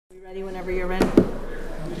Ready whenever you're ready.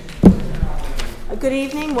 Good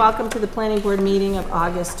evening. Welcome to the Planning Board meeting of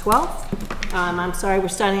August 12th. I'm sorry we're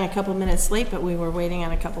starting a couple minutes late, but we were waiting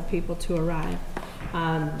on a couple people to arrive.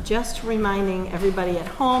 Just reminding everybody at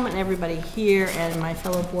home and everybody here and my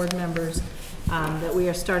fellow board members that we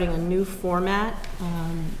are starting a new format.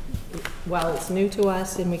 While it's new to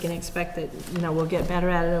us and we can expect that we'll get better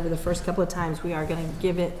at it over the first couple of times, we are going to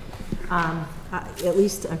give it at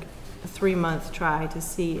least a 3-month try to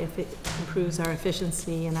see if it improves our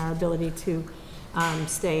efficiency and our ability to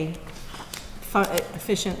stay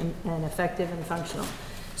efficient and effective and functional.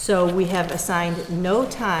 So we have assigned no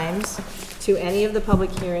times to any of the public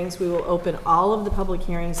hearings. We will open all of the public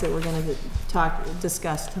hearings that we're going to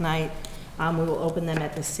discuss tonight. We will open them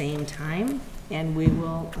at the same time, and we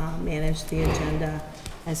will manage the agenda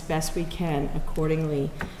as best we can accordingly.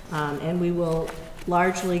 And we will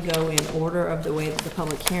largely go in order of the way that the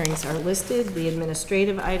public hearings are listed. The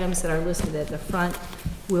administrative items that are listed at the front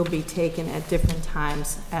will be taken at different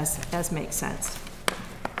times as makes sense.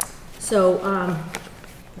 So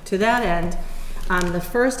to that end, the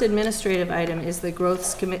first administrative item is the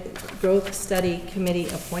Growth Study Committee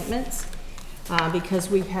appointments.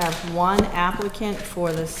 Because we have one applicant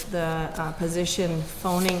for the position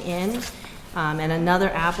phoning in, and another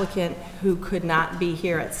applicant who could not be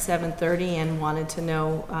here at 7:30 and wanted to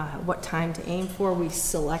know what time to aim for. We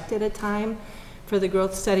selected a time for the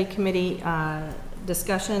Growth Study Committee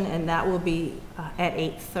discussion, and that will be at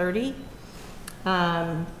 8:30.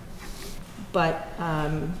 But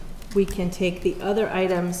we can take the other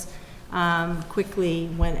items quickly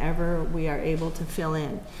whenever we are able to fill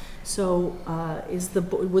in. So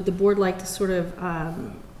would the board like to sort of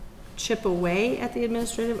chip away at the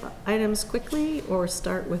administrative items quickly or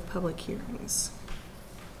start with public hearings?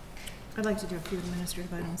 I'd like to do a few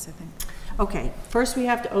administrative items, I think. Okay, first we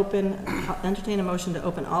have to entertain a motion to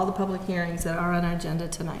open all the public hearings that are on our agenda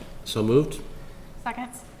tonight. So moved. Second.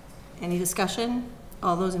 Any discussion?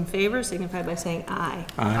 All those in favor signify by saying aye.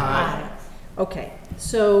 Aye. Aye. Okay,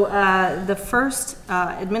 so the first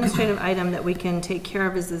administrative item that we can take care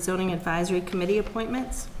of is the Zoning Advisory Committee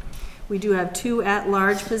appointments. We do have 2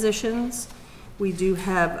 at-large positions. We do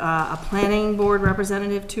have a planning board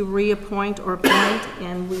representative to reappoint or appoint,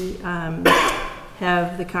 and we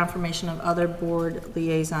have the confirmation of other board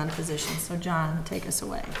liaison positions. So John, take us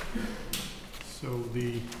away. So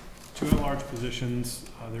the 2 at-large positions,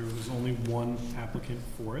 there was only one applicant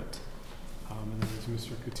for it, and that is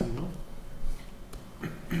Mr. Coutinho.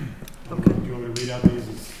 Okay. Do you want me to read out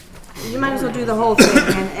these? You might as well do the whole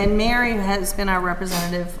thing. And Mary has been our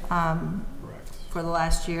representative for the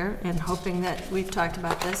last year, and hoping that, we've talked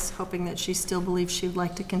about this, hoping that she still believes she'd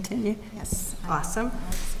like to continue. Yes. Awesome.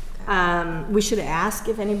 We should ask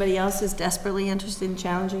if anybody else is desperately interested in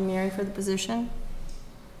challenging Mary for the position.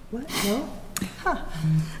 What? No? Huh.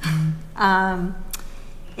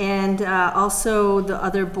 And also the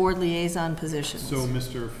other board liaison positions. So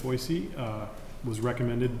Mr. Foisey was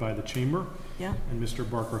recommended by the Chamber. Yeah. And Mr.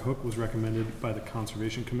 Barker Hook was recommended by the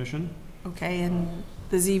Conservation Commission. Okay, and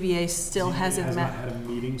the ZBA still hasn't met. Has not had a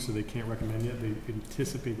meeting, so they can't recommend yet. They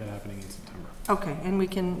anticipate that happening in September. Okay, and we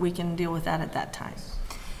can deal with that at that time.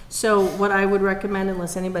 So what I would recommend,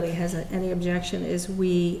 unless anybody has any objection, is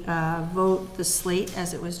we vote the slate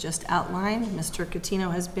as it was just outlined. Mr.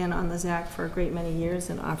 Coutinho has been on the ZAC for a great many years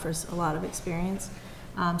and offers a lot of experience.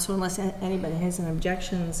 So unless anybody has any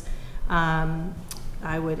objections,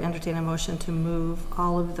 I would entertain a motion to move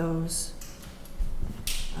all of those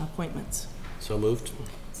appointments. So moved.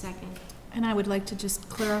 Second. And I would like to just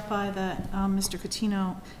clarify that Mr.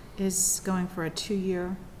 Coutinho is going for a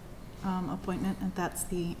 2-year appointment, and that's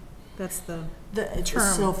the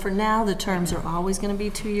term. So for now, the terms are always going to be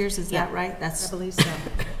 2 years. Is that right? I believe so.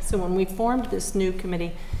 So when we formed this new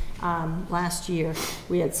committee last year,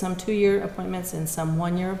 we had some 2-year appointments and some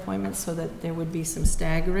 1-year appointments, so that there would be some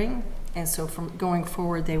staggering. And so from going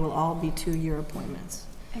forward, they will all be 2-year appointments.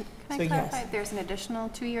 And can I clarify, yes, there's an additional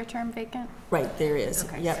 2-year term vacant? Right, there is.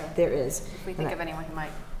 Okay, yep, so there is. If we think of anyone who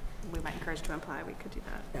we might encourage to apply, we could do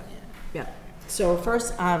that. Yeah. So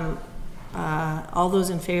first, all those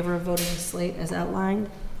in favor of voting the slate as outlined?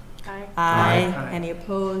 Aye. Aye. Any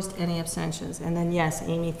opposed? Any abstentions? And then yes,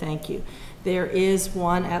 Amy, thank you. There is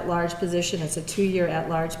one at-large position. It's a 2-year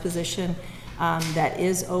at-large position that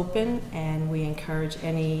is open, and we encourage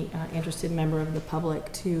any interested member of the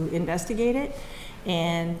public to investigate it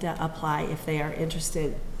and apply if they are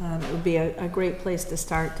interested. It would be a great place to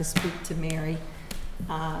start to speak to Mary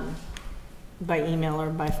by email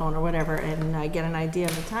or by phone or whatever, and get an idea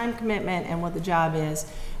of the time commitment and what the job is.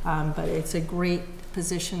 But it's a great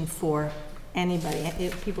position for anybody,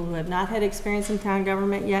 people who have not had experience in town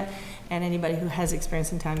government yet, and anybody who has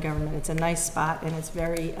experience in town government. It's a nice spot, and it's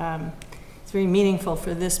very meaningful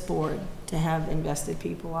for this board to have invested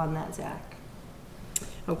people on that, Zach.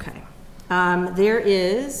 Okay. There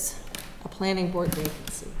is a planning board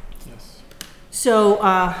vacancy. Yes. So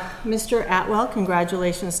Mr. Atwell,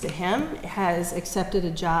 congratulations to him, has accepted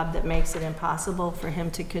a job that makes it impossible for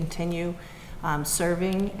him to continue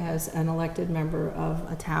serving as an elected member of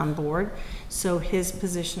a town board. So his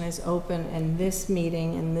position is open, and this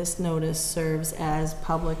meeting and this notice serves as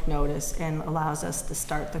public notice and allows us to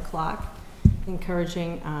start the clock,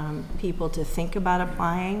 encouraging people to think about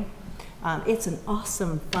applying. It's an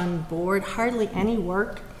awesome, fun board, hardly any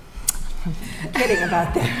work. I'm kidding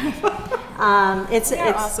about that. It's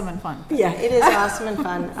awesome and fun. Yeah, it is awesome and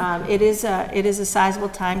fun. It is a sizable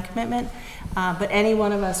time commitment, but any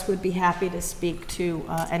one of us would be happy to speak to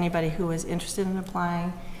anybody who is interested in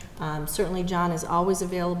applying. Certainly John is always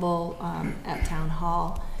available at Town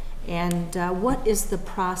Hall. And what is the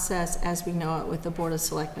process as we know it with the Board of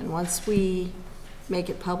Selectmen? Once we make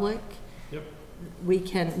it public, Yep.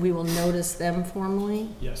 we will notice them formally?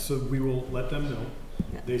 Yes, so we will let them know.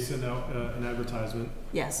 Yeah. They send out an advertisement,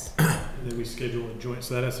 Yes, and then we schedule a joint,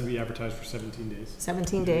 so that has to be advertised for 17 days.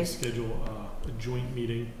 17 And then we days. schedule a joint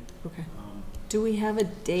meeting. Okay. Do we have a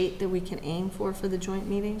date that we can aim for the joint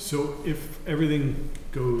meeting? So if everything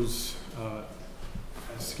goes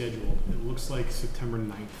as scheduled, it looks like September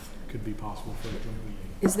 9th could be possible for a joint meeting.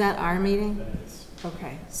 Is that our meeting? That is.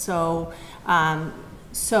 Okay, so,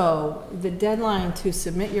 so the deadline to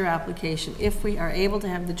submit your application, if we are able to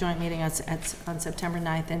have the joint meeting on September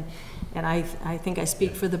 9th, and I think I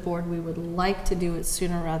speak for the board, we would like to do it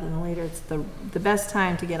sooner rather than later. It's the best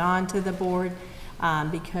time to get onto the board,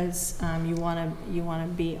 because you want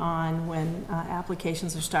to be on when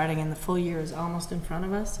applications are starting and the full year is almost in front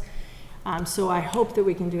of us. So I hope that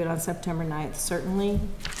we can do it on September 9th. Certainly,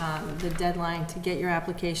 the deadline to get your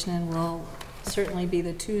application in will certainly be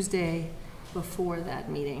the Tuesday before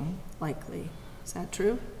that meeting, likely. Is that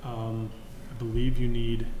true? I believe you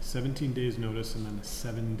need 17 days notice and then a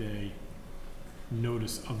 7-day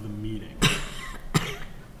notice of the meeting.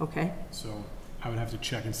 Okay. So I would have to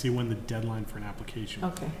check and see when the deadline for an application.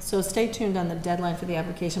 Okay, so stay tuned on the deadline for the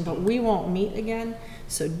application, but we won't meet again,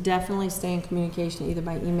 so definitely stay in communication either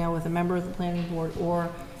by email with a member of the planning board or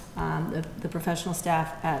the professional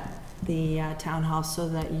staff at the town hall so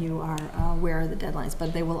that you are aware of the deadlines,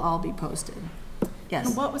 but they will all be posted. Yes.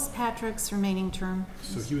 And what was Patrick's remaining term?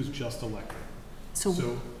 So he was just elected.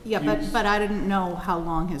 So, Yeah, he was- but I didn't know how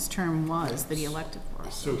long his term was that he elected for.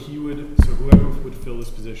 So whoever would fill this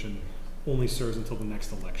position only serves until the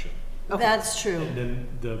next election. that's true. And then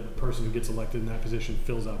the person who gets elected in that position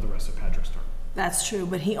fills out the rest of Patrick's term. That's true,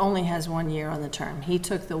 but he only has 1 year on the term. He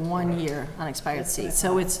took the 1 year unexpired That's what I seat,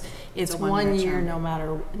 so it's It's a 1 one-year year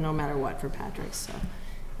term. no matter what for Patrick. So,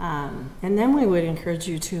 and then we would encourage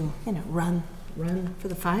you to run for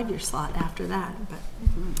the 5-year slot after that. But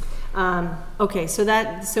okay,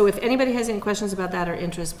 so if anybody has any questions about that or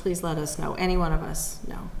interest, please let us know. Any one of us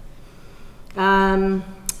know.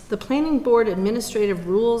 The planning board administrative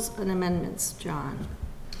rules and amendments, John.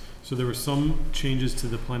 So there were some changes to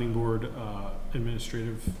the planning board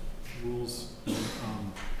administrative rules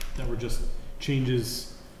that were just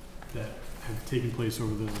changes that have taken place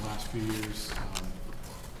over the last few years.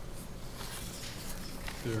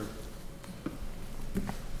 They're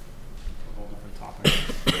all different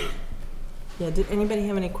topics. Yeah, did anybody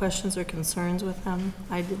have any questions or concerns with them?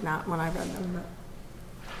 I did not when I read them, but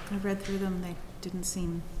I read through them, they didn't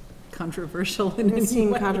seem controversial in didn't any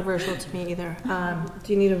seem way. controversial to me either.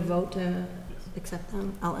 Do you need a vote to accept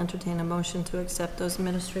them? I'll entertain a motion to accept those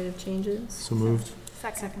administrative changes. So moved.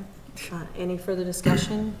 Second. Any further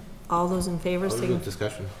discussion? All those in favor, signify.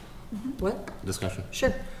 Discussion. What? Discussion.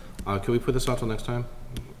 Sure. Can we put this on till next time?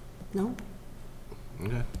 No?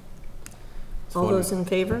 Okay. All those in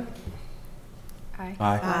favor? Aye.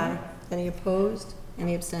 Aye. Any opposed?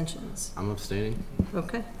 Any abstentions? I'm abstaining.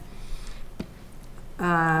 Okay.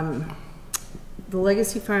 The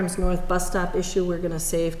Legacy Farms North bus stop issue we're going to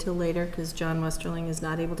save till later because John Westerling is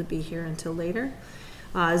not able to be here until later.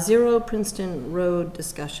 0 Princeton Road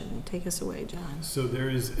discussion. Take us away, John. So there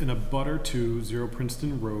is an abutter to 0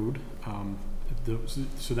 Princeton Road.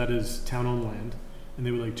 So that is town-owned land, and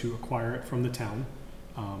they would like to acquire it from the town.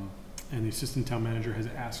 And the assistant town manager has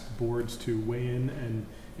asked boards to weigh in, and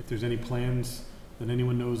if there's any plans that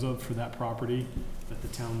anyone knows of for that property that the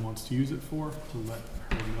town wants to use it for, to let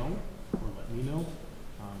her know or let me know,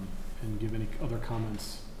 and give any other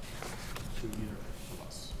comments to either of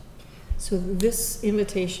us. So this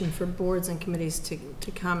invitation for boards and committees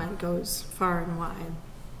to comment goes far and wide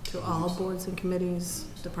to all boards and committees,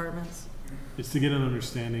 departments. It's to get an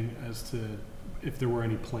understanding as to if there were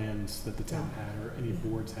any plans that the town had or any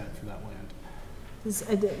boards had for that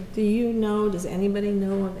land. Do you know, does anybody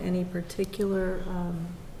know of any particular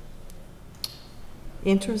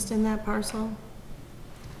interest in that parcel?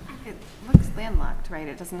 It looks landlocked, right?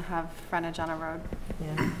 It doesn't have frontage on a road.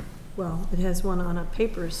 Yeah. Well, it has one on a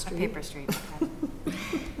paper street. A paper street, okay.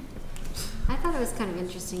 I thought it was kind of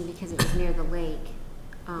interesting because it was near the lake.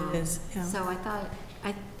 It is, yeah. So I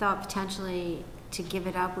thought potentially to give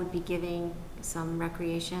it up would be giving some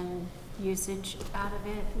recreation usage out of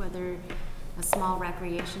it, whether a small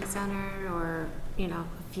recreation center or, you know,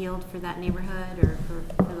 a field for that neighborhood or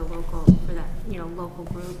for the local, for that, you know, local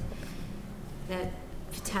group. That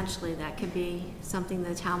potentially that could be something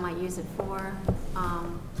the town might use it for,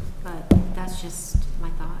 but that's just my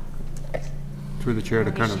thought. Through the chair,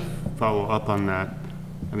 to kind of follow up on that,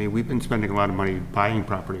 I mean, we've been spending a lot of money buying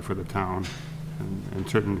property for the town and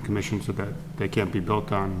certain commissions so that they can't be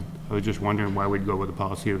built on. I was just wondering why we'd go with the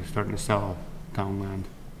policy of starting to sell town land.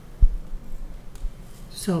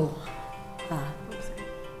 So,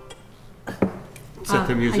 Set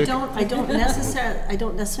the music. I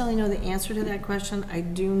don't necessarily know the answer to that question. I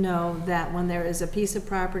do know that when there is a piece of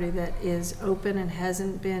property that is open and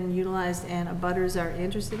hasn't been utilized and abutters are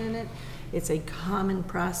interested in it, it's a common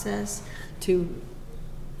process to,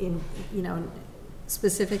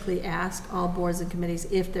 specifically ask all boards and committees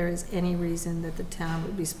if there is any reason that the town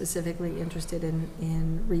would be specifically interested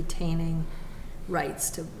in retaining rights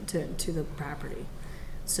to the property.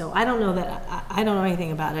 So I don't know that, I don't know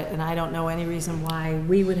anything about it, and I don't know any reason why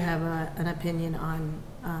we would have an opinion on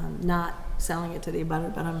not selling it to the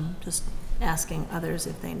abutter, but I'm just asking others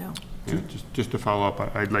if they know. Yeah, just to follow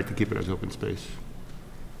up, I'd like to keep it as open space.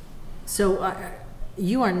 So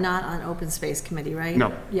you are not on Open Space Committee, right?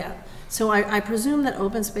 No. Yeah. So I presume that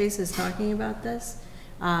Open Space is talking about this,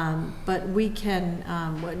 but we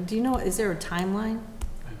can, do you know, is there a timeline?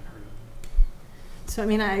 So, I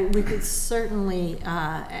mean, we could certainly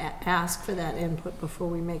ask for that input before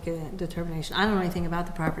we make a determination. I don't know anything about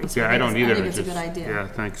the property, so Yeah, I don't either. I think it's a good idea. Yeah,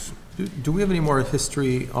 thanks. Do we have any more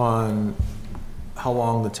history on how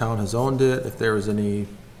long the town has owned it, if there was any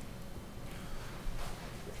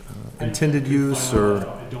intended use, or?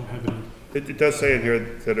 I don't have any. It does say in here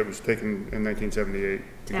that it was taken in 1978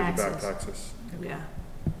 because of back Taxes. taxes. Yeah.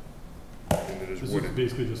 And it is This is wooden.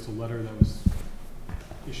 basically just a letter that was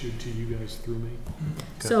issued to you guys through me.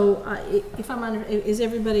 So if I'm under, is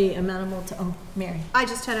everybody amenable to, oh, Mary? I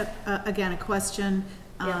just had again, a question,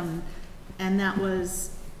 Yeah. and that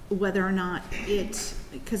was whether or not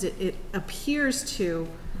because it appears to,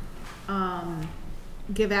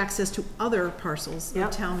 give access to other parcels Yep.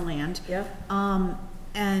 of town land. Yep.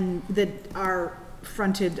 And that are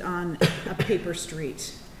fronted on a paper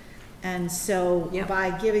street. And so Yep. by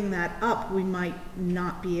giving that up, we might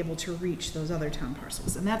not be able to reach those other town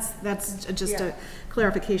parcels. And that's just Yeah. a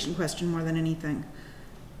clarification question more than anything,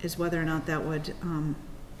 is whether or not that would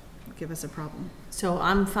give us a problem. So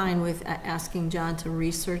I'm fine with asking John to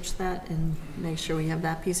research that and make sure we have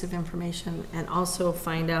that piece of information, and also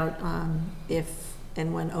find out if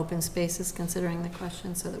and when Open Space is considering the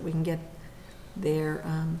question, so that we can get their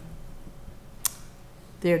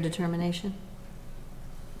determination.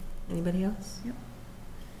 Anybody else? Yep.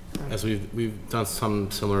 As we've done some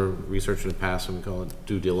similar research in the past, and we call it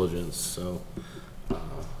due diligence, so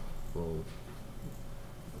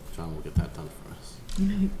John will get that done for us.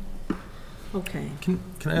 Okay. Can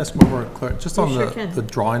I ask one more, just on sure can. the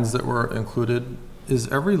drawings that were included, is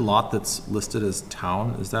every lot that's listed as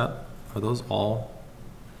town, are those all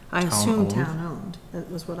I assumed Town-owned? town-owned.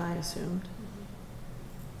 That was what I assumed.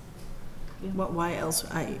 Why else?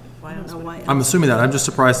 I don't know why. I'm assuming that, I'm just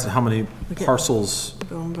surprised at how many Look at- parcels,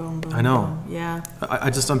 Boom, boom, boom. I know. boom. Yeah.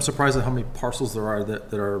 I'm surprised at how many parcels there are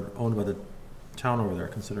that are owned by the town over there,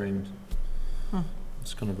 considering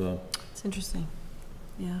it's kind of a, It's interesting.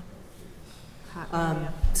 Yeah. Hot Um,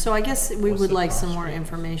 area. So I guess we What's would the like some cost more range?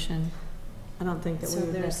 information. I don't think that So we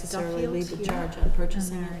would there's necessarily lead the Duffield charge here, on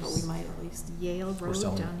purchasing and it, but we there's- might at least, Yale Road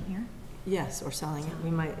selling it. down here. yes, or selling it. We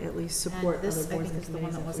might at least support And this, other I boards think, and is the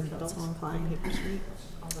one committees that if we wasn't felt built so on inclined. Paper Street,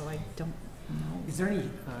 although I don't know. Is there any,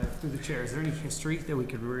 through the chair, is there any history that we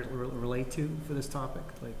could relate to for this topic?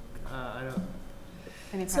 Like, I don't,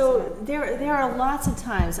 Any So precedent? there are lots of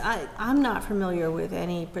times, I'm not familiar with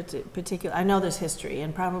any particular, I know there's history,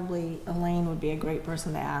 and probably Elaine would be a great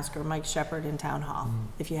person to ask, or Mike Shepherd in Town Hall,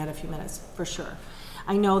 if you had a few minutes, for sure.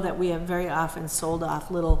 I know that we have very often sold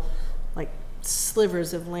off little, like,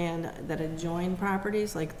 slivers of land that adjoin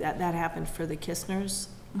properties, like that happened for the Kistners,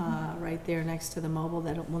 right there next to the mobile,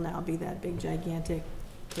 that will now be that big gigantic,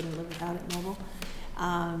 couldn't live without it mobile.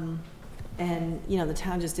 And, you know, the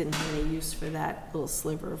town just didn't have any use for that little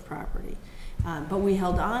sliver of property. But we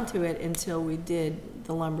held on to it until we did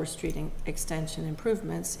the Lumber Street extension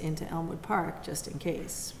improvements into Elmwood Park, just in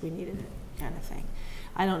case we needed it, kind of thing.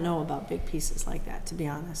 I don't know about big pieces like that, to be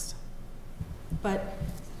honest. But,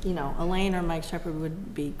 you know, Elaine or Mike Shepherd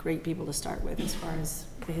would be great people to start with as far as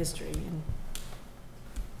the history. And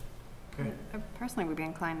Okay. I personally would be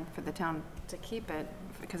inclined for the town to keep it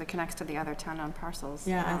because it connects to the other town-owned parcels.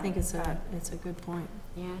 yeah, I think it's a good point.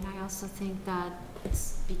 Yeah, and I also think that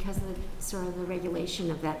it's because of the sort of the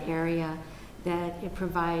regulation of that area, that it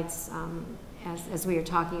provides, as we were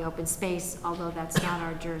talking, open space, although that's not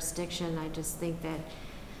our jurisdiction. I just think that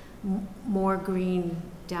more green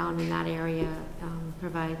down in that area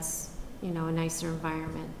provides, you know, a nicer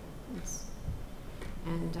environment.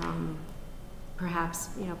 And perhaps,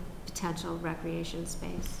 you know, potential recreation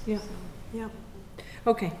space. Yeah. So. Yeah.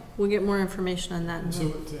 Okay, we'll get more information on that. So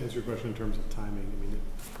to answer your question in terms of timing,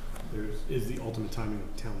 I mean, is the ultimate timing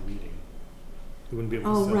of town meeting. We wouldn't be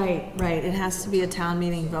able to Oh, set. right. It has to be a town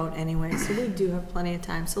meeting vote anyway, so we do have plenty of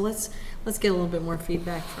time. So let's get a little bit more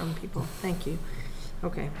feedback from people. Thank you.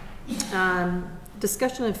 Okay.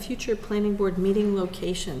 Discussion of future planning board meeting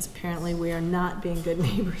locations. Apparently, we are not being good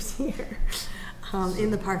neighbors here.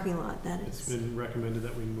 In the parking lot, that It's is. been recommended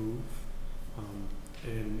that we move.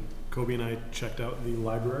 And Kobe and I checked out the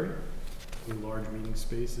library. The large meeting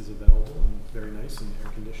space is available and very nice and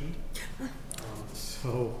air conditioned.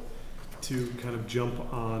 So to kind of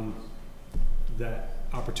jump on that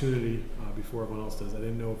opportunity before everyone else does, I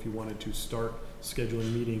didn't know if you wanted to start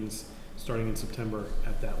scheduling meetings starting in September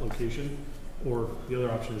at that location, or the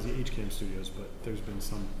other option is the HCAM studios, but there's been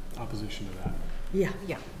some opposition to that.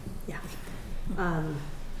 Yeah.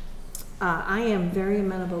 I am very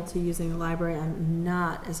amenable to using the library. I'm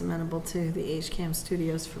not as amenable to the HCAM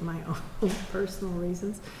studios for my own personal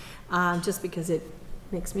reasons, just because it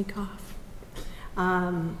makes me cough.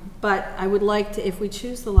 But I would like to, if we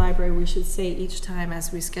choose the library, we should say each time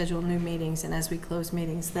as we schedule new meetings and as we close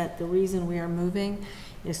meetings that the reason we are moving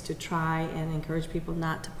is to try and encourage people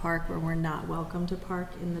not to park where we're not welcome to park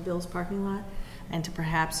in the Bill's parking lot, and to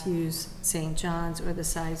perhaps use St. John's or the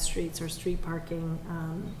side streets or street parking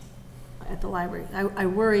at the library. I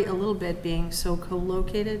worry a little bit being so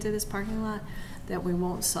co-located to this parking lot that we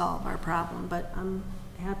won't solve our problem, but I'm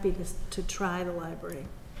happy to try the library.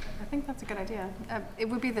 I think that's a good idea. It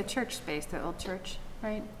would be the church space, the old church,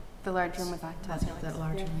 right? The large room with that. That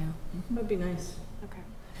large one, yeah. That'd be nice. Okay.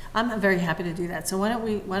 I'm very happy to do that. So why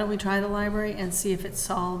don't we try the library and see if it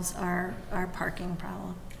solves our parking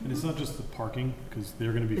problem? And it's not just the parking, because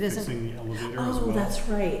they're going to be It isn't- fixing the elevator as well. Oh, that's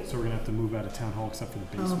right. So we're going to have to move out of town hall except for the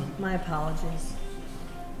Oh, basement. my apologies.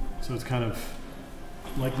 So it's kind of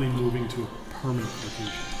likely moving to a permanent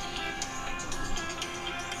location.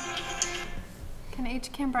 Can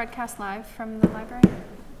HCAM broadcast live from the library?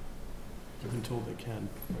 I've been told they can.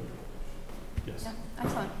 Yes. Yeah,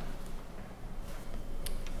 excellent.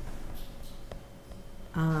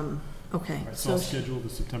 Okay. All right, so I'll schedule the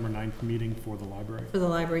September 9th meeting for the library. For the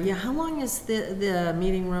library, yeah. How long is the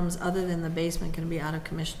meeting rooms, other than the basement, going to be out of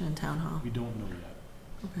commission in town hall? We don't know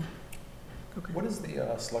yet. Okay. What is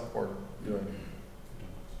the select board doing?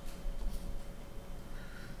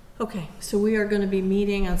 Okay, so we are going to be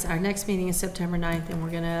meeting, our next meeting is September 9th, and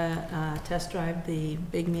we're going to test drive the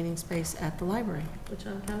big meeting space at the library, which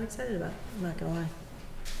I'm kind of excited about, I'm not going to lie.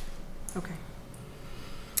 Okay.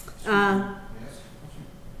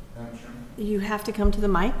 You have to come to the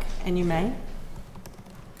mic, and you may.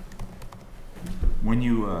 When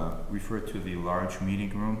you refer to the large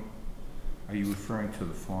meeting room, are you referring to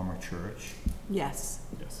the former church Yes.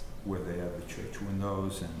 Yes. where they have the church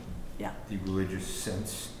windows and Yeah. the religious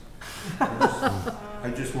sense?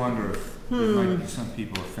 I just wonder if there might be some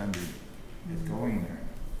people offended at going there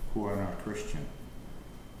who are not Christian.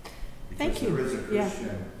 Thank Because you. there is a Yeah.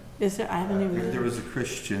 Christian, Is there, I haven't even. there is a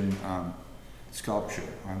Christian sculpture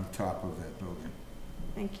on the top of that building.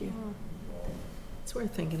 Thank you. It's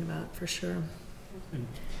worth thinking about, for sure. And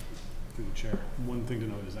through the chair, one thing to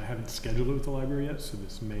note is I haven't scheduled it with the library yet, so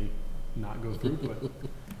this may not go through, but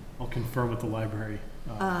I'll confirm with the library.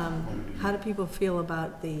 How do people feel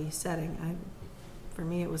about the setting? For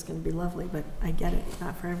me, it was going to be lovely, but I get it,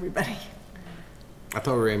 not for everybody. I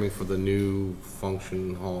thought we were aiming for the new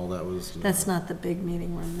function hall that was. That's not the big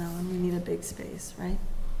meeting room, though, and we need a big space, right?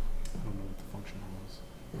 I don't know what the function hall is.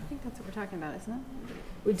 I think think that's what we're talking about, isn't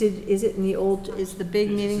it? Is it in the old, is the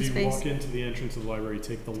big meeting So you space? walk into the entrance of the library,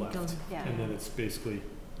 take the left, Yeah. and then it's basically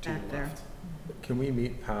to Back the there. left. Can we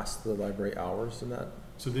meet past the library hours in that?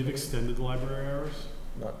 So they've extended the library hours.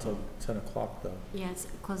 Not till 10 o'clock though. Yeah, it's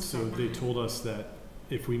close So to they 9. told us that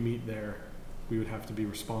if we meet there, we would have to be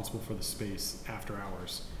responsible for the space after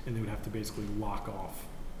hours, and they would have to basically lock off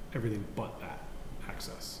everything but that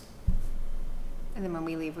access. And then when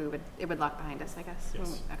we leave, it would lock behind us, I guess.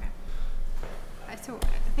 Yes. Okay. So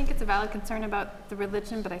I think it's a valid concern about the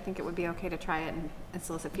religion, but I think it would be okay to try it and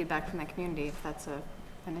solicit feedback from that community if that's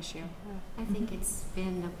an issue. I think it's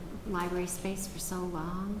been a library space for so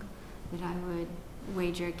long that I would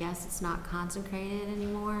wager a guess it's not consecrated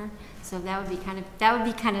anymore. So that would be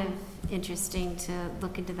kind of interesting to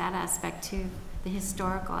look into that aspect too, the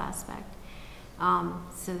historical aspect,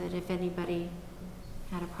 so that if anybody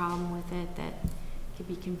had a problem with it, that could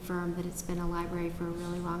be confirmed that it's been a library for a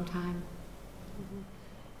really long time.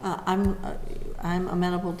 I'm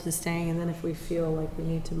amenable to staying, and then if we feel like we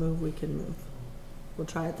need to move, we can move. We'll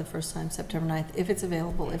try it the first time, September 9th, if it's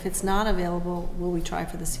available. If it's not available, will we try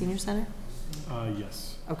for the senior center?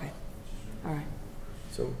 Yes. Okay, all right.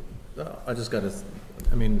 So I just gotta,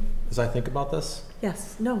 I mean, as I think about this,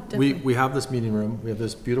 Yes, no, definitely. we have this meeting room, we have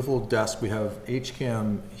this beautiful desk, we have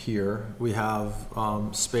HCAM here, we have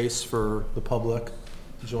space for the public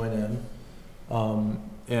to join in.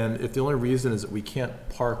 And if the only reason is that we can't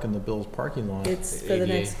park in the Bill's parking lot, It's for the ADA.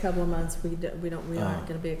 next couple of months, we aren't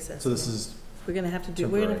gonna be accessible. so this is, We're gonna have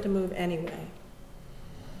to move anyway.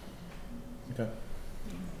 okay.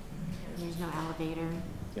 There's no elevator,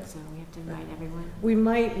 Yeah. so we have to invite everyone. We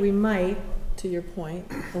might, to your point,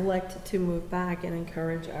 elect to move back and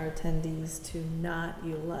encourage our attendees to not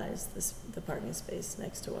utilize the parking space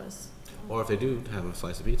next to us. Or if they do, have a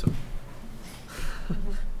slice of pizza.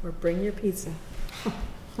 Or bring your pizza.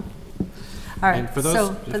 All right, And for those-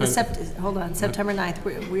 so if for the I'm- hold on, September 9th,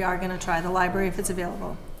 we are gonna try the library if it's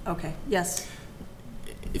available. Okay, yes.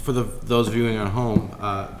 For those viewing at home,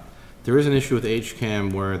 there is an issue with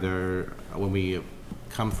HCAM where when we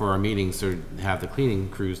come for our meetings, they have the cleaning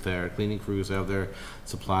crews there. Cleaning crews have their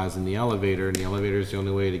supplies in the elevator, and the elevator is the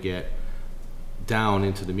only way to get down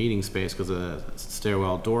into the meeting space because the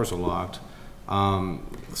stairwell doors are locked.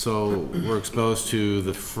 So we're exposed to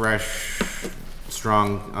the fresh,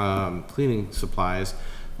 strong cleaning supplies,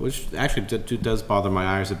 which actually does bother my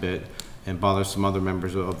eyes a bit and bothers some other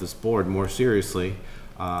members of this board more seriously.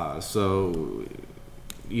 So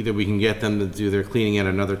either we can get them to do their cleaning at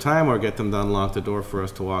another time or get them to unlock the door for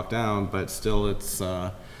us to walk down, but still it's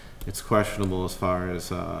questionable as far as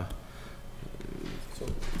So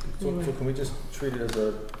can we just treat it as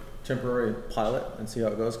a temporary pilot and see how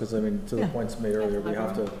it goes? Because I mean, to the Yeah. points made earlier, we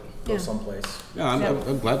have to go Yeah. someplace. yeah,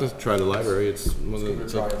 I'm glad to try the library. It's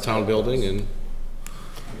it's a town building, and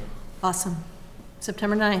Awesome.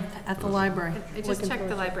 September 9th at the library. I just Looking checked the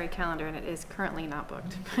forward library calendar and it is currently not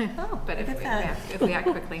booked. Oh, But if look we at that. act, if we act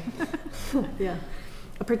quickly. Yeah,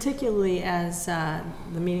 particularly as the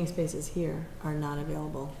meeting spaces here are not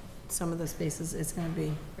available. Some of the spaces, it's gonna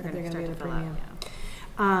be, We're they're gonna gonna be start at to a fill out, premium.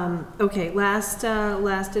 yeah. Okay,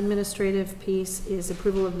 last administrative piece is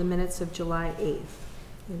approval of the minutes of July 8th.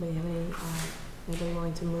 Anybody have anybody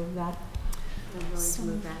willing to move that? I'm willing to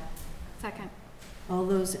move that. Second.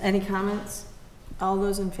 Any comments? All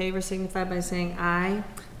those in favor signify by saying aye.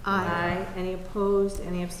 Aye. Any opposed,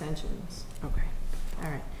 any abstentions? Okay,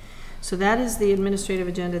 all right. So that is the administrative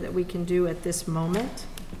agenda that we can do at this moment.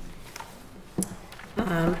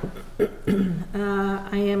 I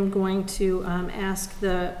am going to ask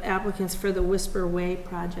the applicants for the Whisper Way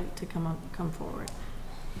project to come forward.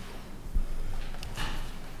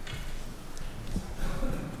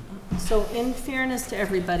 So in fairness to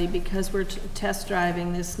everybody, because we're test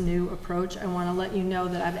driving this new approach, I want to let you know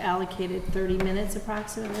that I've allocated 30 minutes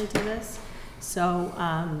approximately to this.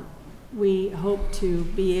 So we hope to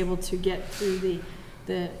be able to get through the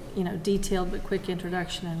detailed but quick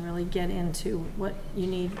introduction and really get into what you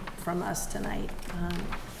need from us tonight.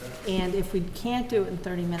 And if we can't do it in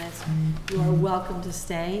 30 minutes, you are welcome to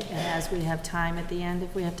stay. And as we have time at the end,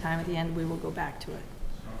 if we have time at the end, we will go back to it.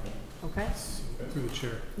 Okay? Through the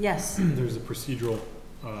chair. Yes. There's a procedural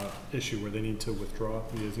issue where they need to withdraw.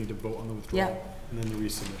 You guys need to vote on the withdrawal. Yep. And then the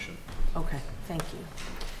resubmission. Okay, thank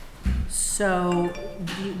you. So,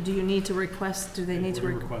 do you need to request, do they need to?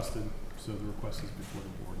 Requested, so the request is before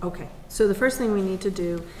the board. Okay, so the first thing we need to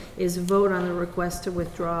do is vote on the request to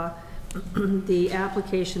withdraw the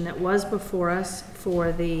application that was before us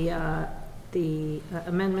for the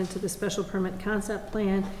amendment to the special permit concept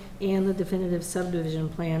plan and the definitive subdivision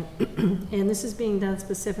plan. And this is being done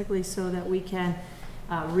specifically so that we can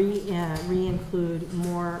re-include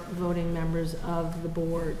more voting members of the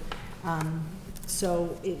board.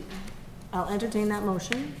 I'll entertain that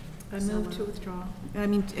motion. I move to withdraw. I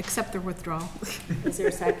mean, accept their withdrawal. Is there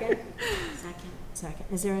a second? Second. Second.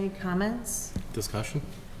 Is there any comments? Discussion?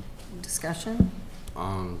 Discussion?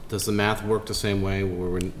 Does the math work the same way where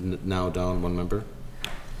we're now down one member?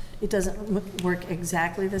 It doesn't work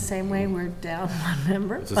exactly the same way. We're down one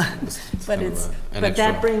member, It's but kind of it's, an but that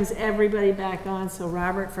extra. brings everybody back on. So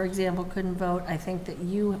Robert, for example, couldn't vote. I think that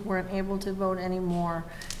you weren't able to vote anymore.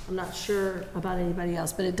 I'm not sure about anybody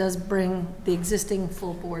else, but it does bring the existing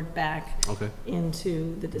full board back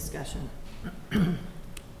into the discussion.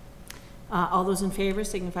 All those in favor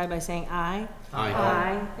signify by saying aye. Aye.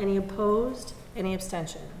 Aye. Any opposed? Any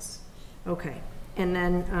abstentions? Okay. And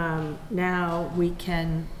then now we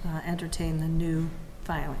can entertain the new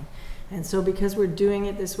filing. And so because we're doing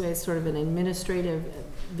it this way, it's sort of an administrative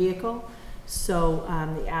vehicle. So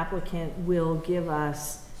the applicant will give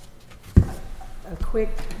us a quick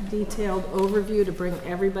detailed overview to bring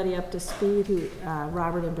everybody up to speed, who,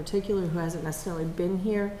 Robert in particular, who hasn't necessarily been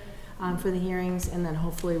here for the hearings, and then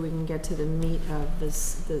hopefully we can get to the meat of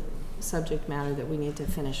the subject matter that we need to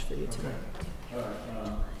finish for you tonight. All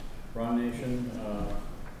right, Ron Nation,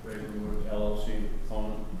 Ravenwood LLC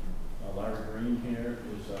opponent. Larry Green here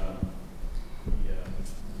is the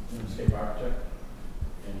landscape architect,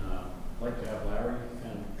 and I'd like to have Larry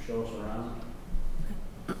kind of show us around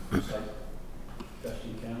the site best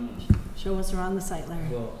you can. Show us around the site, Larry.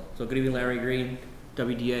 Well, so good evening, Larry Green,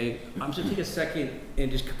 WDA. I'm just gonna take a second and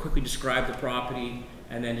just quickly describe the property,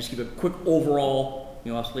 and then just give a quick overall,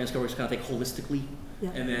 us landscapers kind of think holistically. Yeah.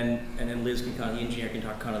 And then Liz can the engineer can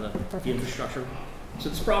talk the infrastructure. So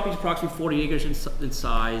this property is approximately 40 acres in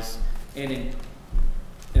size, and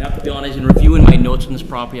I have to be honest, in reviewing my notes on this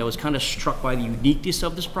property, I was kind of struck by the uniqueness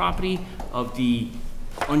of this property, of the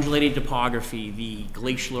undulating topography, the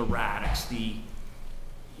glacial erratics, the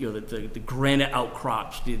granite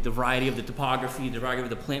outcrops, the variety of the topography, the variety of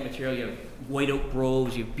the plant material. You have white oak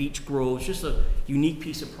groves, you have beech groves, just a unique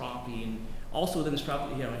piece of property. And also within this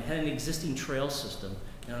property, it had an existing trail system,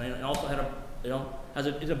 and also had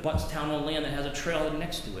it abuts town-owned land that has a trail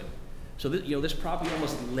next to it. So this property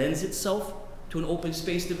almost lends itself to an open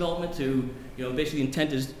space development. To basically the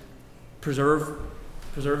intent is preserve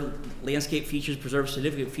landscape features, preserve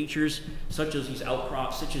significant features such as these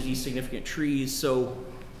outcrops, such as these significant trees. So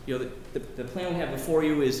the plan we have before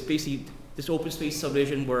you is basically this open space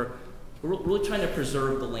subdivision where we're really trying to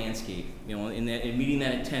preserve the landscape, in meeting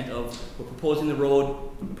that intent of we're proposing the road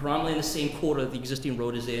predominantly in the same quarter that the existing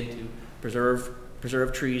road is in, to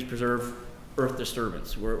preserve trees, preserve earth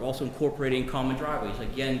disturbance. We're also incorporating common driveways,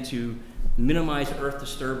 again, to minimize earth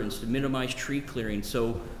disturbance, to minimize tree clearing.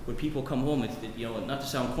 So when people come home, it's, not to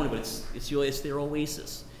sound corny, but it's their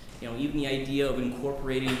oasis. Even the idea of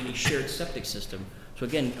incorporating a shared septic system. So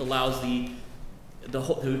again, allows the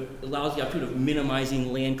opportunity of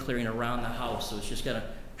minimizing land clearing around the house. So it's just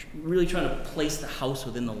really trying to place the house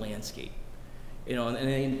within the landscape. And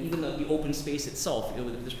then even the open space itself.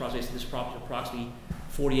 This property is approximately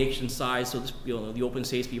 40 acres in size. So this, the open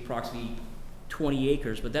space be approximately 20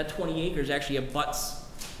 acres. But that 20 acres actually abuts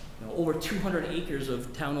over 200 acres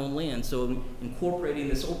of town-owned land. So incorporating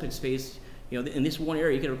this open space, in this one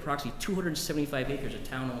area, you get approximately 275 acres of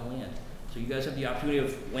town-owned land. So you guys have the opportunity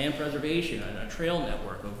of land preservation and a trail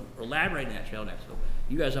network, of elaborating that trail network. So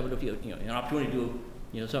you guys have an opportunity to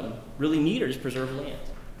do something really neat, or just preserve land.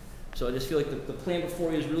 So I just feel like the plan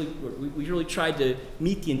before you is really, we really tried to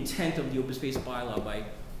meet the intent of the open space bylaw by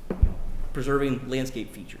preserving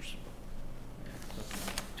landscape features. So,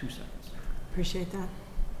 2 seconds. Appreciate that.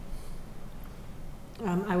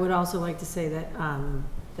 I would also like to say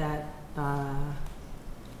that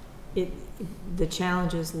the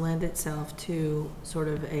challenges lend itself to sort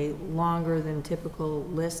of a longer than typical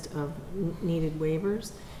list of needed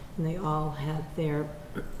waivers, and they all have their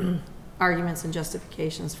arguments and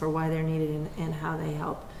justifications for why they're needed and how they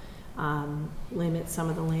help limit some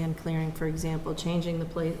of the land clearing. For example, changing the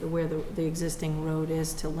place where the existing road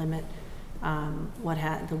is to limit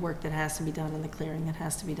the work that has to be done and the clearing that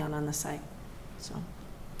has to be done on the site. So,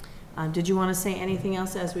 did you want to say anything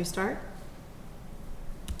else as we start?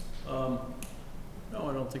 No,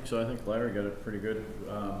 I don't think so. I think Larry got it pretty good.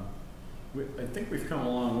 I think we've come a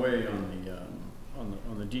long way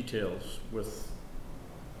on the details with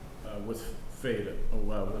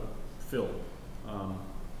Phil,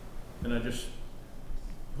 and I just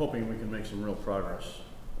hoping we can make some real progress.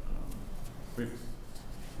 We've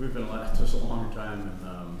been at this a long time,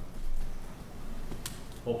 and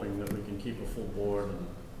hoping that we can keep a full board and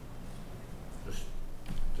just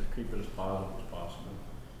to keep it as positive as possible.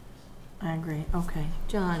 I agree. Okay.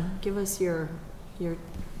 John, give us your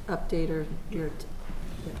update or your,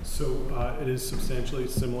 So it is substantially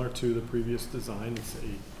similar to the previous design. It's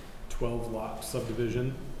a 12-lot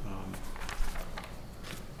subdivision.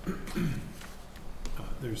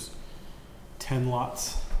 There's 10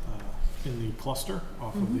 lots in the cluster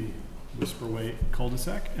off of the Whisperway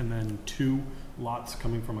cul-de-sac, and then 2 lots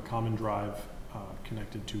coming from a common drive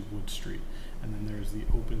connected to Wood Street. And then there's the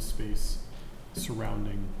open space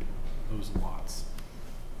surrounding those lots.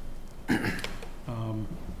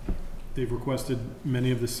 They've requested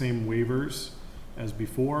many of the same waivers as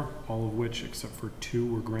before, all of which, except for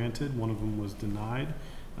 2, were granted. One of them was denied.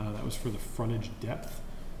 That was for the frontage depth.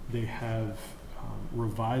 They have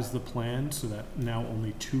revised the plan so that now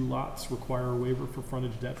only 2 lots require a waiver for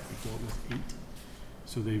frontage depth. Before it was 8.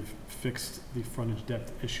 So they've fixed the frontage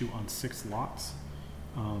depth issue on 6 lots.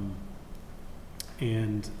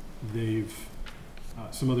 And they've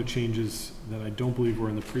some other changes that I don't believe were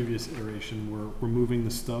in the previous iteration were removing the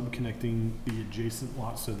stub connecting the adjacent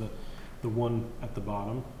lots. So the one at the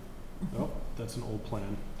bottom, oh, that's an old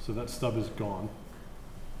plan. So that stub is gone.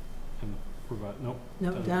 And nope.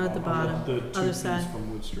 Nope, down at the bottom, The other 2 side. feet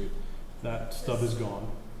from Wood Street. That stub is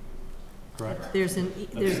gone. Correct? there's an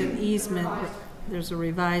easement, there's a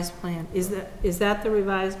revised plan. Is that the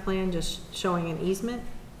revised plan just showing an easement?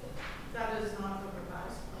 That is not the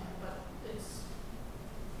revised plan, but it's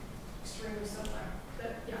extremely similar.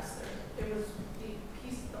 But yes, it was,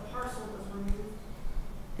 the parcel was removed.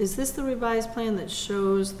 Is this the revised plan that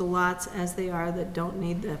shows the lots as they are that don't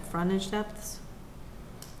need the frontage depths?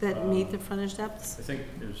 That meet the frontage depths? I think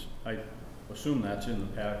I assume that's in the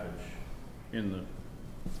package, in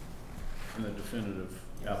the definitive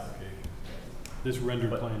application. This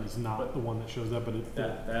rendered plan is not the one that shows that, but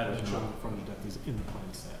that is showing not. the frontage depth is in the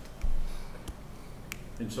plan set.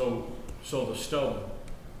 And so the stub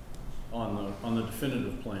on the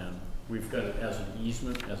definitive plan, we've got it as an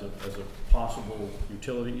easement, as a possible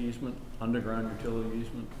utility easement, underground utility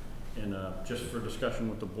easement. And just for discussion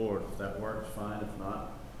with the board, if that works, fine. If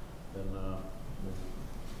not, then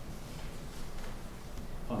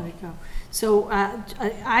Let it go. So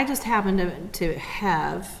I just happen to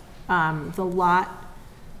have the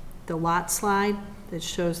lot slide that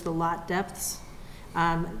shows the lot depths.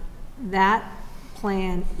 That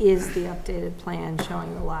plan is the updated plan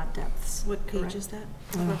showing the lot depths. What page correct? is that?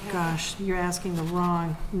 Oh gosh, you're asking the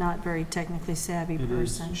wrong, not very technically savvy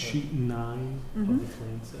person. It is sheet 9 of the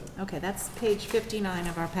plan set. Okay, that's page 59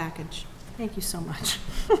 of our package. Thank you so much.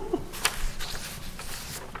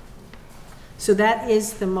 So that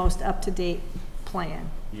is the most up-to-date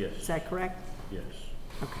plan, yes, is that correct? yes.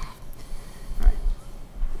 Okay. All right.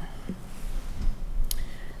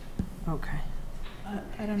 Okay.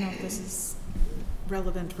 I don't know if this is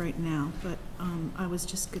relevant right now, but I was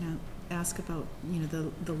just gonna ask about,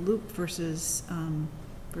 the loop versus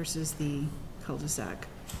the cul-de-sac.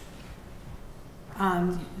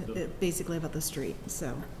 Basically about the street,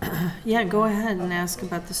 so. Yeah, go ahead and ask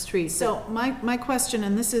about the street. So my question,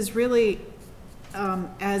 and this is really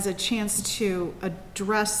as a chance to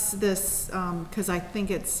address this, because I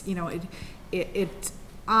think it's, it's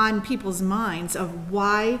on people's minds of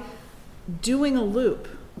why doing a loop,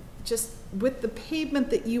 just with the pavement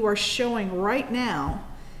that you are showing right now,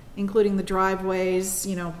 including the driveways,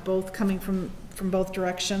 both coming from both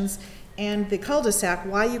directions, and the cul-de-sac,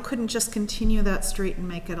 why you couldn't just continue that street and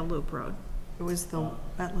make it a loop road? It was the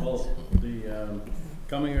wetlands. Well, the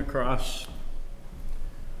coming across,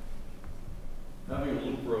 having a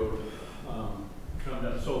loop road come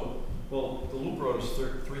down. So, the loop road is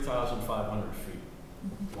 3,500 feet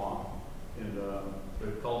long, and the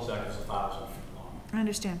cul-de-sac is 1,000 feet long. I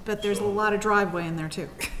understand, but there's a lot of driveway in there too.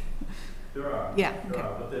 There are. Yeah, There okay.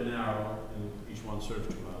 are, but they're narrow, and each one serves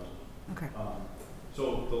 2 houses. Okay.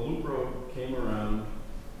 So the loop road came around,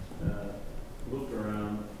 looped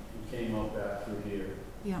around, and came up back through here.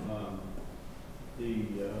 Yeah. The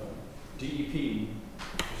DEP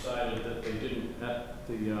decided that they didn't, at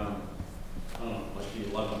the, I don't know, like the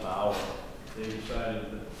 11th hour, they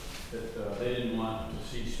decided that they didn't want to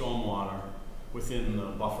see stormwater within the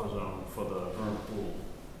buffer zone for the vernal pool.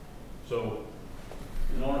 So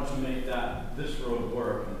in order to make this road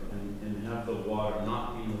work and have the water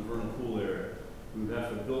not be in the vernal pool area, we would have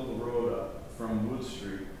to build the road up from Wood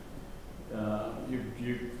Street,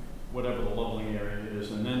 whatever the leveling area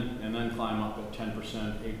is, and then climb up at 10%,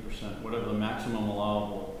 8%, whatever the maximum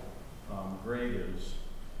allowable grade is,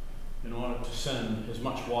 in order to send as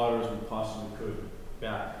much water as we possibly could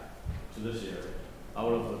back to this area,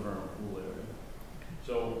 out of the vernal pool area.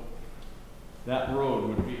 So that road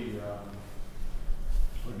would be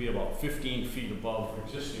would be about 15 feet above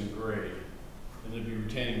existing grade, and there'd be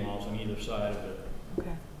retaining walls on either side of it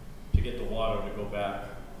Okay, to get the water to go back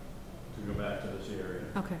to this area.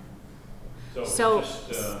 okay. So, So, it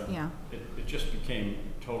just, yeah, it just became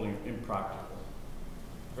totally impractical,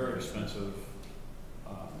 very expensive,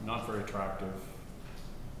 not very attractive.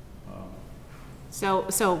 so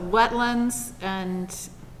wetlands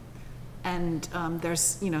and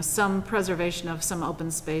there's, you know, some preservation of some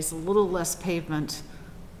open space, a little less pavement,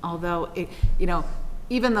 although it, you know,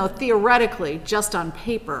 even though theoretically, just on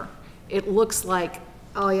paper, it looks like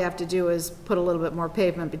all you have to do is put a little bit more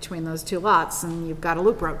pavement between those two lots and you've got a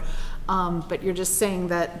loop road. But you're just saying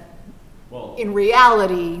that Well, in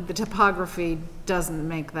reality, the topography doesn't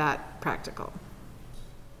make that practical.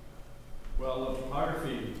 well, the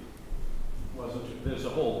topography wasn't, there's a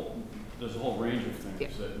whole range of things Yeah.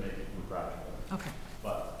 that make it impractical. Okay.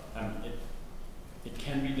 But, it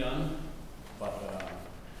can be done, but,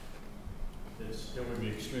 it would be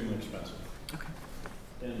extremely expensive. Okay.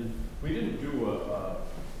 And we didn't do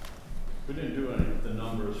any of the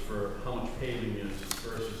numbers for how much paving is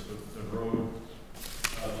versus the road,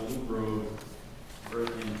 the loop road,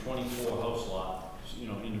 in 24 house lot, you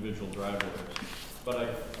know, individual driveways. But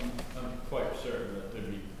I'm quite certain that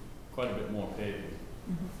there'd be quite a bit more paving.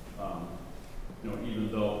 You know,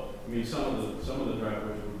 even though, I mean, some of the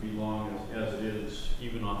driveways would be long as it is,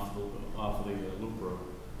 even off the loop road.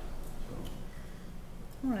 So.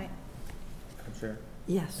 All right. Madam Chair?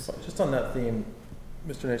 Yes. Just on that theme,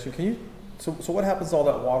 Mr. Nation, can you, so what happens to all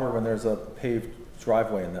that water when there's a paved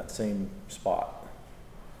driveway in that same spot?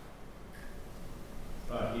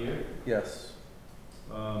 Here, Yes.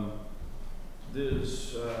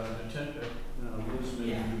 there's Liz may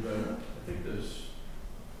do that. I think there's.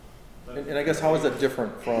 And I guess how is that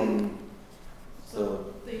different from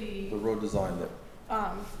So the road design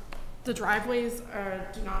that, the driveways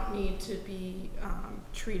do not need to be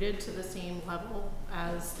treated to the same level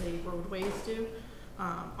as the roadways do.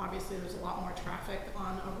 Obviously, there's a lot more traffic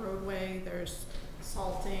on a roadway. There's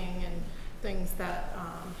salting and things that,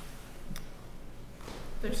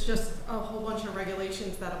 there's just a whole bunch of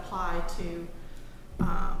regulations that apply to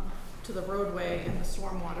the roadway and the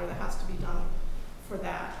stormwater that has to be done for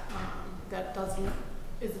that. That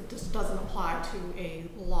just doesn't apply to a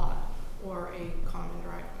lot or a common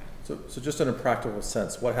driveway. so just in a practical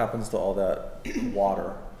sense, what happens to all that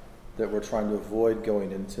water that we're trying to avoid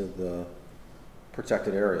going into the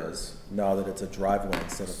protected areas now that it's a driveway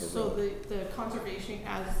instead of a So road? the conservation,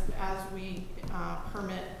 as we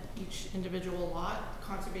permit each individual lot, the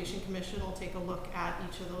Conservation Commission will take a look at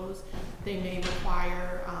each of those. They may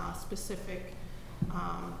require specific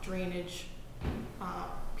drainage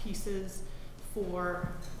pieces for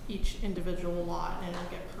each individual lot, and it'll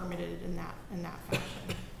get permitted in that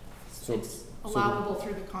fashion. It's allowable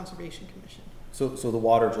through the Conservation Commission. So the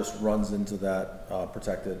water just runs into that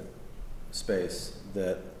protected space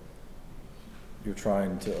that you're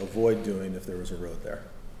trying to avoid doing if there was a road there?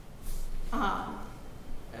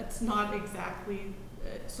 It's not exactly,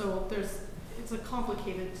 so it's a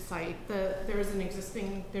complicated site. There's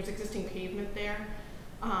existing pavement there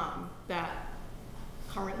that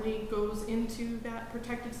currently goes into that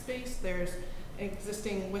protected space. There's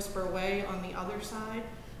existing Whisper Way on the other side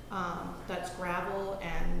that's gravel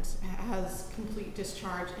and has complete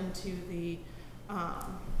discharge into the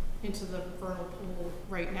vernal pool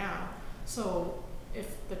right now. So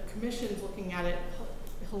if the commission's looking at it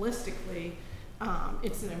holistically,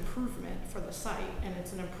 it's an improvement for the site, and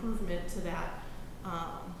it's an improvement to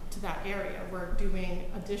that area. We're doing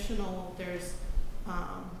additional, there's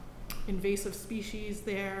invasive species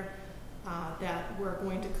there that we're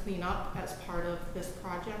going to clean up as part of this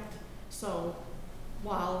project. So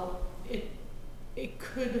while it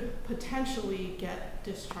could potentially get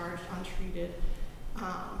discharged untreated,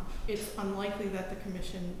 it's unlikely that the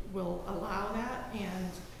commission will allow that,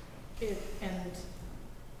 and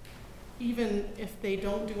even if they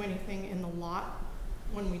don't do anything in the lot,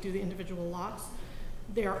 when we do the individual lots,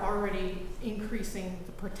 they're already increasing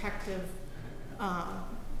the protective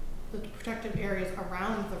areas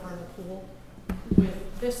around the vernal pool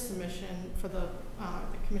with this submission for the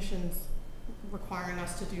commission's requiring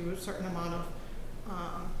us to do a certain amount of,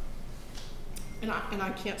 and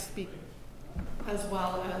I can't speak as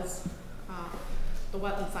well as the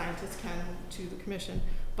wetland scientists can to the commission,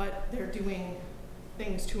 but they're doing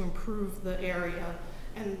things to improve the area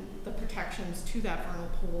and the protections to that vernal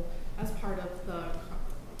pool as part of the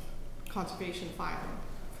conservation filing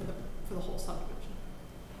for the whole subdivision.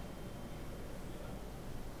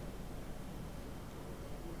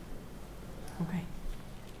 Okay.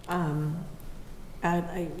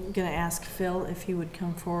 I'm gonna ask Phil if he would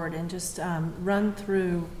come forward and just run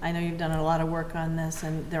through, I know you've done a lot of work on this,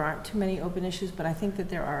 and there aren't too many open issues, but I think that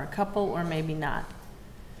there are a couple, or maybe not.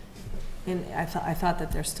 And I thought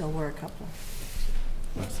that there still were a couple.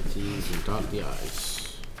 Cross the T's and dot the I's.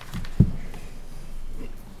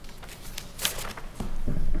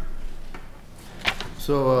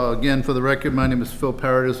 So again, for the record, my name is Phil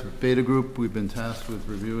Paradis with Beta Group. We've been tasked with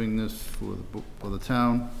reviewing this for the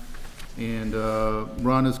town. And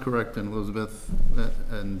Ron is correct, and Elizabeth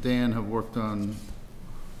and Dan have worked on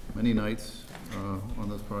many nights on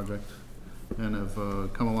this project and have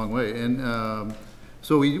come a long way. And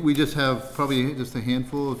so we just have probably just a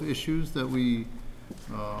handful of issues that we,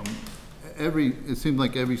 it seems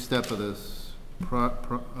like every step of this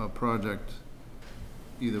project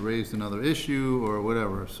either raised another issue or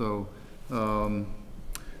whatever. So,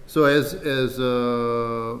 so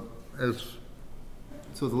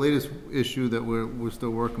the latest issue that we're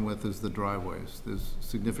still working with is the driveways. There's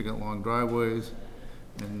significant long driveways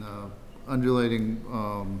and undulating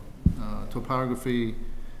topography.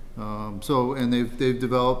 And they've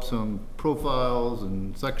developed some profiles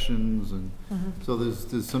and sections, and so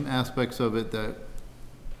there's some aspects of it that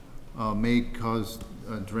may cause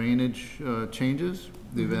drainage changes.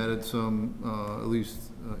 They've added some, at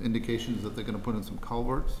least indications that they're gonna put in some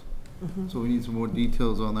culverts. So we need some more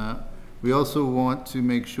details on that. We also want to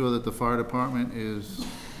make sure that the fire department is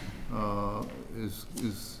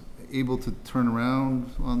able to turn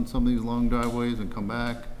around on some of these long driveways and come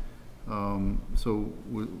back. So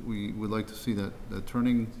we would like to see that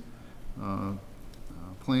turning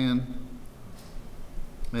plan.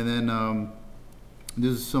 And then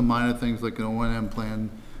there's some minor things like an O&M plan.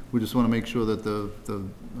 We just want to make sure that the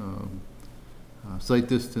site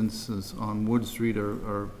distances on Wood Street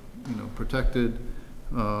are protected,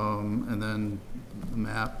 and then the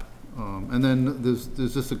map. And then there's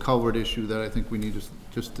just a culvert issue that I think we need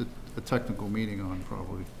just a technical meeting on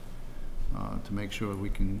probably to make sure we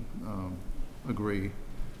can agree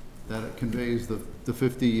that it conveys the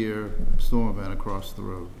 50-year storm event across the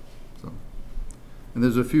road. So, and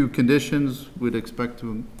there's a few conditions we'd expect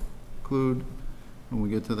to include. When we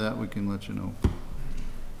get to that, we can let you know.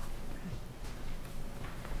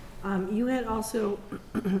 You had also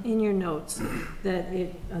in your notes that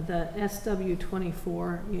the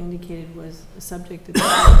SW24 you indicated was a subject that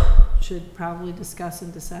we should probably discuss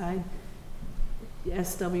and decide. The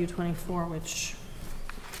SW24, which,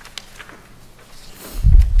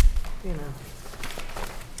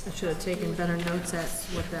 I should have taken better notes at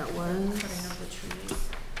what that was.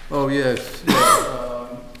 Oh, yes.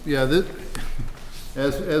 Yeah,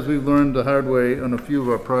 as we've learned the hard way on a few of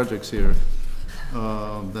our projects here,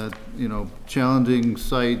 that, challenging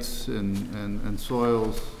sites and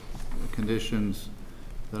soils, conditions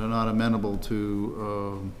that are not amenable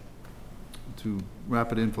to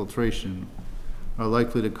rapid infiltration are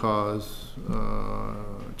likely to cause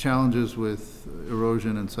challenges with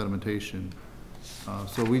erosion and sedimentation.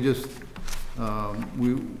 So we just,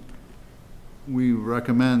 we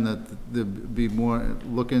recommend that there be more,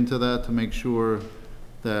 look into that to make sure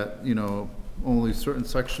that, only certain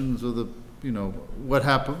sections of the, what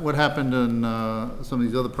happened in some of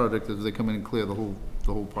these other projects is they come in and clear the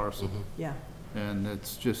whole parcel. Yeah. And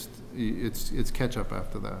it's just, it's catch up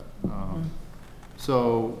after that.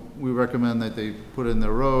 So we recommend that they put in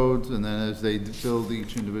their roads, and then as they build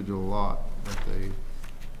each individual lot, that they,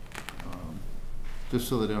 just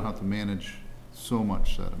so they don't have to manage so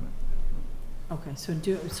much sediment. Okay, so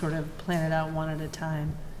sort of plan it out one at a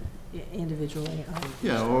time, individually.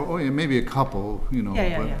 Yeah, or maybe a couple,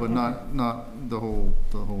 but not the whole.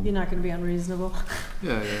 You're not going to be unreasonable.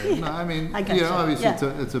 Yeah. No, I mean, I gotcha. Obviously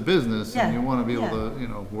it's a business, and you want to be able Yeah.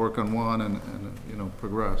 to, work on one and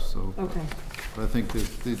progress. So. Okay. But I think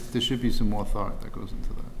there should be some more thought that goes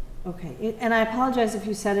into that. Okay, and I apologize if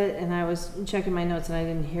you said it and I was checking my notes and I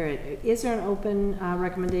didn't hear it. Is there an open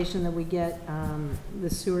recommendation that we get the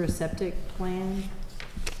sewer septic plan?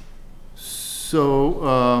 So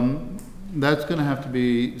that's going to have to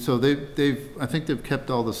be. So I think they've kept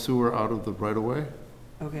all the sewer out of the right of way.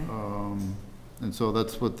 Okay. And so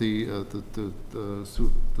that's what the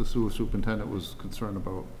sewer superintendent was concerned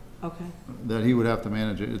about. Okay. That he would have to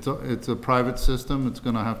manage it. It's a private system. It's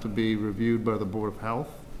going to have to be reviewed by the Board of Health.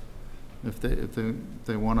 If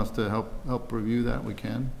they want us to help review that, we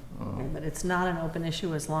can. Okay, but it's not an open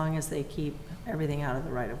issue as long as they keep everything out of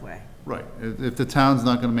the right of way. Right. If the town's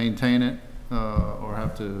not going to maintain it or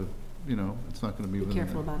have to, it's not going to be. Be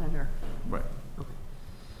careful about it, or. Right. Okay.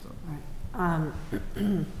 So. All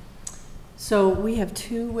right. So we have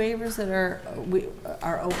two waivers that are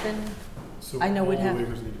open. So I know all we'd the have.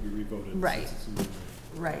 waivers need to be revoted. Right. since it's a new waiver.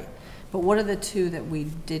 Right. But what are the two that we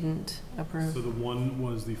didn't approve? So the one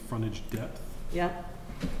was the frontage depth, Yep.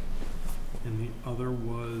 and the other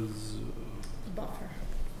was, Buffer.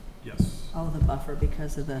 yes. Oh, the buffer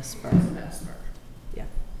because of the spur. That spur. Yeah,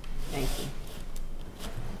 thank you.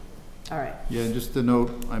 All right. Yeah, and just to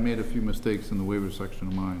note, I made a few mistakes in the waiver section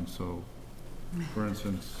of mine, so, for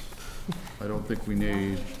instance, I don't think we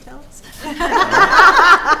need, Tell us.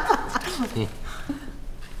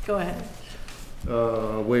 Go ahead.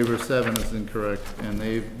 waiver 7 is incorrect, and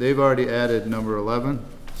they've already added number 11,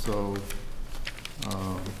 so,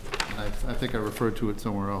 I think I referred to it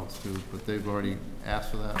somewhere else too, but they've already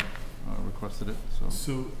asked for that, requested it, so.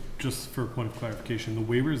 So just for a point of clarification, the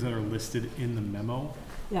waivers that are listed in the memo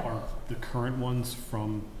Yep. are the current ones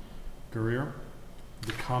from Guerriere.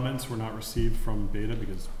 The comments were not received from Beta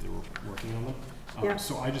because they were working on them. Yeah.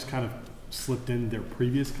 So I just kind of slipped in their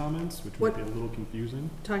previous comments, which might What- be a little confusing.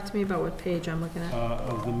 Talk to me about what page I'm looking at.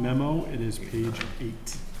 Of the memo, it is page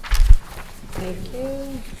 8. Thank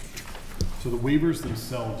you. So the waivers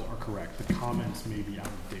themselves are correct. The comments may be out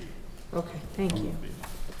of date. Okay, thank from you. Beta.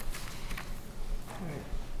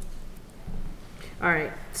 All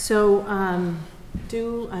right, so,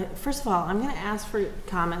 first of all, I'm gonna ask for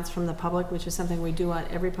comments from the public, which is something we do on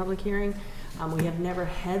every public hearing. We have never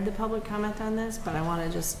had the public comment on this, but I wanna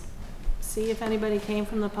just see if anybody came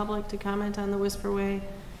from the public to comment on the Whisper Way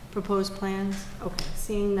proposed plans. Okay,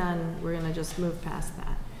 seeing none, we're gonna just move past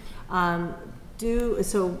that.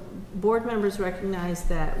 So board members recognize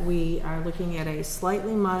that we are looking at a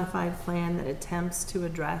slightly modified plan that attempts to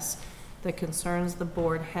address the concerns the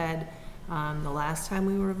board had the last time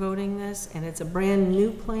we were voting this, and it's a brand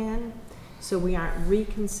new plan, so we aren't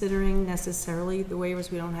reconsidering necessarily the waivers.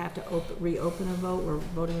 We don't have to reopen a vote. We're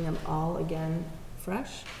voting them all again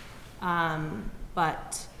fresh.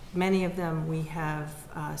 But many of them we have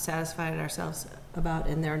satisfied ourselves about,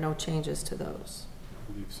 and there are no changes to those.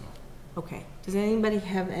 I believe so. Okay, does anybody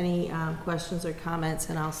have any questions or comments?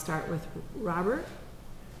 And I'll start with Robert.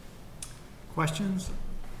 Questions?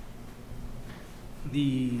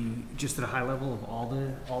 Just at a high level of all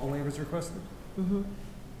the waivers requested? Mm-hmm.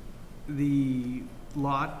 The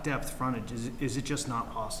lot depth frontage, is it just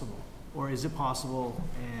not possible? Or is it possible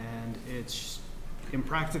and it's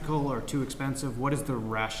impractical or too expensive? What is the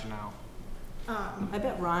rationale? I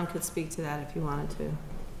bet Ron could speak to that if you wanted to.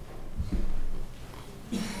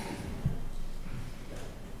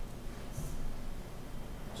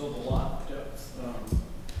 So the lot depth,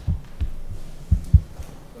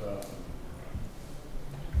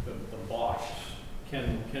 the box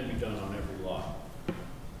can be done on every lot.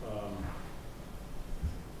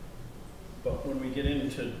 But when we get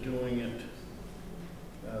into doing it,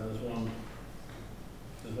 there's one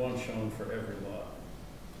shown for every lot.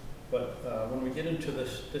 But when we get into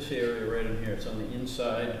this area right in here, it's on the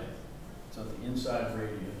inside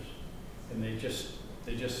radius, and they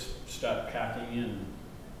just start packing in.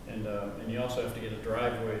 And you also have to get a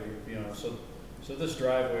driveway beyond. So this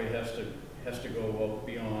driveway has to go out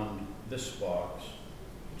beyond this box.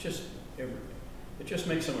 It just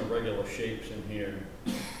makes some irregular shapes in here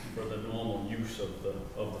for the normal use of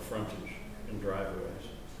the frontage in driveways.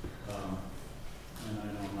 And I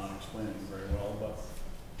know I'm not explaining it very well, but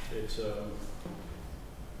it's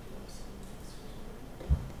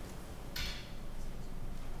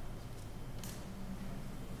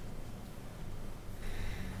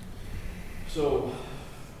so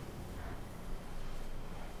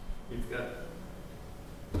you've got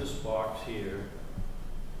this box here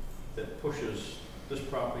that pushes this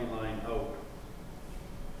property line out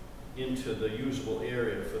into the usable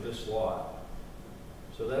area for this lot.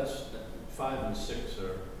 So that's 5 and 6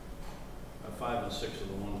 are 5 and 6 are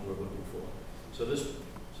the ones we're looking for. So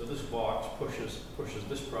this box pushes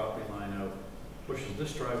this property line out, pushes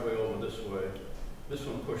this driveway over this way. This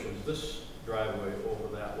one pushes this driveway over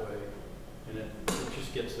that way, and it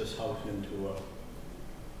just gets this house into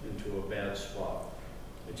a bad spot.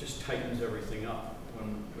 It just tightens everything up.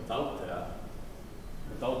 When without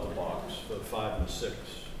the box for 5 and 6,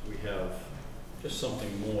 we have just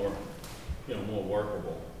something more, more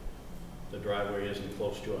workable. The driveway isn't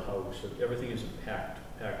close to a house. Everything isn't packed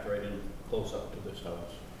right in close up to this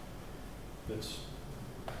house.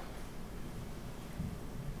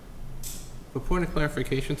 A point of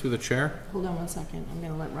clarification through the chair. Hold on one second. I'm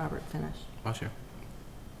going to let Robert finish. Oh, sure.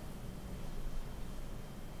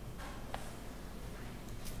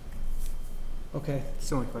 Okay, that's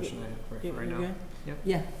the only question I have right now. Good? Yep.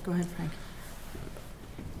 Yeah, go ahead, Frank.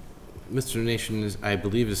 Mr. Nation I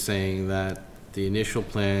believe, is saying that the initial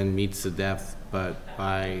plan meets the depth, but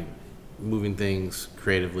by moving things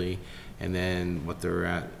creatively And then what they're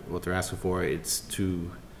asking for, it's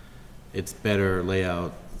better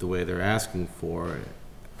layout the way they're asking for,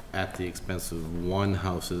 at the expense of one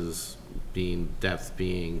house's depth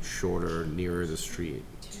being shorter, nearer the street.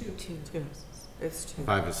 Two. It's two.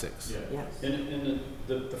 5 or 6. Yeah. Yes. And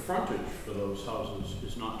the frontage for those houses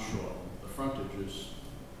is not short. The frontage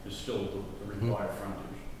is still the required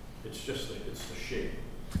frontage. It's just it's the shape.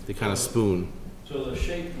 They kind of spoon. So the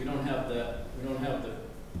shape, we don't have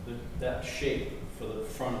that shape for the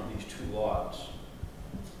front of these two lots.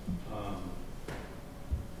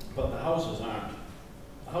 But the houses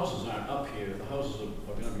aren't up here. The houses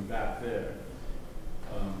are gonna be back there.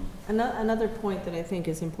 Another point that I think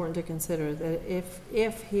is important to consider, that if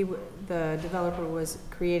the developer was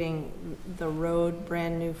creating the road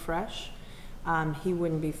brand new fresh, he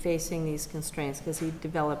wouldn't be facing these constraints, because he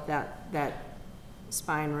developed that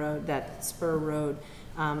spine road, that spur road,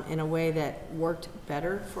 in a way that worked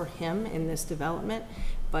better for him in this development.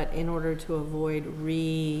 But in order to avoid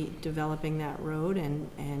redeveloping that road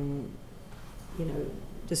and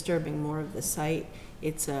disturbing more of the site,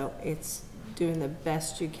 it's doing the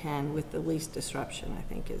best you can with the least disruption, I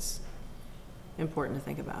think, is important to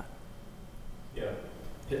think about. Yeah,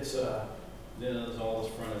 it's then there's all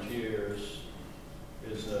this frontage here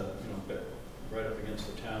is right up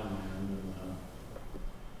against the town land, and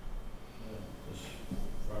this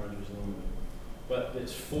frontage is limited. But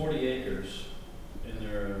it's 40 acres, and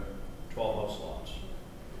there are 12 house lots.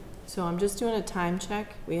 So I'm just doing a time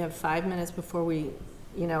check. We have 5 minutes before we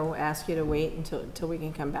ask you to wait until we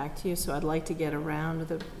can come back to you. So I'd like to get around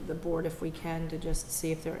the board, if we can, to just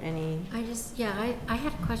see if there are any. I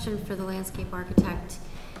had a question for the landscape architect.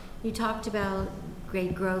 You talked about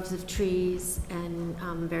great groves of trees and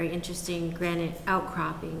very interesting granite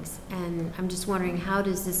outcroppings, and I'm just wondering, how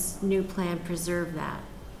does this new plan preserve that?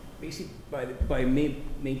 Basically, by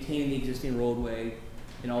maintaining the existing roadway,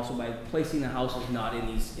 and also by placing the houses not in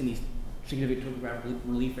these significant topographic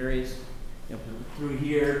relief areas. Through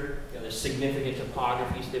here, there's significant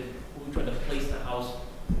topography, so we try to place the house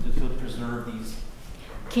to preserve these.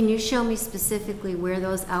 Can you show me specifically where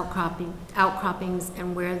those outcroppings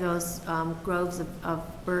and where those groves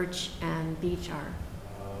of birch and beech are?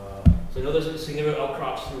 So I know there's significant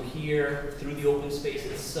outcrops through here, through the open space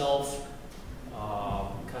itself.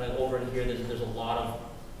 Kind of over in here, there's a lot of,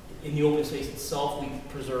 in the open space itself, we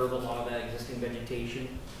preserve a lot of that existing vegetation.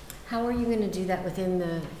 How are you going to do that within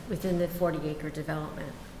the 40-acre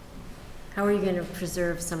development? How are you going to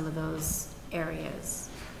preserve some of those areas?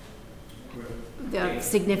 The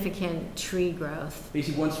significant tree growth.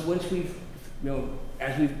 Basically, once we've,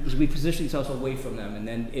 as we position ourselves away from them, and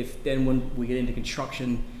then when we get into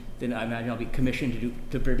construction, then I imagine I'll be commissioned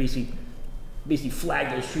to basically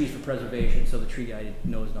flag those trees for preservation, so the tree guy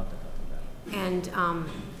knows not to cut them down. And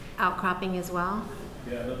outcropping as well?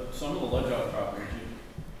 Yeah, some of the ledge outcroppings,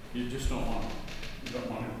 you just don't want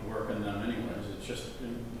to work in them anyways. It's just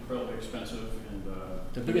incredibly expensive, and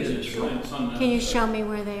it's unnecessary. Can you show me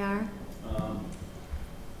where they are?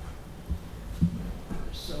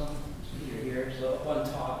 So here, so up on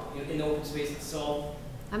top, in the open space itself.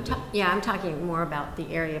 I'm talking more about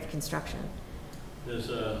the area of construction. There's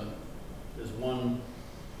one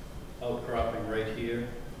outcropping right here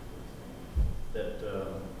that's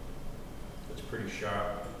pretty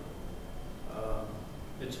sharp.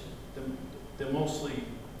 They're mostly,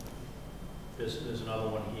 there's another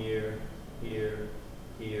one here,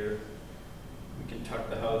 here. We can tuck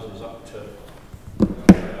the houses up to,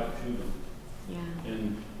 right up to them. Yeah.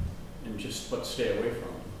 But stay away from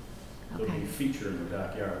them. Okay. They'll be featured in the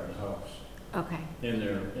backyard of the house. Okay.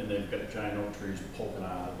 And they've got giant oak trees poking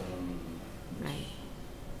out of them.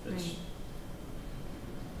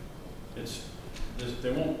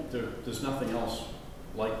 There's nothing else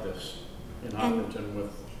like this in Hopkinton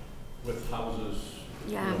with houses.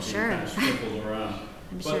 Yeah, I'm sure. Kind of sprinkled around.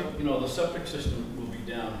 Sure. The septic system will be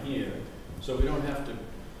down here, so we don't have to.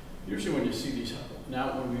 Usually, when you see these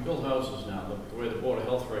now, when we build houses now, the way the Board of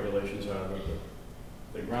Health regulations are,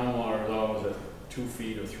 the groundwater is always at 2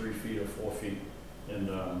 feet or 3 feet or 4 feet, and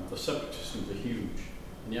the septic systems are huge,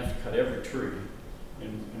 and you have to cut every tree,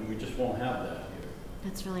 and we just won't have that here.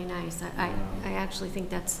 That's really nice. I actually think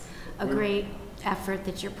that's a great effort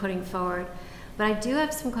that you're putting forward. But I do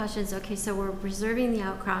have some questions. Okay, so we're preserving the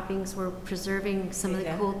outcroppings, we're preserving some of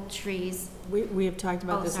the cool trees. We have talked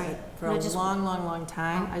about this for a long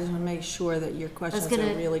time. I just want to make sure that your questions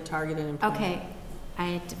are really targeted and pointed. Okay, I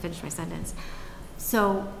had to finish my sentence.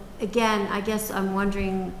 So again, I guess I'm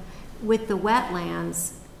wondering, with the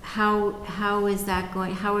wetlands, how is that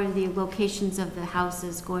going, how are the locations of the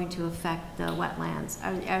houses going to affect the wetlands?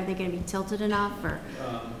 Are they gonna be tilted enough, or?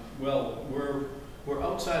 Well, we're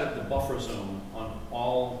outside of the buffer zone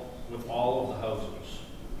with all of the houses.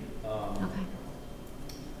 Okay.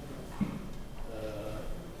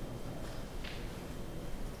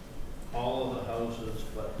 All of the houses,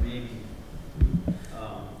 but maybe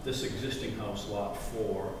this existing house, lot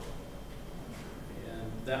 4,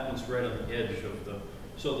 and that one's right on the edge of the,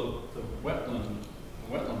 so the wetland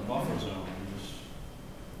buffer zone is,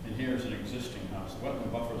 and here's an existing house. The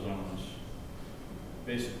wetland buffer zone is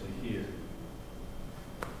basically here.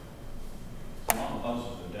 All the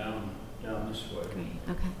houses are down this way. Great,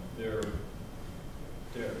 okay. They're,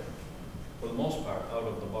 for the most part, out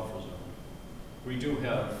of the buffer zone. We do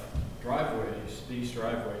have driveways. Are These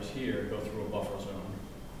driveways here go through a buffer zone.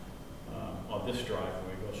 Or this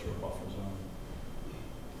driveway goes through a buffer zone.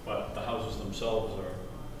 But the houses themselves are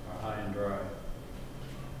high and dry.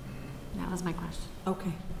 That was my question.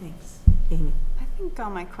 Okay, thanks. Amy? I think all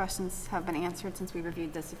my questions have been answered since we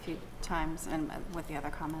reviewed this a few times and with the other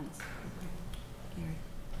comments. Gary?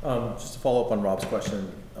 Just to follow up on Rob's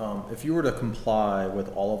question, if you were to comply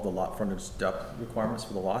with all of the lot frontage depth requirements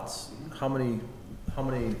for the lots, how many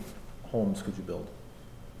homes could you build?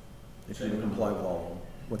 If you were to comply with all of them?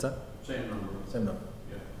 What's that? Same number. Same number.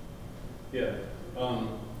 Yeah.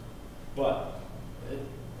 But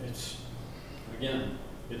it's again,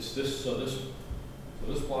 it's this. So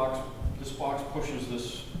this box pushes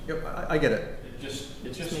this. Yep, I get it. It just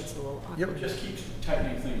Makes it a little awkward. Yep. It just keeps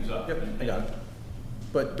tightening things up. Yep, I got it.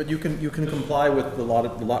 But you can comply with the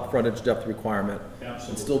lot frontage depth requirement. Absolutely.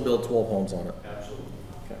 And still build 12 homes on it. Absolutely.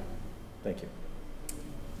 Okay, thank you.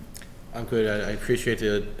 I'm good. I appreciate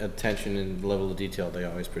the attention and the level of detail they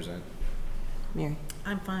always present. Mary?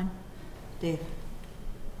 I'm fine. Dave?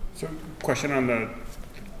 So, question on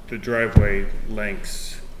the driveway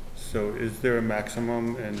lengths. So is there a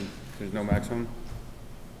maximum and there's no maximum?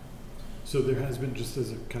 So there has been, just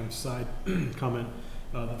as a kind of side comment,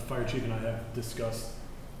 that the fire chief and I have discussed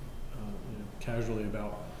casually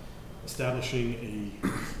about establishing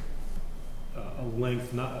a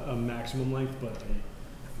length, not a maximum length, but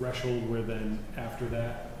a threshold where then after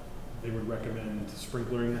that they would recommend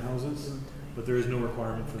sprinklering the houses, but there is no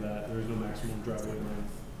requirement for that. There is no maximum driveway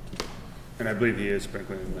length. And I believe he is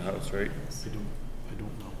sprinkling in the house, right? I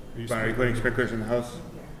don't know. Brian, are you putting sprinklers in the house?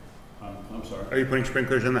 I'm sorry. Are you putting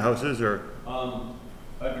sprinklers in the houses, or?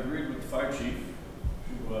 I've agreed with the fire chief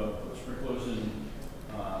to put sprinklers in,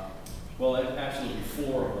 well, actually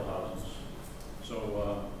 4 of the houses.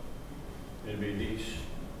 So it'd be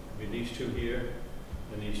these 2 here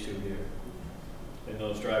and these 2 here. And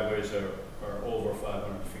those driveways are over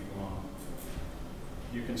 500 feet long.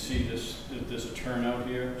 You can see there's a turnout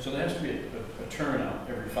here. So there has to be a turnout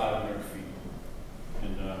every 500 feet.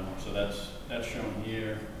 And so that's shown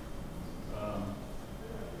here. I'm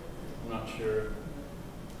not sure.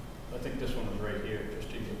 I think this one is right here, just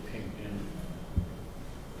to get pinked in.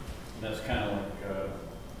 And that's kind of like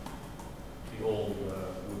the old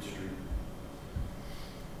Wood Street.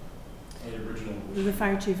 The original Wood Street. The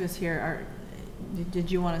fire chief is here.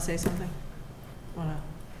 Did you want to say something? Want to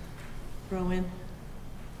throw in?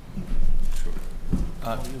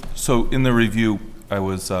 So in the review, I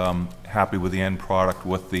was happy with the end product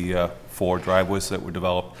with the 4 driveways that were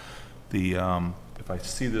developed. If I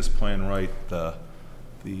see this plan right, the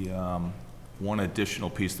one additional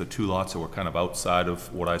piece, the 2 lots that were kind of outside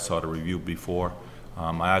of what I saw to review before,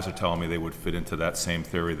 my eyes are telling me they would fit into that same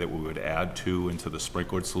theory that we would add 2 into the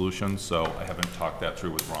sprinklered solution. So I haven't talked that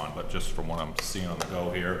through with Ron, but just from what I'm seeing on the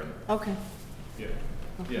go here. And okay. Yeah.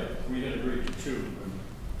 Yeah, we had agreed to 2.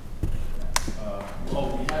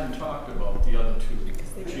 We hadn't talked about the other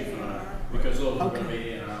 2, Chief and I, because those were going to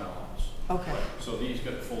be in our lots. Okay. So these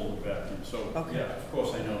got folded back in. So, Okay. yeah, of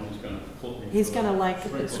course I know he's going to quote me. He's for going to like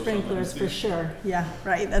sprinklers sprinklers for underneath. sure. Yeah,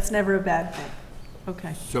 right. That's never a bad thing.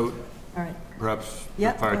 Okay, So all right. perhaps the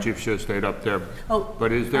Yep. fire chief should have stayed up there. Oh,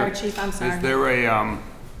 But is there? fire chief, I'm sorry.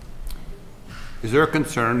 Is there a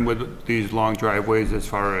concern with these long driveways as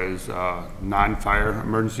far as non-fire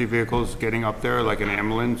emergency vehicles getting up there, like an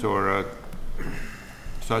ambulance or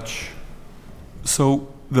such?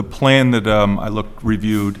 so the plan that I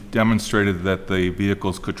reviewed demonstrated that the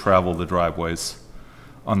vehicles could travel the driveways.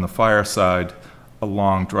 On the fire side, a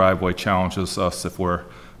long driveway challenges us if we're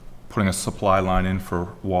putting a supply line in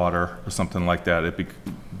for water or something like that.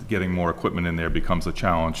 Getting more equipment in there becomes a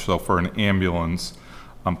challenge. So for an ambulance,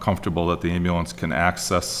 I'm comfortable that the ambulance can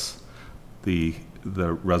access the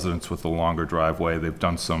residents with the longer driveway. They've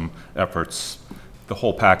done some efforts. The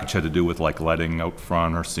whole package had to do with like letting out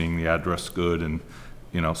front or seeing the address good, and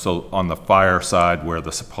so on the fire side where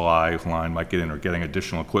the supply line might get in or getting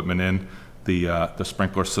additional equipment in, the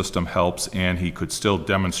sprinkler system helps, and he could still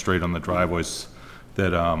demonstrate on the driveways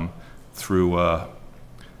that through a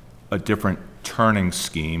different turning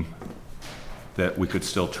scheme that we could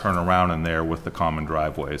still turn around in there with the common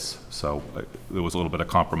driveways. So there was a little bit of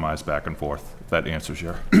compromise back and forth, if that answers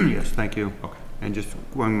your... Yes, thank you. Okay. And just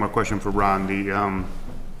one more question for Ron.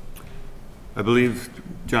 I believe,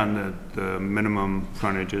 John, the minimum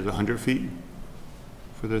frontage is 100 feet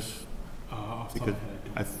for this? Off the top of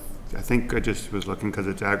my head. I think I just was looking because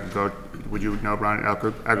it's would you know, Ron,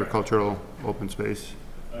 agricultural open space?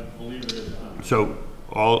 I believe it is. So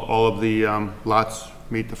all of the lots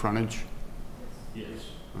meet the frontage? Yes.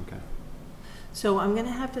 Okay. So I'm going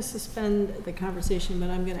to have to suspend the conversation, but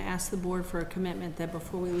I'm going to ask the board for a commitment that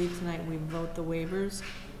before we leave tonight, we vote the waivers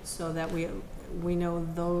so that we know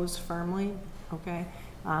those firmly, okay?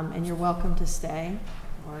 And you're welcome to stay,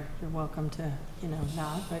 or you're welcome to,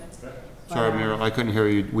 not, but. Sorry, Muriel, I couldn't hear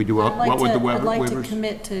you. We do what with the waivers? I'd like to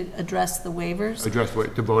commit to address the waivers.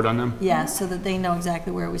 To vote on them? Yeah, so that they know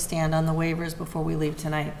exactly where we stand on the waivers before we leave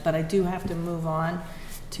tonight. But I do have to move on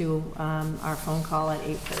to our phone call at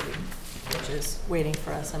 8:30, which is waiting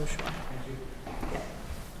for us, I'm sure. Yeah.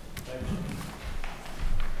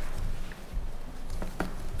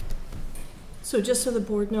 So just so the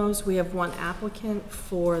board knows, we have one applicant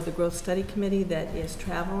for the Growth Study Committee that is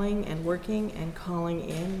traveling and working and calling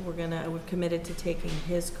in. We're committed to taking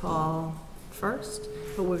his call first,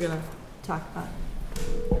 but we're gonna talk about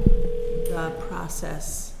the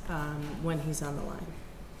process when he's on the line.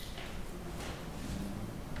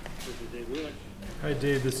 Hi,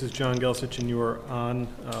 Dave. This is John Gelsich, and you are on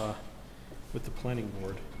with the planning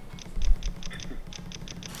board.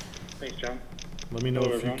 Thanks, John. Let me know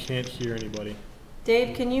if you can't hear anybody.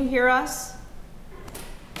 Dave, can you hear us?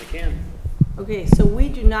 I can. Okay, so we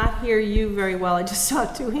do not hear you very well. I just saw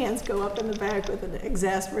two hands go up in the back with an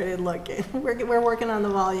exasperated look. We're working on the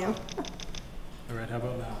volume. All right, how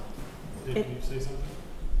about now? Dave, can you say something?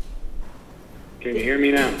 Can you hear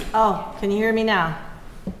me now? Oh, can you hear me now?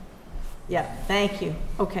 Yeah, thank you.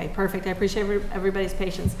 Okay, perfect. I appreciate everybody's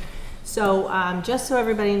patience. So just so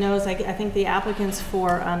everybody knows, I think the applicants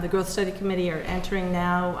for the Growth Study Committee are entering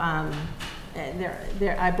now.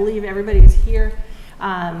 I believe everybody is here.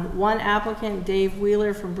 One applicant, Dave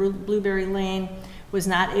Wheeler from Blueberry Lane, was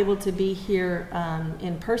not able to be here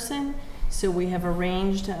in person, so we have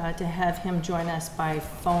arranged to have him join us by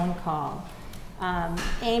phone call.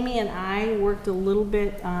 Amy and I worked a little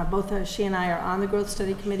bit, both she and I are on the Growth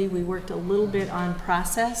Study Committee. We worked a little bit on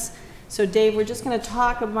process. So Dave, we're just going to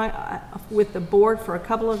talk with the board for a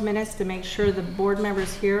couple of minutes to make sure the board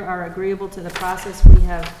members here are agreeable to the process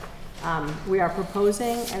we are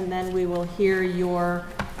proposing, and then we will hear your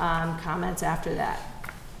comments after that.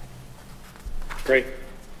 Great.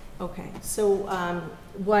 Okay, so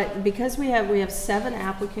because we have 7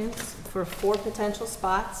 applicants for 4 potential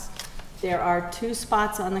spots, there are 2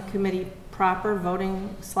 spots on the committee proper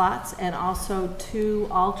voting slots and also 2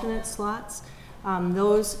 alternate slots.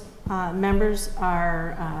 Those members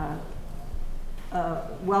are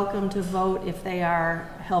welcome to vote if they are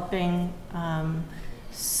helping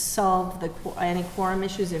solve any quorum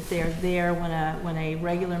issues, if they are there when a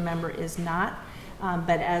regular member is not.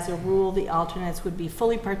 But as a rule, the alternates would be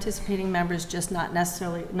fully participating members, just not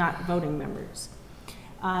necessarily not voting members.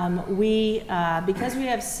 Because we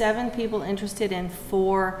have 7 people interested in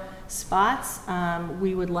 4 spots,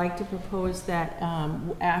 we would like to propose that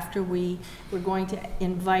after we're going to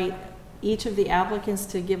invite each of the applicants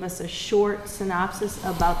to give us a short synopsis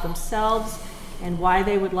about themselves and why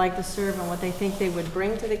they would like to serve and what they think they would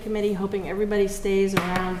bring to the committee, hoping everybody stays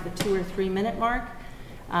around the 2 or 3 minute mark.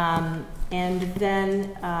 And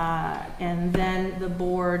then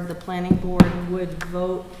the planning board would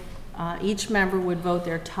vote, each member would vote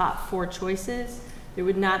their top 4 choices. There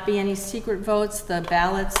would not be any secret votes. The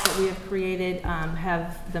ballots that we have created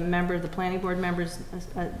have the planning board members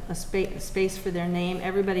a space for their name.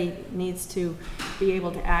 Everybody needs to be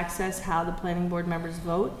able to access how the planning board members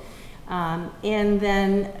vote. And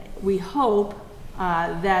then we hope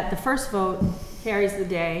that the first vote carries the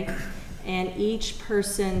day, and each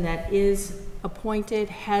person that is appointed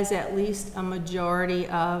has at least a majority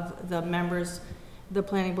of the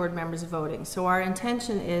planning board members voting. So our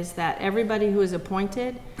intention is that everybody who is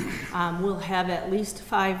appointed will have at least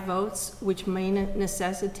 5 votes, which may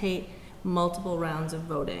necessitate multiple rounds of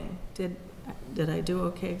voting. Did I do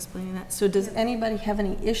okay explaining that? So does anybody have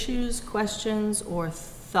any issues, questions, or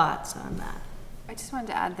thoughts on that? I just wanted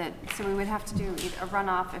to add that, so we would have to do a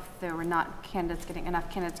runoff if there were not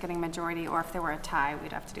enough candidates getting majority, or if there were a tie,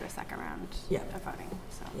 we'd have to do a second round of voting,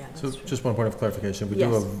 so. Yeah, So that's true. just one point of clarification,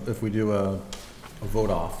 Yes. if we do a vote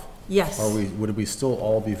off, Yes. would we still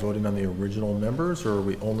all be voting on the original members, or are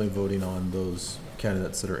we only voting on those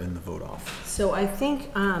candidates that are in the vote off? So I think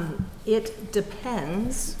it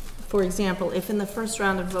depends. For example, if in the first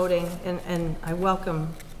round of voting, and I welcome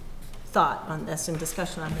thought on this and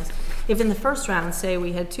discussion on this, if in the first round, say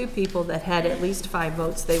we had 2 people that had at least 5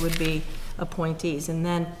 votes, they would be appointees, and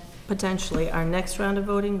then potentially our next round of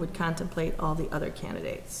voting would contemplate all the other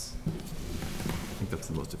candidates. I think that's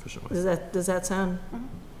the most efficient way. Does that sound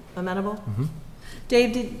amenable?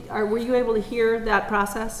 Dave, were you able to hear that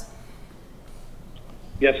process?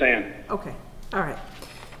 Yes, I am. Okay, all right.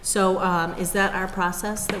 So is that our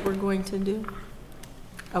process that we're going to do?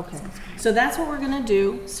 Okay, so that's what we're gonna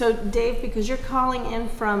do. So Dave, because you're calling in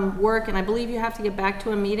from work, and I believe you have to get back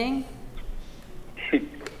to a meeting?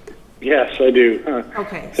 Yes, I do.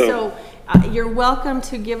 Okay, so you're welcome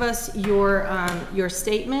to give us your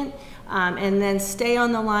statement, and then stay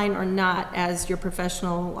on the line or not as your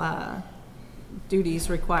professional duties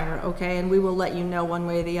require, okay? And we will let you know one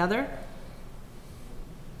way or the other.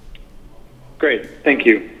 Great, thank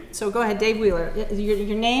you. So go ahead, Dave Wheeler,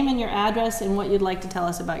 your name and your address and what you'd like to tell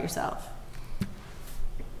us about yourself.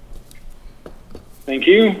 Thank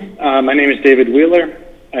you. My name is David Wheeler.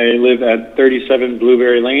 I live at 37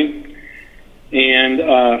 Blueberry Lane.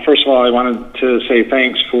 And first of all, I wanted to say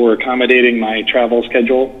thanks for accommodating my travel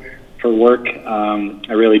schedule for work.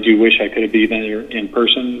 I really do wish I could have been there in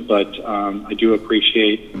person, but I do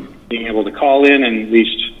appreciate being able to call in and at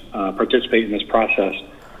least participate in this process.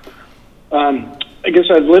 I guess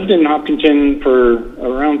I've lived in Hopkinton for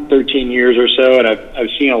around 13 years or so, and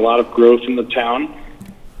I've seen a lot of growth in the town.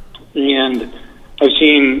 And I've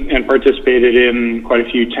seen and participated in quite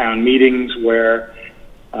a few town meetings where,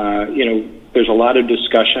 there's a lot of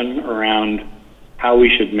discussion around how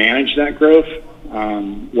we should manage that growth,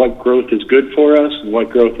 what growth is good for us and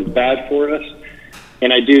what growth is bad for us.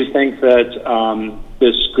 And I do think that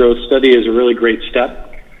this growth study is a really great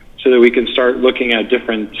step so that we can start looking at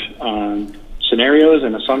different scenarios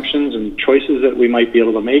and assumptions and choices that we might be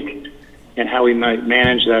able to make and how we might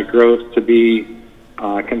manage that growth to be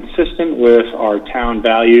consistent with our town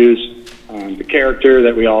values, the character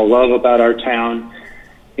that we all love about our town,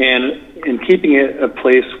 and keeping it a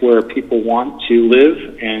place where people want to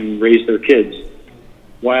live and raise their kids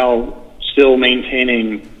while still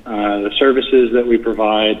maintaining the services that we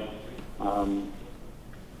provide,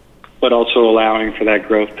 but also allowing for that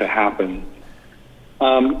growth to happen.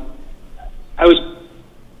 I was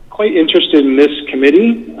quite interested in this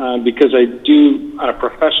committee because I do, on a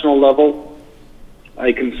professional level,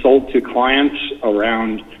 I consult to clients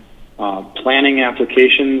around planning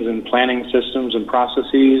applications and planning systems and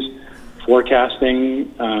processes,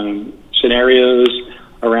 forecasting scenarios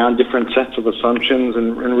around different sets of assumptions,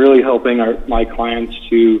 and really helping my clients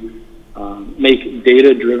to make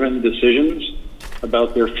data-driven decisions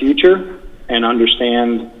about their future and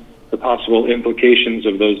understand the possible implications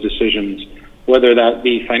of those decisions, whether that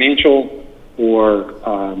be financial or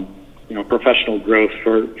professional growth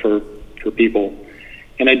for people.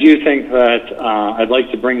 And I do think that I'd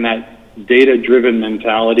like to bring that data-driven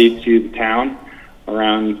mentality to the town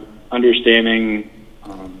around understanding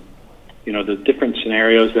the different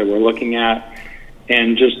scenarios that we're looking at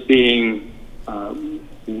and just being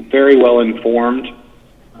very well informed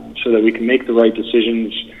so that we can make the right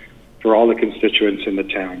decisions for all the constituents in the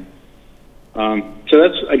town. So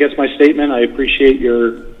that's, I guess, my statement. I appreciate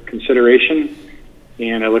your consideration,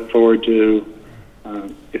 and I look forward to,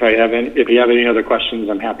 if you have any other questions,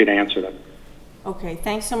 I'm happy to answer them. Okay,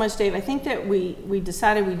 thanks so much, Dave. I think that we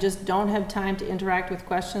decided we just don't have time to interact with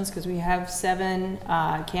questions because we have 7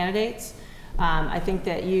 candidates. I think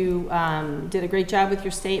that you did a great job with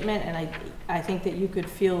your statement, and I think that you could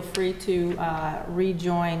feel free to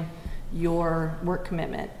rejoin your work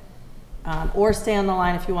commitment or stay on the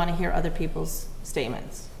line if you want to hear other people's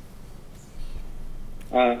statements.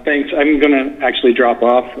 Thanks. I'm going to actually drop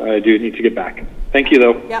off. I do need to get back. Thank you,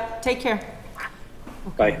 though. Yep, take care.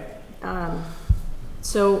 Okay. Bye.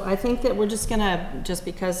 So I think that we're just gonna, just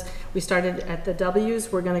because we started at the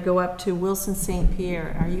W's, we're gonna go up to Wilson St.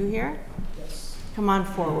 Pierre. Are you here? Yes. Come on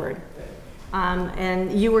forward.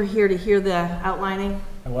 And you were here to hear the outlining?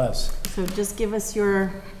 I was. So just give us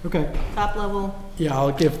your top level. Yeah,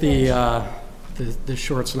 I'll give the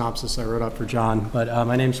short synopsis I wrote up for John. But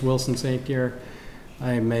my name's Wilson St. Pierre.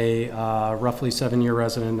 I'm a roughly 7-year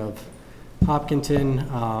resident of Hopkinton,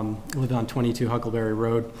 live on 22 Huckleberry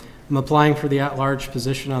Road. I'm applying for the at-large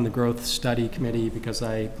position on the Growth Study Committee because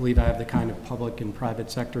I believe I have the kind of public and private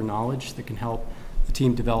sector knowledge that can help the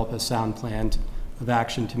team develop a sound plan of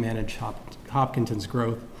action to manage Hopkinton's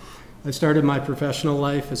growth. I started my professional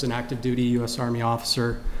life as an active duty U.S. Army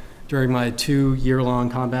officer. During my 2-year-long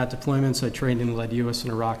combat deployments, I trained and led U.S.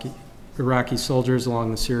 and Iraqi soldiers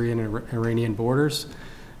along the Syrian and Iranian borders.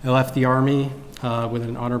 I left the Army with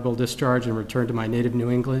an honorable discharge and returned to my native New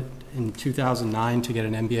England in 2009 to get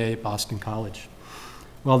an MBA at Boston College.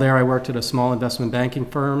 While there, I worked at a small investment banking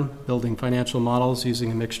firm, building financial models using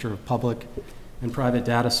a mixture of public and private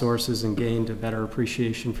data sources, and gained a better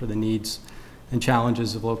appreciation for the needs and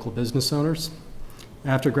challenges of local business owners.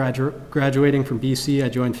 After graduating from BC, I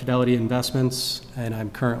joined Fidelity Investments, and I'm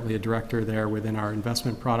currently a director there within our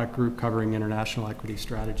investment product group covering international equity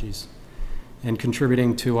strategies and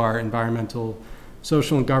contributing to our environmental,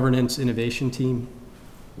 social, and governance innovation team.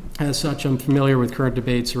 As such, I'm familiar with current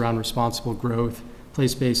debates around responsible growth,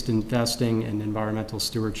 place-based investing, and environmental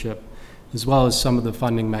stewardship, as well as some of the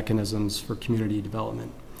funding mechanisms for community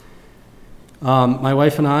development. My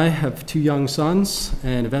wife and I have 2 young sons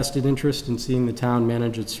and a vested interest in seeing the town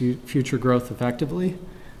manage its future growth effectively.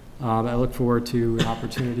 I look forward to an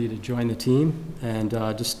opportunity to join the team. And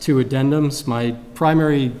just 2 addendums. My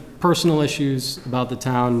primary personal issues about the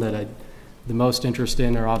town that I'm the most interested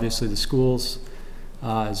in are obviously the schools,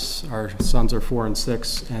 as our sons are 4 and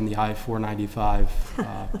 6, and the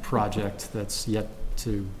I-495 project that's yet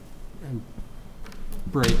to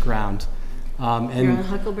break ground. And you're on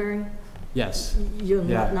Huckleberry? Yes. You're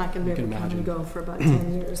yeah, not going to be able to come and go for about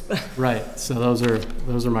 10 years. But right. So those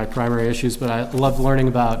are my primary issues. But I love learning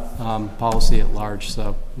about policy at large.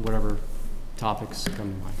 So whatever topics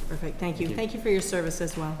come to mind. Perfect. Thank you. Thank you for your service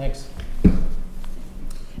as well. Thanks.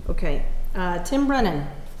 Okay. Tim Brennan.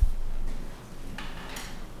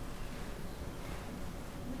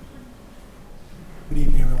 Good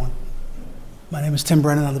evening, everyone. My name is Tim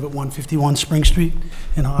Brennan. I live at 151 Spring Street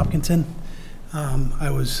in Hopkinton.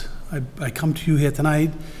 I come to you here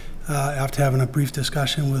tonight after having a brief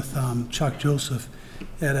discussion with Chuck Joseph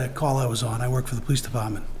at a call I was on. I work for the police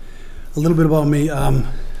department. A little bit about me. I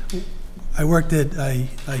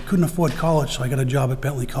couldn't afford college, so I got a job at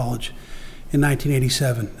Bentley College in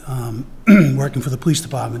 1987, working for the police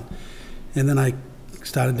department. And then I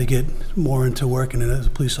started to get more into working as a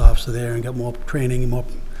police officer there and got more training and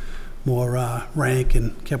more rank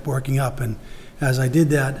and kept working up. And as I did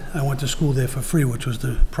that, I went to school there for free, which was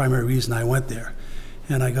the primary reason I went there.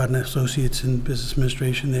 And I got an associate's in business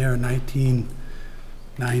administration there in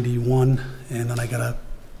 1991, and then I got a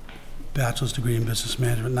bachelor's degree in business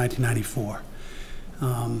management in 1994.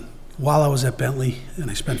 While I was at Bentley, and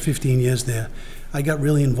I spent 15 years there, I got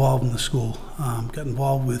really involved in the school. Got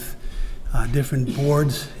involved with different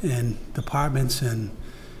boards and departments and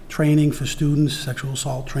training for students, sexual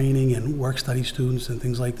assault training and work study students and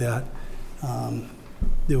things like that.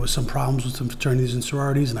 There was some problems with some fraternities and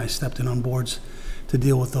sororities, and I stepped in on boards to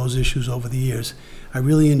deal with those issues over the years. I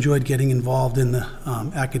really enjoyed getting involved in the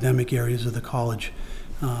academic areas of the college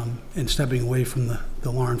and stepping away from the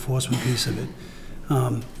law enforcement piece of it.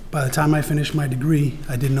 By the time I finished my degree,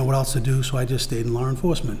 I didn't know what else to do, so I just stayed in law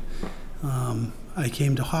enforcement. I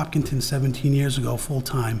came to Hopkinton 17 years ago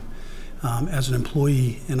full-time as an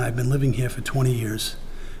employee, and I've been living here for 20 years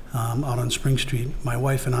out on Spring Street. My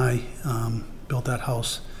wife and I built that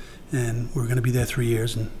house, and we're going to be there 3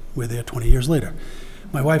 years, and we're there 20 years later.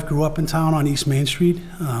 My wife grew up in town on East Main Street.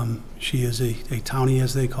 She is a townie,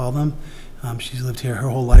 as they call them. She's lived here her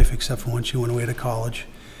whole life, except for when she went away to college.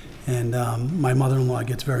 And my mother-in-law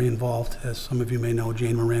gets very involved, as some of you may know,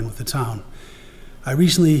 Jane Moran with the town. I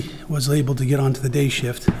recently was able to get onto the day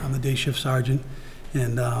shift. I'm the day shift sergeant,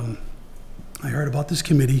 and I heard about this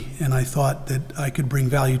committee, and I thought that I could bring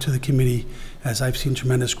value to the committee, as I've seen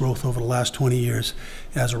tremendous growth over the last 20 years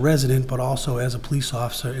as a resident, but also as a police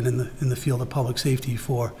officer and in the field of public safety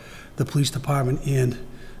for the police department and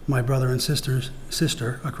my brother and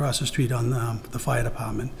sister across the street on the fire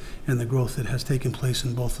department, and the growth that has taken place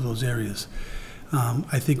in both of those areas.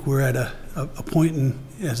 I think we're at a point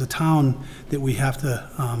as a town that we have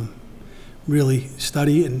to really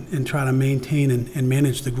study and try to maintain and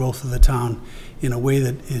manage the growth of the town in a way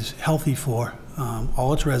that is healthy for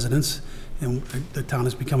all its residents. And the town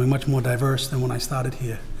is becoming much more diverse than when I started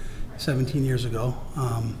here 17 years ago.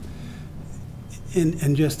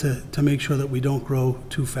 And just to make sure that we don't grow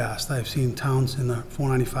too fast. I've seen towns in the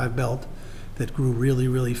 495 belt that grew really,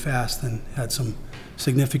 really fast and had some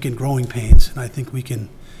significant growing pains. And I think we can,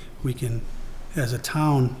 as a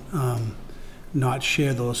town, not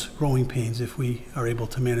share those growing pains if we are able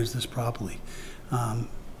to manage this properly.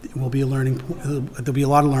 it will be a learning, there'll be a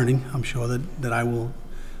lot of learning, I'm sure, that I will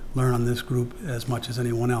learn on this group as much as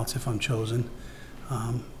anyone else if I'm chosen.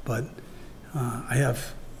 But I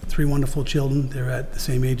have 3 wonderful children. They're at the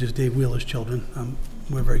same age as Dave Wheeler's children.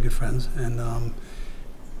 We're very good friends, and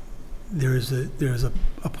there is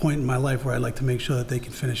a point in my life where I'd like to make sure that they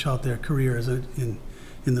can finish out their career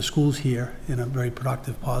in the schools here in a very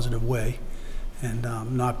productive, positive way, and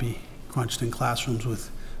not be crunched in classrooms with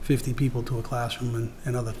 50 people to a classroom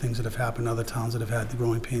and other things that have happened in other towns that have had the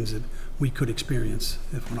growing pains that we could experience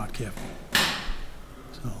if we're not careful.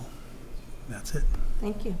 So that's it.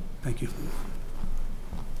 Thank you. Thank you.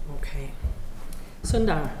 Okay.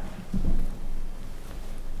 Sundar.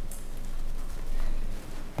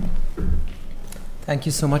 Thank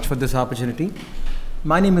you so much for this opportunity.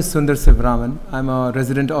 My name is Sundar Sivaraman. I'm a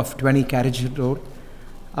resident of 20 Carriage Road.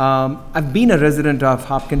 I've been a resident of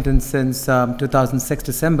Hopkinton since 2006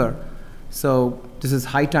 December, so this is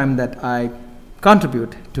high time that I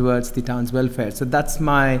contribute towards the town's welfare. So that's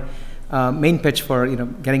my main pitch for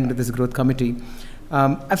getting into this growth committee.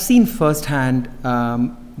 I've seen firsthand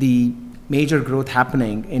the major growth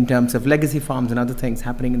happening in terms of legacy farms and other things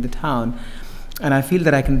happening in the town, and I feel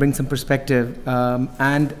that I can bring some perspective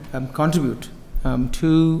and contribute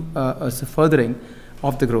to a furthering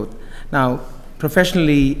of the growth. Now,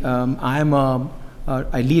 professionally, I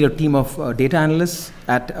lead a team of data analysts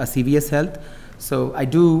at CVS Health, so I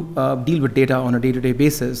do deal with data on a day-to-day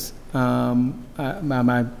basis.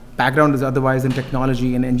 My background is otherwise in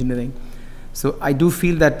technology and engineering, so I do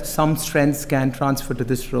feel that some strengths can transfer to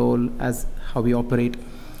this role as how we operate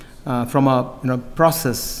from a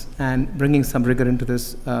process and bringing some rigor into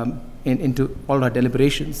this into all our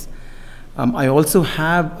deliberations. I also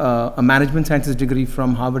have a management sciences degree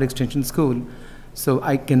from Harvard Extension School, so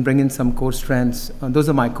I can bring in some core strengths. Those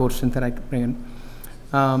are my core strengths that I can bring in.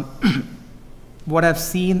 What I've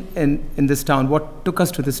seen in this town, what took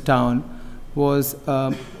us to this town, was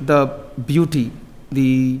the beauty,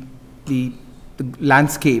 the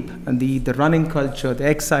landscape, and the running culture, the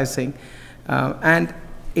exercising, and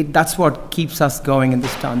that's what keeps us going in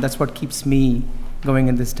this town. That's what keeps me going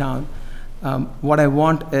in this town. What I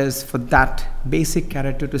want is for that basic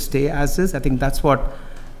character to stay as is. I think that's what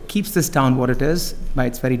keeps this town what it is by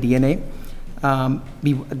its very DNA.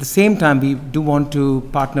 At the same time, we do want to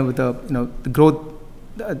partner with the growth,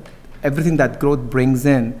 everything that growth brings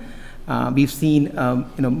in. We've seen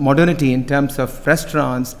modernity in terms of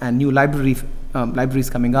restaurants and new libraries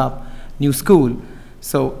coming up, new school.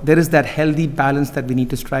 So there is that healthy balance that we need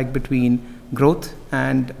to strike between growth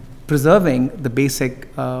and preserving the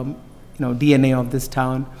basic DNA of this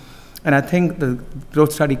town. And I think the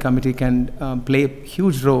Growth Study Committee can play a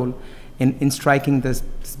huge role in striking this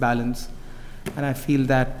balance. And I feel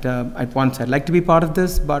that at once I'd like to be part of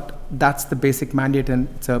this, but that's the basic mandate, and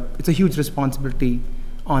it's a huge responsibility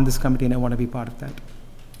on this committee, and I want to be part of that.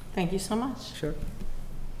 Thank you so much. Sure.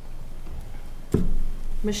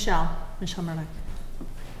 Michelle Murdoch.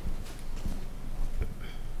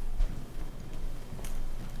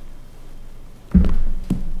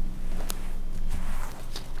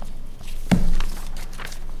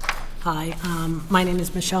 Hi, my name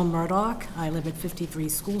is Michelle Murdoch. I live at 53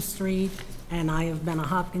 School Street, and I have been a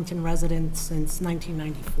Hopkinton resident since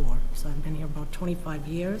 1994. So I've been here about 25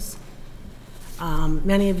 years.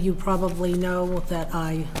 Many of you probably know that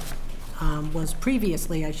I was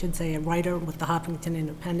previously, I should say, a writer with the Hopkinton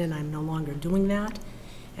Independent. I'm no longer doing that,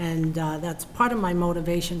 and that's part of my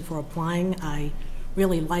motivation for applying. I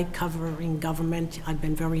really like covering government. I've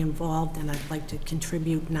been very involved, and I'd like to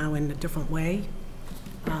contribute now in a different way.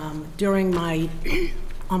 During my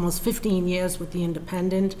almost 15 years with the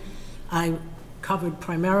Independent, I covered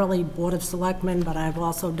primarily Board of Selectmen, but I've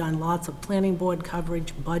also done lots of planning board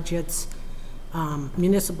coverage, budgets,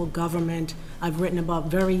 municipal government. I've written about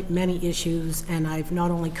very many issues, and I've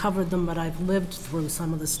not only covered them, but I've lived through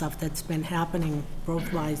some of the stuff that's been happening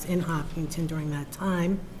growth-wise in Hopkinton during that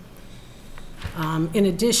time. In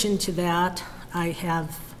addition to that, I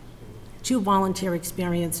have 2 volunteer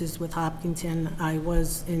experiences with Hopkinton. I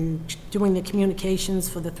was doing the communications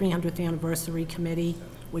for the 300th anniversary committee,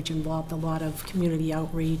 which involved a lot of community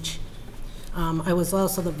outreach. I was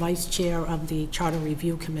also the vice chair of the charter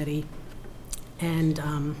review committee, and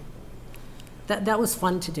that was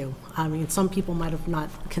fun to do. I mean, some people might have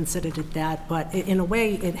not considered it that, but in a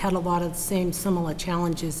way it had a lot of the same similar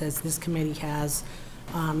challenges as this committee has.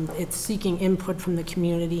 It's seeking input from the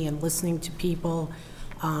community and listening to people.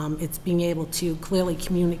 It's being able to clearly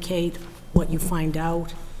communicate what you find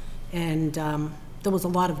out, and there was a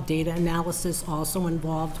lot of data analysis also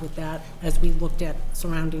involved with that as we looked at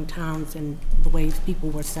surrounding towns and the ways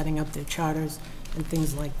people were setting up their charters and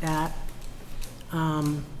things like that.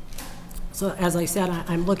 So as I said,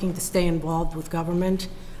 I'm looking to stay involved with government.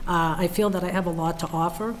 I feel that I have a lot to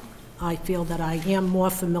offer. I feel that I am more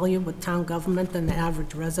familiar with town government than the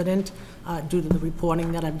average resident due to the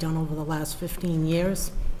reporting that I've done over the last 15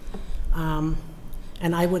 years.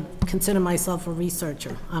 And I would consider myself a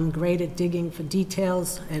researcher. I'm great at digging for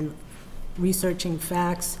details and researching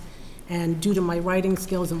facts. And due to my writing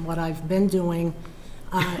skills and what I've been doing,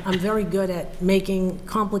 I'm very good at making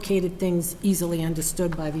complicated things easily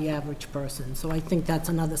understood by the average person. So I think that's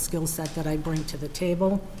another skill set that I bring to the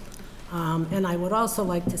table. And I would also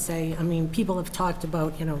like to say, I mean, people have talked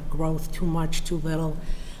about, you know, growth, too much, too little.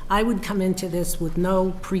 I would come into this with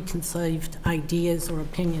no preconceived ideas or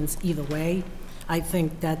opinions either way. I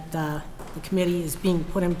think that the committee is being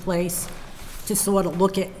put in place to sort of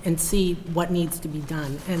look at and see what needs to be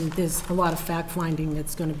done. And there's a lot of fact-finding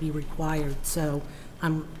that's going to be required. So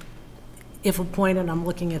if appointed, I'm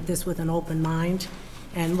looking at this with an open mind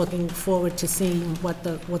and looking forward to seeing what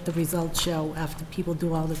the results show after people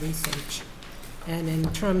do all the research. And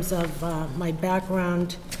in terms of my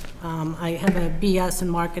background, I have a BS in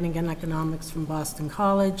Marketing and Economics from Boston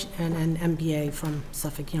College and an MBA from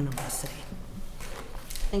Suffolk University.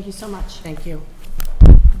 Thank you so much. Thank you.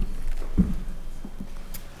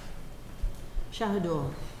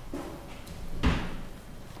 Shahidul.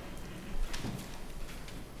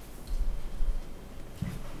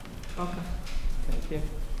 Welcome. Thank you.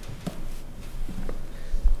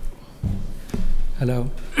 Hello.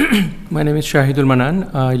 My name is Shahidul Manan.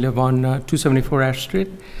 I live on 274 Ash Street.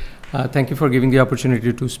 Thank you for giving the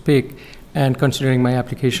opportunity to speak and considering my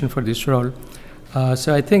application for this role.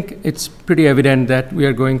 So I think it's pretty evident that we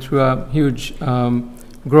are going through a huge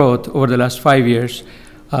growth over the last 5 years.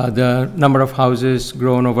 The number of houses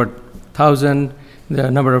grown over 1,000, the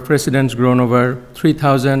number of residents grown over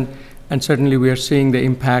 3,000, and certainly we are seeing the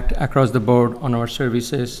impact across the board on our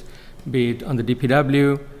services, be it on the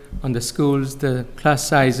DPW, on the schools, the class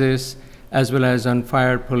sizes, as well as on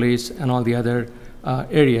fire, police, and all the other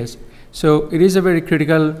areas. So it is a very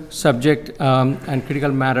critical subject and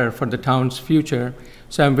critical matter for the town's future.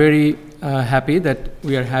 So I'm very happy that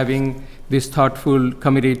we are having this thoughtful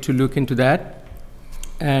committee to look into that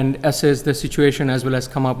and assess the situation as well as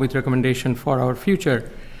come up with recommendation for our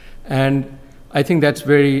future. And I think that's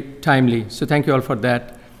very timely. So thank you all for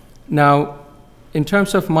that. Now, in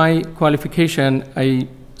terms of my qualification, I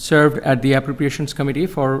served at the Appropriations Committee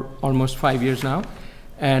for almost 5 years now.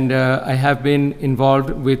 And I have been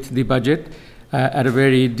involved with the budget at a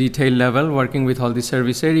very detailed level, working with all the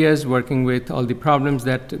service areas, working with all the problems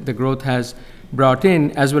that the growth has brought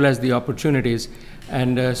in, as well as the opportunities.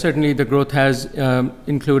 And certainly the growth has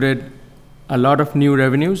included a lot of new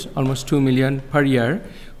revenues, almost 2 million per year,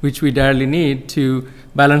 which we direly need to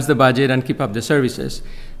balance the budget and keep up the services.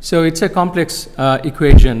 So it's a complex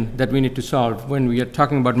equation that we need to solve when we are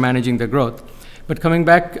talking about managing the growth. But coming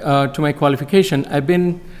back to my qualification, I've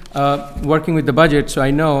been working with the budget, so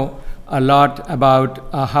I know a lot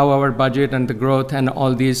about how our budget and the growth and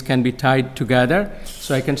all these can be tied together.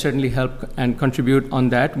 So I can certainly help and contribute on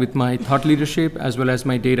that with my thought leadership as well as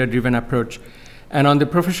my data-driven approach. And on the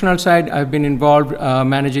professional side, I've been involved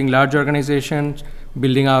managing large organizations,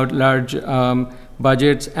 building out large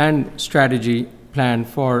budgets and strategy plan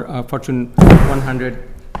for Fortune 100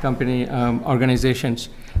 company organizations.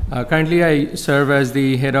 Currently, I serve as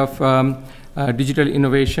the head of digital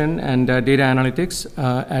innovation and data analytics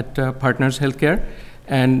at Partners Healthcare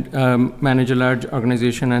and manage a large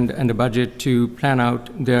organization and a budget to plan out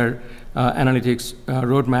their analytics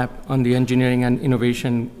roadmap on the engineering and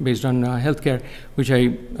innovation based on healthcare, which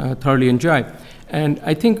I thoroughly enjoy. And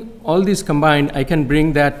I think all these combined, I can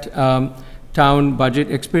bring that town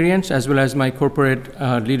budget experience as well as my corporate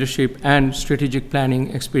leadership and strategic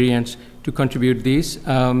planning experience to contribute these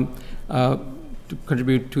to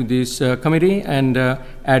this committee and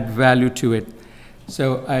add value to it.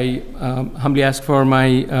 So I humbly ask for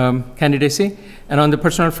my candidacy. And on the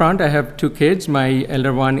personal front, I have 2 kids. My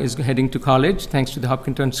elder one is heading to college thanks to the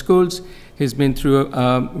Hopkinton schools. He's been through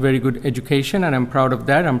a very good education, and I'm proud of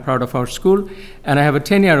that. I'm proud of our school. And I have a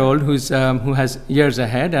 10-year-old who has years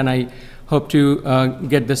ahead, and I hope to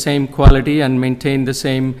get the same quality and maintain the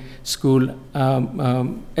same school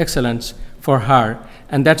excellence for her.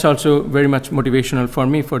 And that's also very much motivational for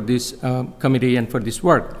me for this committee and for this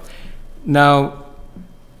work. Now,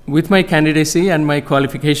 with my candidacy and my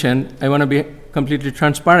qualification, I want to be completely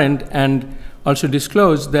transparent and also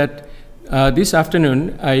disclose that this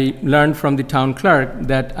afternoon I learned from the town clerk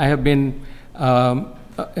that I have been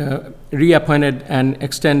reappointed and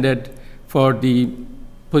extended for the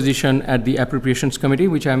position at the Appropriations Committee,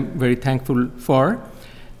 which I'm very thankful for.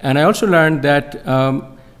 And I also learned that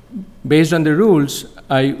based on the rules,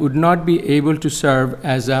 I would not be able to serve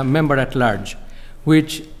as a member at large,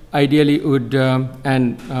 which ideally would,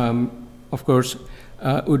 of course,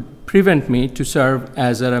 would prevent me to serve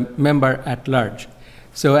as a member at large.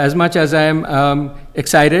 So as much as I am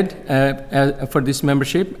excited for this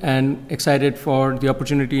membership and excited for the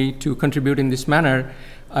opportunity to contribute in this manner,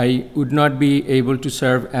 I would not be able to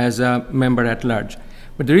serve as a member at large.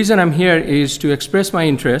 But the reason I'm here is to express my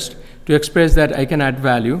interest, to express that I can add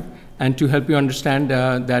value, and to help you understand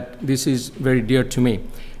that this is very dear to me.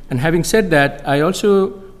 And having said that, I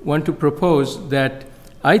also want to propose that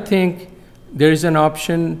I think there is an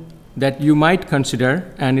option that you might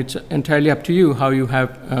consider, and it's entirely up to you how you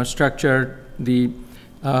have structured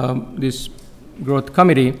this growth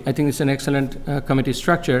committee. I think it's an excellent committee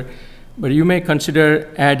structure, but you may consider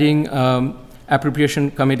adding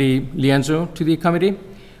appropriation committee liaison to the committee,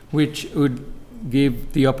 which would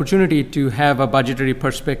give the opportunity to have a budgetary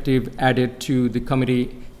perspective added to the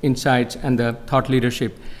committee insights and the thought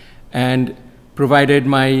leadership. And provided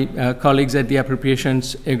my colleagues at the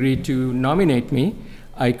appropriations agree to nominate me,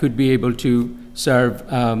 I could be able to serve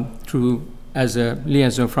as a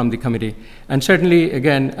liaison from the committee. And certainly,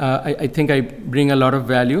 again, I think I bring a lot of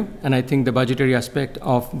value, and I think the budgetary aspect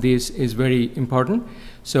of this is very important.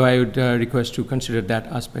 So I would request to consider that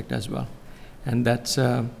aspect as well. And that's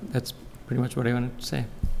pretty much what I wanted to say.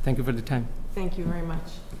 Thank you for the time. Thank you very much.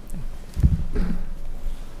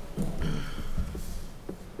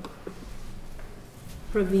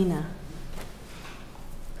 Pravina.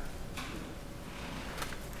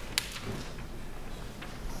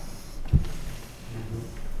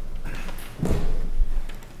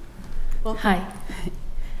 Hi,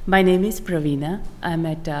 my name is Pravina. I'm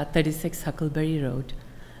at 36 Huckleberry Road.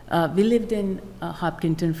 We lived in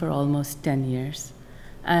Hopkinton for almost 10 years.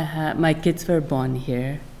 My kids were born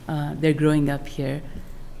here. They're growing up here.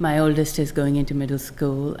 My oldest is going into middle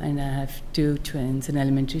school, and I have 2 twins in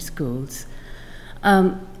elementary schools.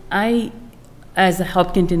 As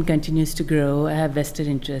Hopkinton continues to grow, I have vested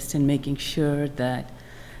interest in making sure that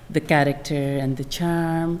the character and the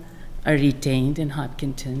charm are retained in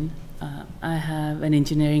Hopkinton. I have an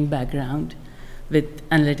engineering background with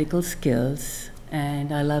analytical skills,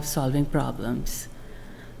 and I love solving problems.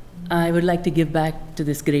 I would like to give back to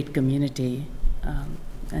this great community,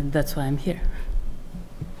 and that's why I'm here.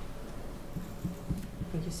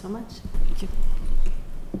 Thank you so much. Thank you.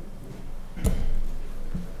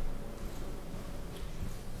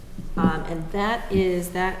 And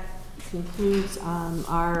that concludes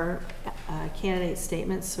our candidate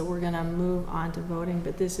statements, so we're going to move on to voting,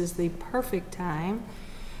 but this is the perfect time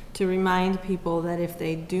to remind people that if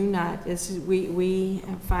they do not, we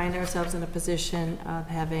find ourselves in a position of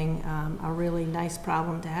having a really nice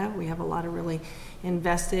problem to have. We have a lot of really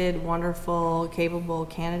invested, wonderful, capable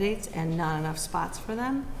candidates and not enough spots for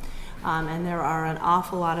them. And there are an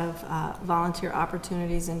awful lot of volunteer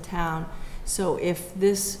opportunities in town. So if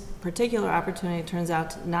this particular opportunity turns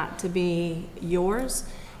out not to be yours,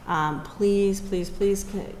 please, please, please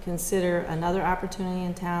consider another opportunity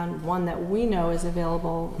in town. One that we know is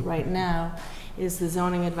available right now is the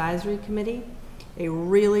Zoning Advisory Committee, a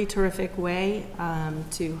really terrific way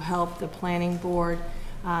to help the planning board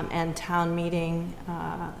and town meeting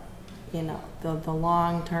in the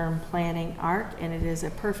long-term planning arc, and it is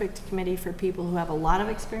a perfect committee for people who have a lot of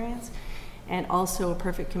experience, and also a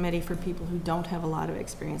perfect committee for people who don't have a lot of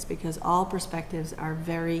experience, because all perspectives are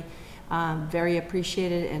very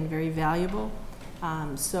appreciated and very valuable.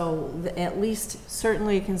 So at least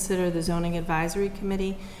certainly consider the Zoning Advisory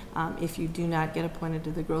Committee if you do not get appointed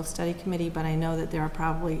to the Growth Study Committee, but I know that there are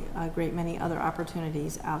probably a great many other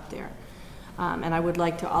opportunities out there. And I would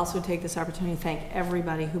like to also take this opportunity to thank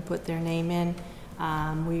everybody who put their name in.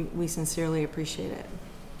 We sincerely appreciate it.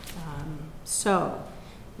 So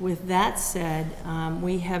with that said,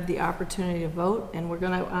 we have the opportunity to vote, and we're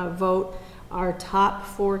going to vote our top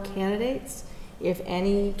 4 candidates. If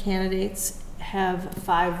any candidates have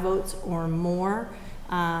 5 votes or more,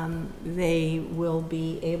 they will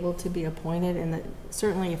be able to be appointed. And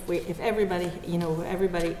certainly, if everybody,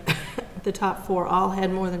 everybody, the top 4 all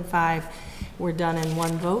had more than 5, we're done in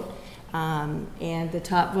one vote. And the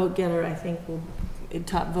top vote getter, I think,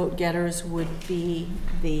 top vote getters would be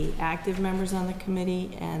the active members on the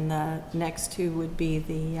committee, and the next 2 would be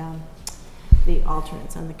the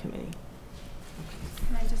alternates on the committee.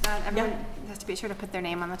 Can I just add, everyone has to be sure to put their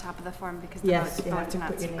name on the top of the form because the votes are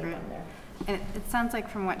not secret. And it sounds like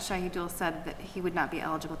from what Shahidul said that he would not be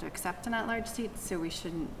eligible to accept an at-large seat, so we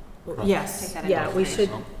shouldn't Yes, Take that yeah, into we should,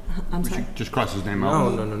 I'm We sorry. should just cross his name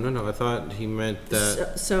out. No, I thought he meant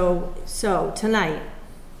that, So tonight,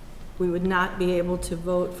 we would not be able to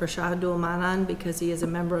vote for Shahidul Manan because he is a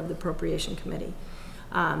member of the Appropriation Committee.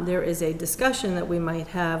 There is a discussion that we might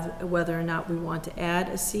have whether or not we want to add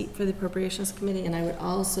a seat for the Appropriations Committee, and I would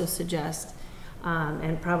also suggest,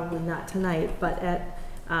 and probably not tonight, but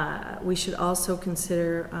we should also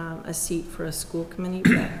consider a seat for a school committee,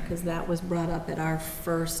 because that was brought up at our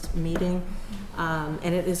first meeting.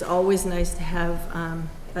 And it is always nice to have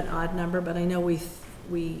an odd number, but I know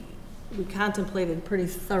we contemplated pretty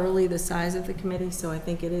thoroughly the size of the committee, so I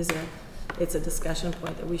think it's a discussion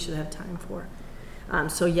point that we should have time for.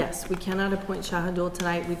 So yes, we cannot appoint Shahidul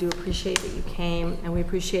tonight. We do appreciate that you came, and we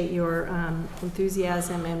appreciate your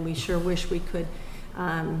enthusiasm, and we sure wish we could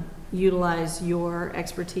utilize your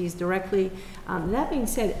expertise directly. That being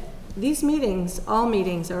said, these meetings, all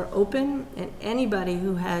meetings, are open, and anybody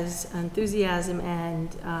who has enthusiasm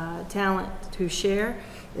and talent to share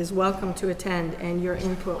is welcome to attend, and your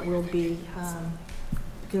input will be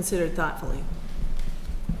considered thoughtfully.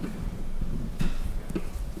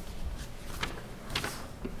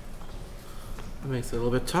 that makes it a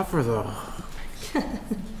little bit tougher though.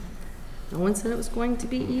 No one said it was going to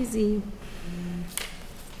be easy.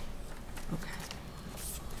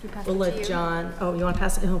 We'll let John, oh, you want to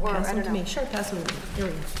pass it? Oh, pass it to me. Sure, pass it to me. Here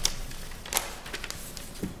we go.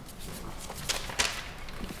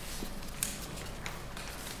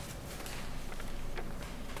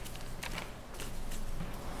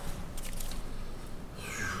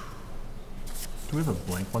 Do we have a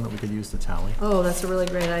blank one that we could use to tally? Oh, that's a really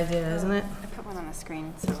great idea, isn't it? I put one on the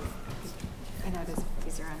screen, so I know it is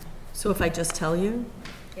easier on. So if I just tell you?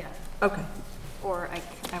 Yeah. Okay. Or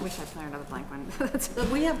I wish I'd put another blank one.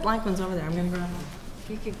 We have blank ones over there. I'm going to grab one.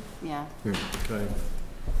 You could, yeah. Here, okay.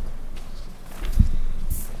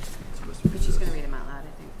 But she's going to read them out loud,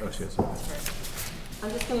 I think. Oh, she is. I'm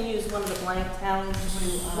just going to use one of the blank tallies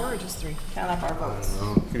to Or just three. count up our votes.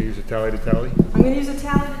 Can you use a tally to tally? I'm going to use a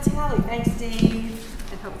tally to tally. Thanks, Dave.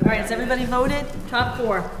 All right, has everybody voted? Top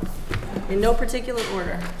four, in no particular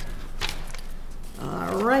order.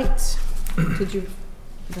 All right. Did you?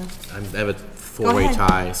 No? I have a four-way ahead.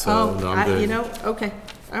 tie, so no, I'm good. You know, okay,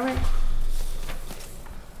 all right.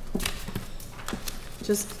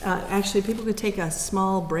 Just, actually, people could take a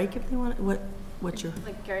small break if they want. What's your?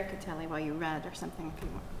 Like Gary could tally while you read or something if you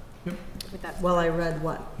want. Yep. Would that Well, I read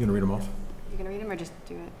what? You gonna read them off? You gonna read them or just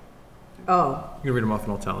do it? Oh. You gonna read them off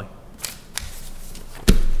and I'll tally.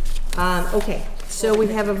 Okay, so we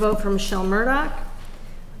have a vote from Michelle Murdoch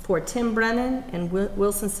for Tim Brennan and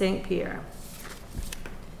Wilson St. Pierre.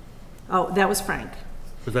 Oh, that was Frank.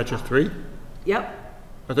 Was that just three? Yep.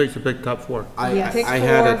 I thought you said pick top four. I Yeah, pick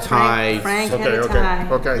had a four. tie. Frank had a tie.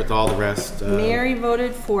 Okay. With all the rest. Mary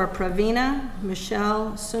voted for Pravina,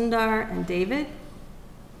 Michelle, Sundar, and David.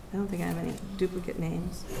 I don't think I have any duplicate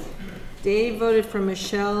names. Dave voted for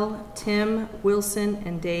Michelle, Tim, Wilson,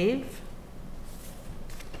 and Dave.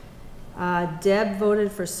 Deb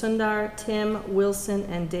voted for Sundar, Tim, Wilson,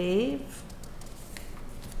 and Dave.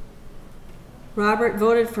 Robert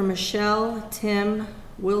voted for Michelle, Tim,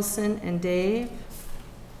 Wilson, and Dave.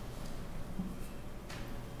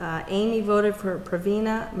 Amy voted for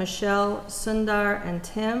Pravina, Michelle, Sundar, and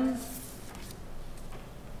Tim.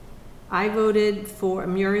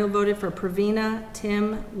 Muriel voted for Pravina,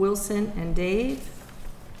 Tim, Wilson, and Dave.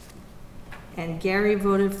 And Gary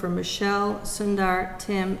voted for Michelle, Sundar,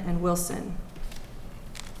 Tim, and Wilson.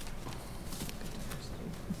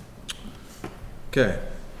 Okay,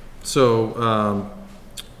 so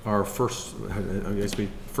our first, I guess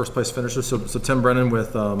first place finisher, so Tim Brennan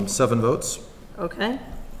with 7 votes. Okay.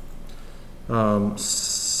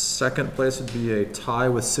 Second place would be a tie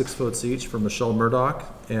with 6 votes each for Michelle Murdoch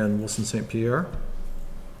and Wilson St. Pierre.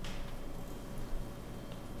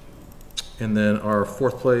 And then our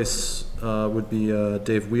fourth place would be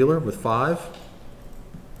Dave Wheeler with 5.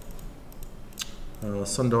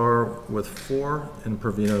 Sundar with 4 and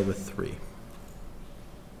Pravina with 3.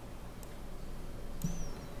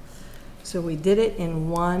 So we did it in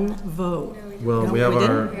one vote. Well, No, we have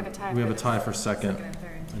didn't? a tie for second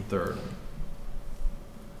and third.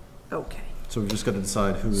 Okay. So we've just got to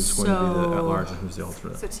decide who's going to be the at-large and who's the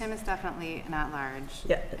alternate. So Tim is definitely an at-large.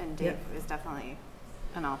 Yeah. And Dave is definitely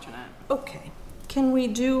an alternate. Okay. Can we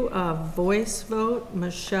do a voice vote,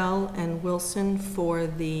 Michelle and Wilson, for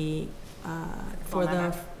the,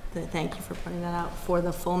 thank you for pointing that out, for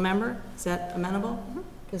the full member? Is that amenable?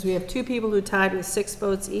 Because we have 2 people who tied with 6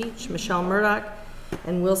 votes each, Michelle Murdoch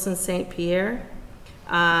and Wilson St. Pierre.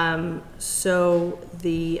 So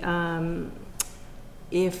the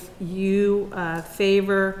If you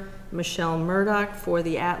favor Michelle Murdoch for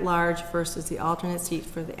the at-large versus the alternate seat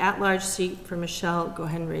for the at-large seat for Michelle, go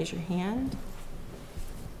ahead and raise your hand.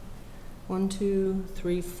 1, 2,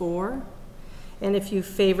 3, 4. And if you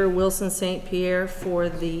favor Wilson St. Pierre for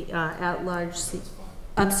the at-large seat,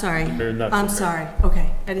 I'm sorry. I'm sorry.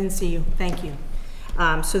 Okay, I didn't see you. Thank you.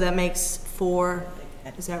 So that makes 4.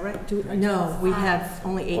 Is that right? No, we have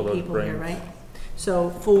only 8 people here, right? So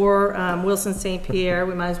for Wilson St. Pierre,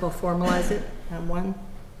 we might as well formalize it.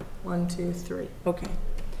 1, 2, 3. Okay.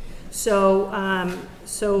 So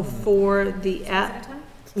so for the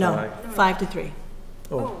no, 5 to 3.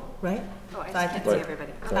 Oh. Right? Oh, I just can't see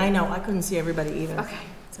everybody. I know, I couldn't see everybody either. Okay.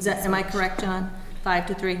 Is that, am I correct, John? 5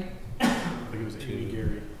 to 3? I think it was Amy,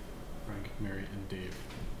 Gary, Frank, Mary, and Dave.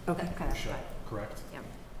 Okay. Michelle, correct? Yep.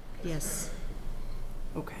 Yes.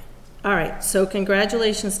 Okay. All right, so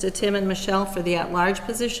congratulations to Tim and Michelle for the at-large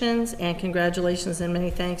positions, and congratulations and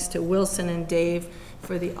many thanks to Wilson and Dave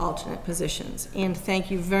for the alternate positions. And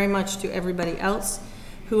thank you very much to everybody else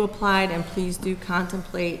who applied, and please do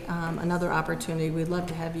contemplate another opportunity. We'd love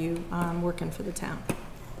to have you working for the town.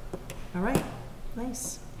 All right,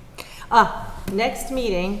 nice. Next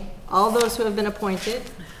meeting, all those who have been appointed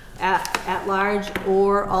at large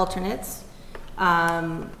or alternates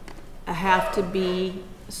have to be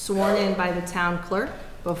sworn in by the town clerk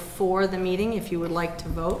before the meeting if you would like to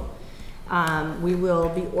vote. We will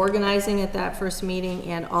be organizing at that first meeting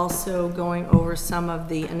and also going over some of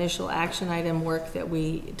the initial action item work that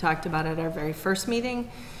we talked about at our very first meeting.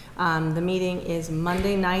 The meeting is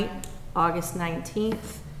Monday night, August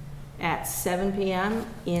 19th at 7 p.m.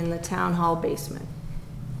 in the town hall basement.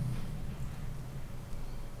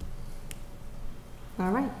 All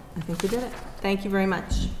right, I think we did it. Thank you very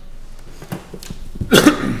much.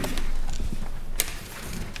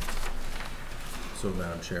 So,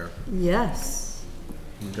 Madam Chair, Yes.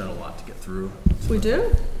 we've got a lot to get through. We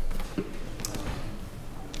do?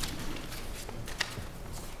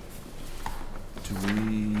 Do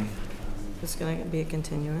we, It's gonna be a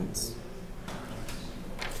continuance.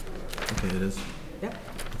 okay, it is? Yep.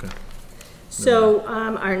 Okay. So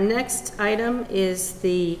our next item is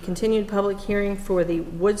the continued public hearing for the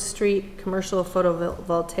Wood Street Commercial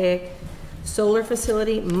Photovoltaic Solar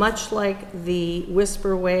Facility, much like the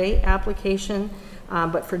Whisper Way application,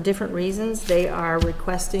 but for different reasons. They are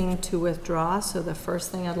requesting to withdraw, so the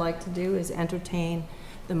first thing I'd like to do is entertain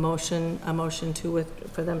the motion,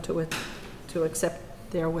 for them to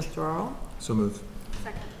accept their withdrawal. So moved.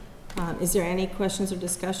 Second. Is there any questions or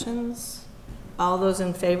discussions? All those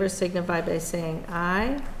in favor signify by saying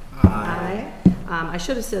aye. Aye. I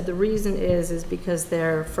should have said the reason is because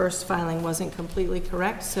their first filing wasn't completely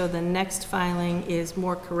correct, so the next filing is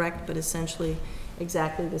more correct, but essentially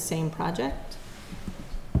exactly the same project.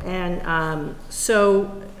 And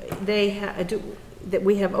so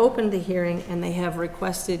we have opened the hearing, and they have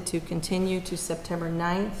requested to continue to September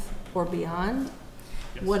 9th or beyond.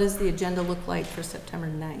 Yes. What does the agenda look like for September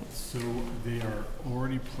 9th? So they are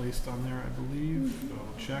already placed on there, I believe.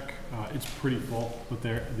 I'll check. It's pretty full, but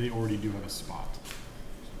they already do have a spot.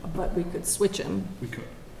 But we could switch them. We could.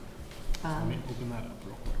 So let me open that up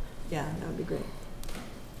real quick. Yeah, that would be great.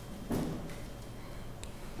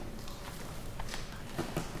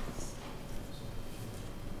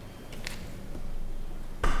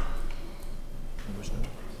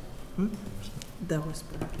 That was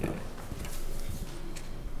better. Yeah.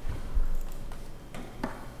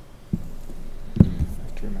 I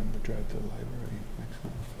have to remember to drive to the library next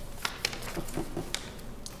month.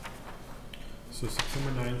 So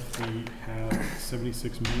September 9th, we have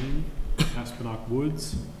 76 Main, Aspinock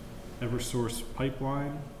Woods, Eversource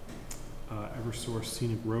Pipeline, Eversource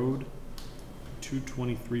Scenic Road,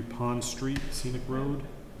 223 Pond Street Scenic Road,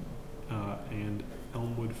 and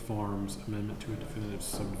Elmwood Farms Amendment to a Definitive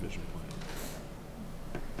Subdivision Plan.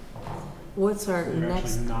 What's our So they're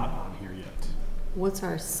next, actually not on here yet. what's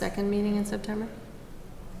our second meeting in September?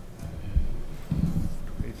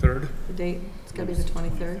 23rd? The date, it's gotta be the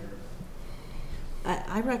 23rd.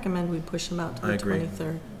 I recommend we push them out to I the agree.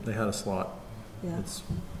 23rd. They had a slot. Yeah. It's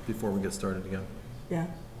before we get started again. Yeah.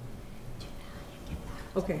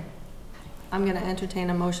 Okay. I'm gonna entertain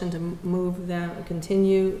a motion to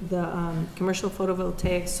continue the commercial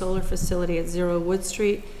photovoltaic solar facility at 0 Wood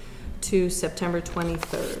Street to September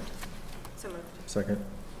 23rd. So moved. Second.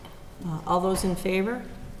 All those in favor?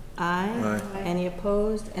 Aye. Aye. Any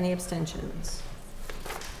opposed? Any abstentions?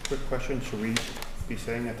 Quick question, should we be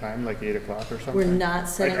setting a time, like 8 o'clock or something? We're not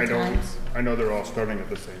setting times. I know they're all starting at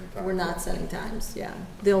the same time. We're not setting times, yeah.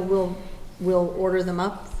 We'll order them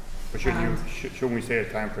up. But shouldn't we say a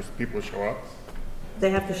time for people to show up? They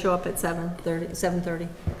have to show up at 7:30.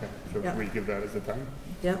 Okay, so Yep. we give that as a time?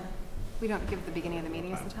 Yep, We don't give the beginning of the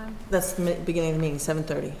meeting as the time, that's the beginning of the meeting,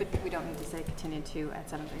 7:30. but we don't need to say continue to at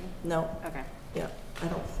 7:30? No, Okay. yeah, I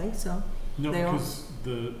don't think so. No, They don't? because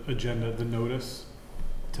the agenda, the notice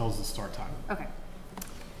tells the start time. Okay.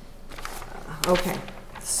 Okay,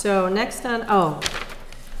 so next on,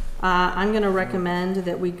 I'm gonna recommend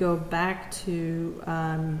that we go back to,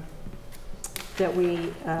 that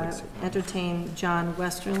we entertain John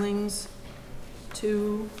Westerling's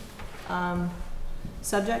two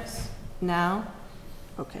subjects now.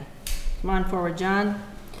 Okay, come on forward, John.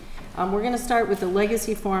 We're gonna start with the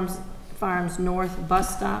Legacy Farms North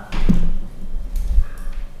Bus Stop.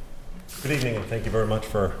 Good evening, and thank you very much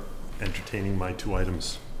for entertaining my two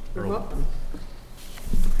items. You're welcome.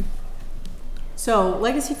 So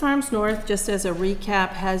Legacy Farms North, just as a recap,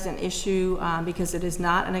 has an issue because it is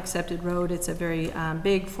not an accepted road. It's a very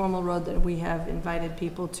big formal road that we have invited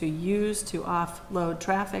people to use to offload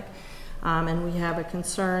traffic. And we have a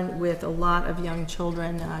concern with a lot of young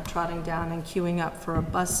children trotting down and queuing up for a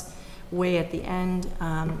bus way at the end.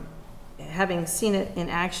 Having seen it in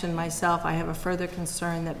action myself, I have a further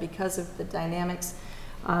concern that because of the dynamics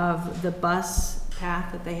of the bus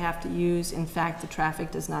path that they have to use, in fact, the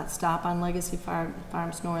traffic does not stop on Legacy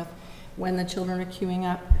Farms North when the children are queuing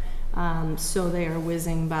up. So they are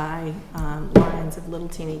whizzing by lines of little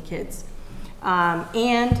teeny kids.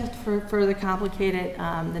 And for further complicate it,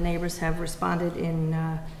 the neighbors have responded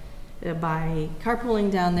by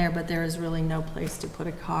carpooling down there, but there is really no place to put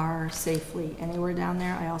a car safely anywhere down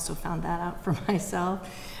there. I also found that out for myself.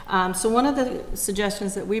 So one of the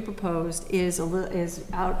suggestions that we proposed is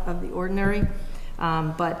out of the ordinary,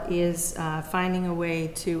 but is finding a way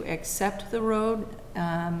to accept the road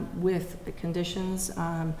with the conditions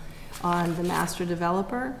on the master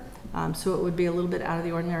developer. So it would be a little bit out of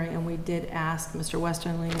the ordinary, and we did ask Mr.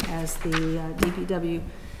 Westerling as the DPW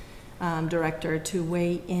director to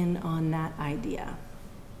weigh in on that idea.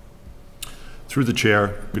 Through the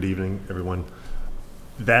chair, good evening, everyone.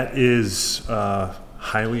 That is a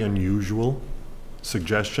highly unusual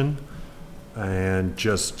suggestion, and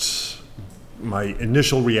just my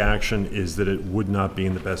initial reaction is that it would not be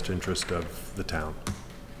in the best interest of the town.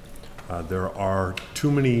 There are too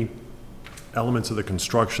many elements of the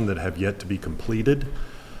construction that have yet to be completed,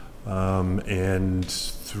 and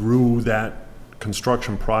through that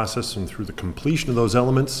construction process and through the completion of those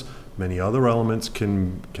elements, many other elements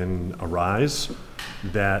can arise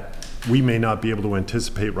that we may not be able to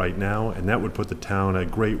anticipate right now, and that would put the town at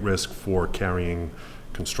great risk for carrying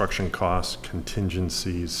construction costs,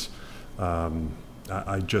 contingencies.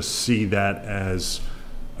 I just see that as,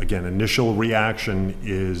 again, initial reaction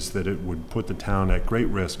is that it would put the town at great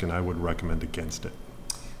risk, and I would recommend against it.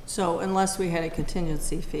 So unless we had a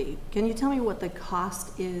contingency fee, can you tell me what the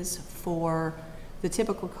cost is for the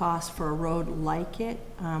typical cost for a road like it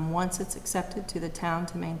once it's accepted to the town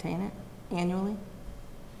to maintain it annually?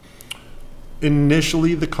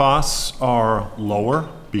 Initially, the costs are lower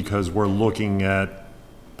because we're looking at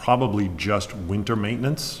probably just winter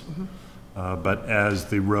maintenance. Mm-hmm. But as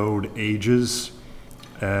the road ages,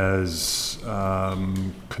 as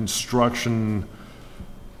construction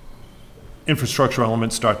infrastructure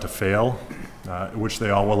elements start to fail, which they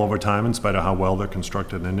all will over time in spite of how well they're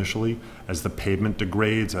constructed initially, as the pavement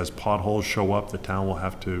degrades, as potholes show up, the town will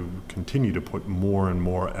have to continue to put more and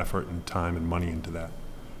more effort and time and money into that.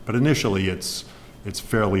 But initially, it's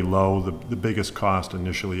fairly low. The biggest cost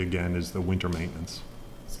initially, again, is the winter maintenance.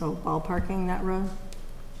 So ballparking that road?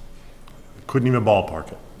 Couldn't even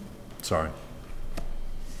ballpark it. Sorry.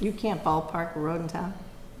 You can't ballpark a road in town?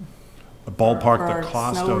 Ballpark the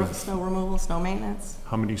cost of snow removal, snow maintenance?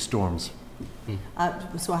 how many storms?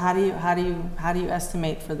 So how do you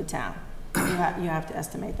estimate for the town? You have to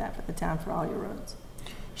estimate that for the town for all your roads.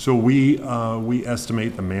 So we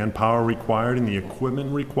estimate the manpower required and the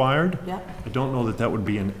equipment required. Yep. I don't know that that would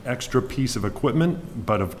be an extra piece of equipment,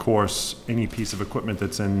 but of course, any piece of equipment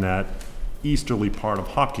that's in that easterly part of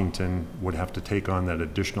Hopkinton would have to take on that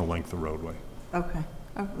additional length of roadway. Okay.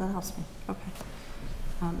 Oh, that helps me. Okay.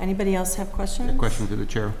 Anybody else have questions? A question to the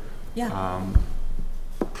chair. Yeah.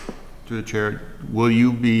 To the chair, will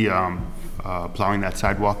you be plowing that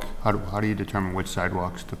sidewalk? How do you determine which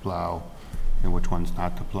sidewalks to plow and which ones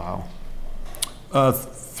not to plow?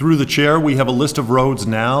 Through the chair, we have a list of roads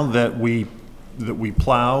now that we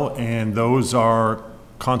plow, and those are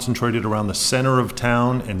concentrated around the center of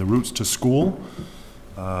town and the routes to school.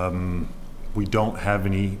 We don't have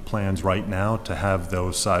any plans right now to have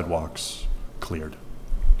those sidewalks cleared.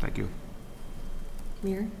 Thank you.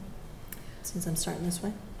 Mir, since I'm starting this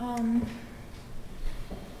way.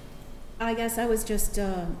 I guess I was just,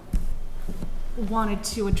 wanted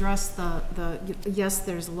to address yes,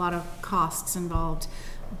 there's a lot of costs involved,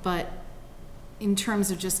 but in terms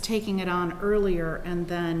of just taking it on earlier and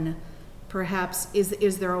then perhaps,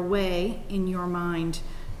 is there a way in your mind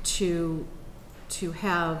to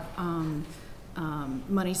have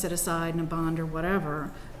money set aside in a bond or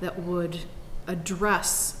whatever that would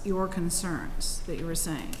address your concerns that you were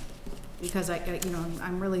saying? Because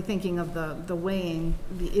I'm really thinking of the weighing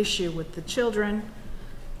the issue with the children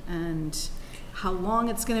and how long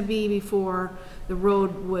it's going to be before the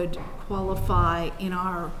road would qualify in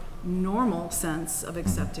our normal sense of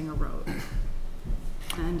accepting a road.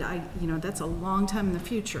 And that's a long time in the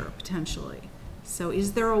future, potentially. So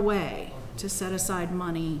is there a way to set aside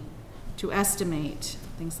money to estimate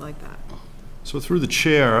things like that? So through the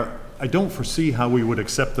chair, I don't foresee how we would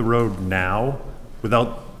accept the road now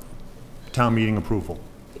without town meeting approval.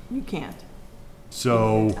 You can't.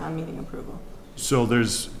 So, Town meeting approval. so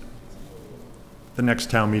there's, the next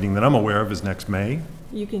town meeting that I'm aware of is next May.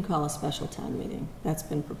 You can call a special town meeting. That's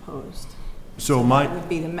been proposed. So my,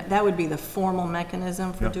 That would be the formal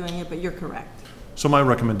mechanism for Yep. doing it, but you're correct. so my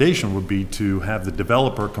recommendation would be to have the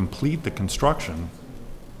developer complete the construction,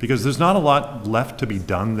 because there's not a lot left to be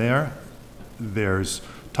done there. There's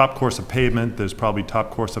top course of pavement, there's probably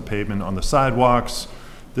top course of pavement on the sidewalks,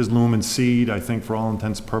 there's loom and seed. I think for all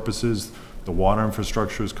intents and purposes, the water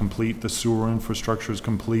infrastructure is complete, the sewer infrastructure is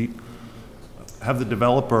complete. Have the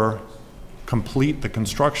developer complete the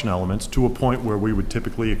construction elements to a point where we would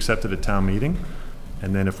typically accept it at town meeting.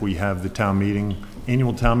 And then if we have the town meeting,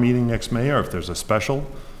 annual town meeting next May, or if there's a special,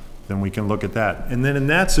 then we can look at that. And then in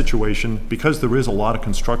that situation, because there is a lot of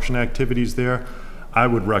construction activities there, I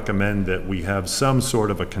would recommend that we have some sort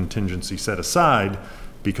of a contingency set aside,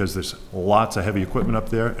 because there's lots of heavy equipment up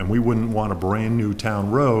there, and we wouldn't want a brand-new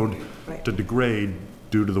town road Right. to degrade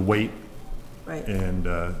due to the weight Right. and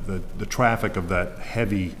the traffic of that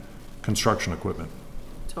heavy construction equipment.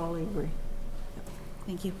 Totally agree.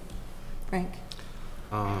 Thank you. Frank?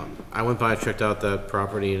 I went by, checked out that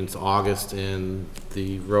property, and it's August, and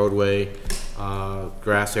the roadway,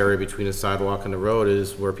 grass area between the sidewalk and the road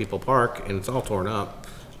is where people park, and it's all torn up,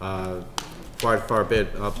 quite a far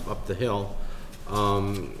bit up the hill.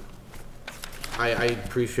 I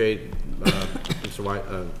appreciate Mr. White,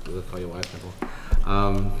 we'll call you White,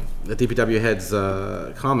 the DPW head's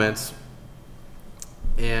comments,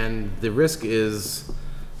 and the risk is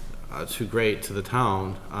too great to the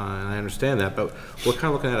town, and I understand that, but we're kind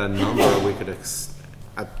of looking at a number we could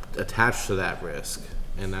attach to that risk,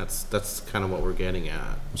 and that's kind of what we're getting at.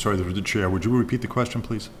 I'm sorry, the chair, would you repeat the question,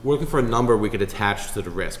 please? We're looking for a number we could attach to the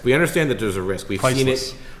risk. We understand that there's a risk.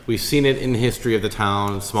 Priceless. We've seen it in the history of the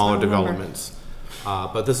town, smaller Some number. developments.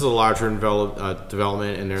 But this is a larger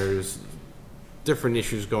development, and there's different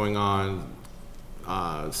issues going on,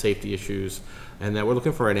 safety issues, and that we're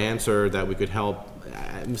looking for an answer that we could help.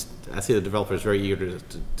 I see the developer is very eager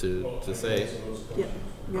to say. Yeah,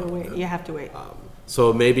 you have to wait.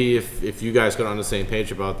 So maybe if you guys got on the same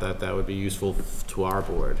page about that, that would be useful to our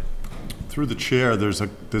board. Through the chair, there's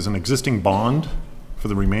an existing bond for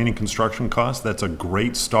the remaining construction costs. That's a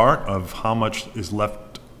great start of how much is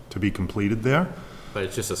left to be completed there. But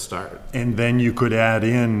it's just a start. And then you could add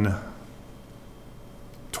in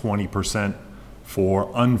 20%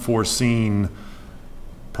 for unforeseen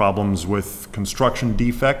problems with construction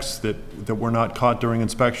defects that were not caught during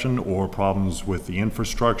inspection, or problems with the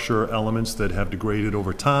infrastructure elements that have degraded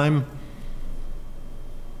over time.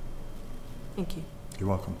 Thank you. You're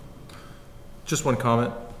welcome. Just one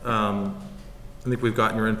comment. I think we've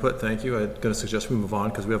gotten your input. Thank you. I'm going to suggest we move on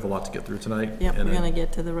because we have a lot to get through tonight. Yep, And we're then- going to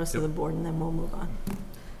get to the rest of the board, and then we'll move on.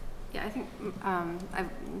 Yeah, I think, I'm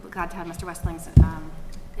glad to have Mr. Westling's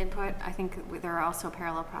input. I think there are also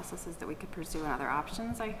parallel processes that we could pursue and other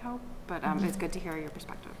options, I hope, but it's good to hear your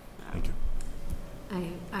perspective. Thank you.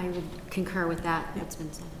 I would concur with that, that's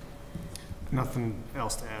been said. Nothing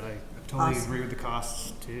else to add. I totally Awesome. agree with the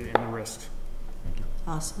costs and the risk.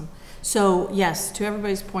 Awesome. So, yes, to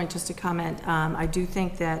everybody's point, just to comment, I do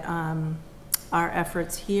think that our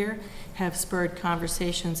efforts here have spurred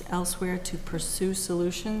conversations elsewhere to pursue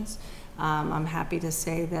solutions. I'm happy to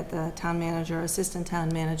say that the town manager, assistant town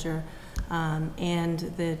manager, and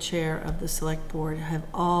the chair of the select board have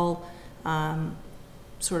all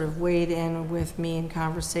sort of weighed in with me in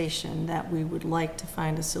conversation that we would like to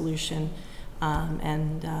find a solution,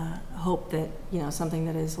 and hope that, something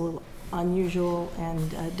that is a little unusual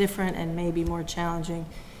and different and maybe more challenging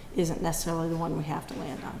isn't necessarily the one we have to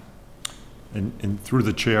land on. And through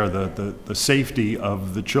the chair, the safety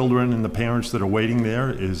of the children and the parents that are waiting there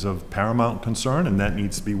is of paramount concern, and that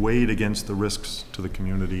needs to be weighed against the risks to the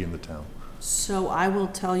community and the town. So I will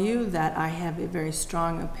tell you that I have a very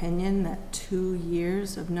strong opinion that 2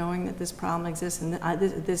 years of knowing that this problem exists, and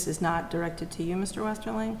this is not directed to you, Mr.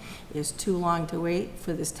 Westerling, is too long to wait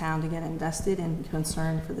for this town to get invested and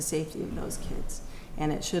concerned for the safety of those kids.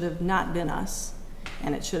 And it should have not been us,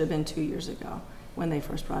 and it should have been 2 years ago when they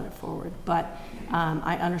first brought it forward. But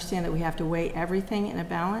I understand that we have to weigh everything in a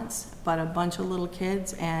balance, but a bunch of little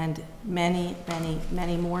kids and many, many,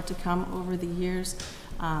 many more to come over the years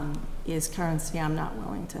is currency I'm not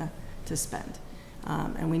willing to spend.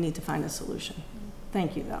 And we need to find a solution.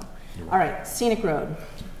 Thank you, though. All right, Scenic Road.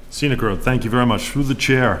 Scenic Road, thank you very much. Through the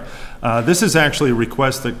chair. This is actually a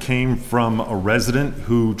request that came from a resident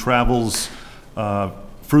who travels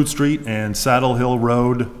Fruit Street and Saddle Hill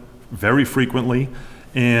Road very frequently.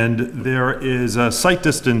 And there is a sight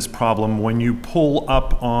distance problem when you pull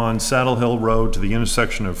up on Saddle Hill Road to the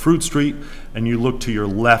intersection of Fruit Street and you look to your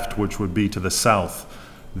left, which would be to the south.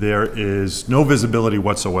 There is no visibility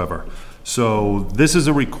whatsoever. So this is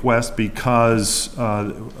a request because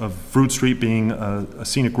of Fruit Street being a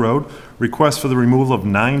scenic road. Request for the removal of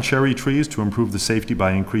 9 cherry trees to improve the safety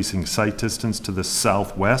by increasing sight distance to the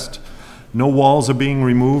southwest. No walls are being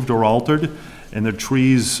removed or altered, and the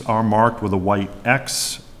trees are marked with a white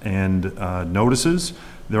X and notices.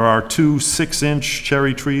 There are 2 6-inch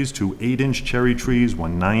cherry trees, 2 8-inch cherry trees,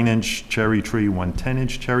 1 9-inch cherry tree, 1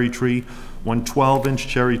 10-inch cherry tree, 1 12-inch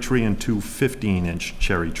cherry tree, and 2 15-inch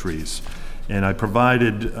cherry trees. And I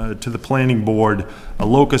provided to the planning board a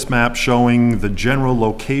locus map showing the general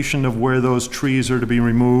location of where those trees are to be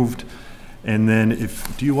removed. And then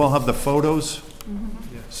do you all have the photos?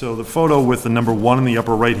 Mm-hmm. Yeah. So the photo with the number 1 in the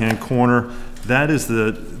upper right-hand corner, that is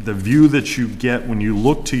the view that you get when you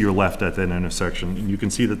look to your left at that intersection. And you can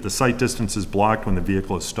see that the sight distance is blocked when the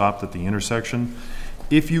vehicle is stopped at the intersection.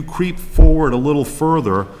 If you creep forward a little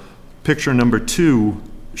further, picture number 2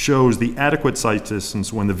 shows the adequate sight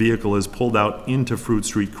distance when the vehicle is pulled out into Fruit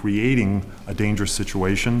Street, creating a dangerous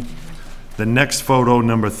situation. The next photo,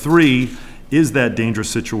 number 3, is that dangerous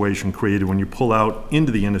situation created when you pull out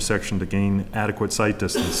into the intersection to gain adequate sight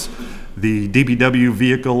distance. The DPW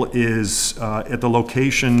vehicle is at the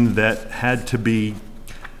location that had to be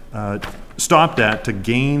stopped at to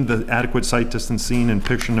gain the adequate sight distance seen in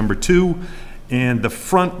picture number 2. And the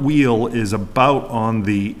front wheel is about on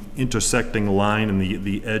the intersecting line and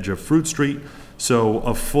the edge of Fruit Street. So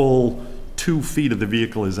a full 2 feet of the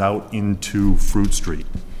vehicle is out into Fruit Street.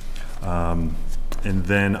 And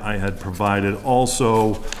then I had provided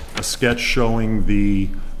also a sketch showing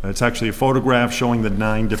it's actually a photograph showing the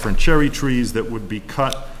 9 different cherry trees that would be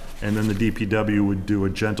cut, and then the DPW would do a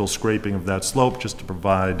gentle scraping of that slope just to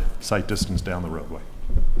provide sight distance down the roadway.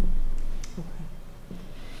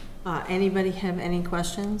 Anybody have any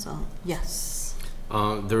questions? Yes.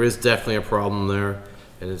 There is definitely a problem there,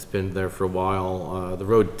 and it's been there for a while. The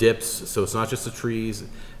road dips, so it's not just the trees,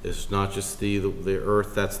 it's not just the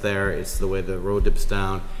earth that's there, it's the way the road dips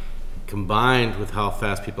down, combined with how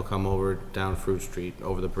fast people come over down Fruit Street,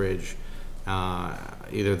 over the bridge.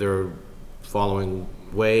 Either they're following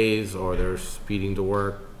ways or they're speeding to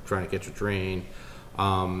work, trying to catch a train.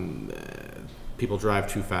 People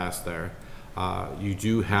drive too fast there. You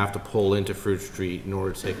do have to pull into Fruit Street in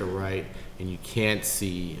order to take a right, and you can't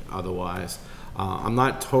see otherwise. I'm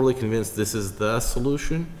not totally convinced this is the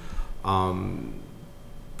solution,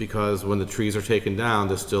 because when the trees are taken down,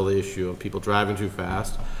 there's still the issue of people driving too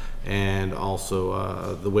fast, and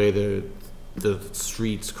also the way the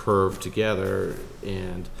streets curve together,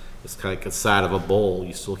 and it's kind of like a side of a bowl.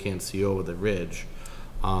 You still can't see over the ridge.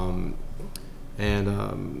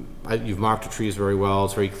 You've marked the trees very well.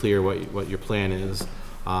 It's very clear what your plan is.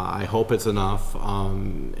 I hope it's enough,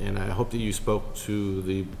 and I hope that you spoke to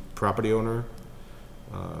the property owner,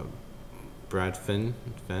 Brad Finn.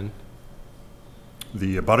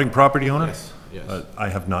 The abutting property owner? Yes. Yes. I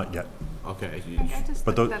have not yet. Okay. I just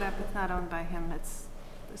looked that up. It's not owned by him.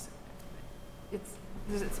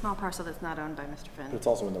 There's a small parcel that's not owned by Mr. Finn. But it's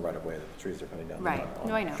also in the right of way that the trees are cutting down. Right.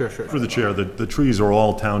 No, I know. Sure. Through the chair, the trees are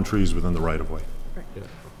all town trees within the right of way. Right. Yeah.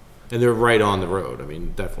 And they're right on the road. I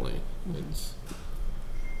mean, definitely.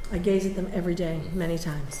 I gaze at them every day, many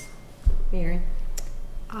times. Mary?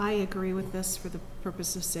 I agree with this for the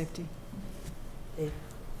purpose of safety. Dave?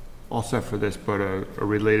 All set for this, but a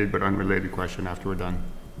related but unrelated question after we're done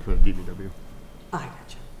for the DPW. I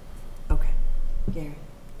gotcha. Okay. Gary?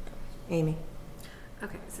 Amy?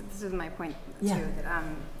 Okay, so this is my point Yeah. too. That,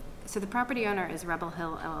 So the property owner is Rebel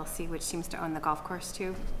Hill LLC, which seems to own the golf course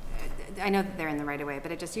too. I know that they're in the right of way,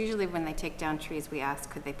 but it just usually when they take down trees, we ask,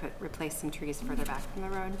 could they replace some trees further back from the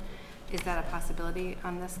road? Is that a possibility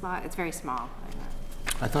on this lot? It's very small.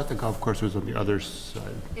 I thought the golf course was on the other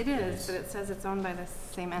side. It is, but it says it's owned by the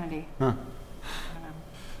same entity. Huh.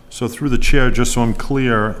 So through the chair, just so I'm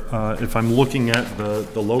clear, if I'm looking at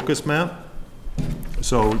the locust map,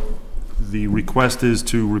 so the request is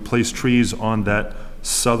to replace trees on that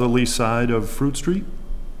southerly side of Fruit Street?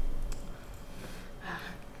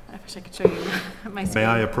 I wish I could show you my screen. May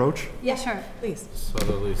I approach? Yeah, sure, please.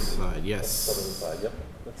 Southerly side, yes. Southerly side, yep.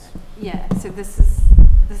 Yeah, so this is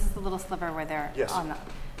the little sliver where they're Yes. on the,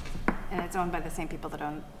 and it's owned by the same people that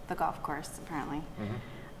own the golf course, apparently. Mm-hmm.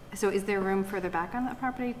 So is there room further back on that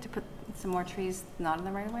property to put some more trees not in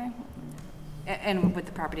the right of way? And would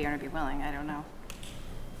the property owner be willing? I don't know.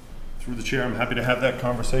 Through the chair, I'm happy to have that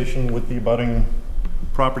conversation with the abutting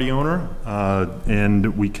property owner,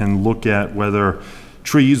 and we can look at whether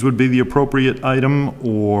trees would be the appropriate item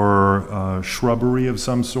or shrubbery of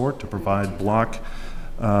some sort to provide block.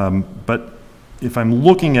 But if I'm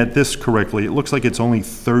looking at this correctly, it looks like it's only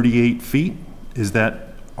 38 feet. Is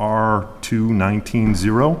that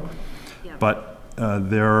R2190? Yeah. But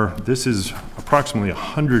this is approximately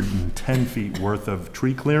 110 feet worth of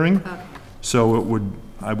tree clearing. Okay. So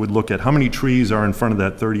I would look at how many trees are in front of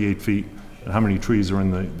that 38 feet and how many trees are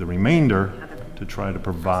in the remainder to try to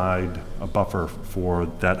provide a buffer for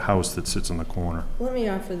that house that sits in the corner. Let me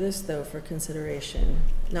offer this, though, for consideration.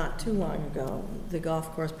 Not too long ago, the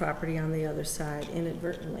golf course property on the other side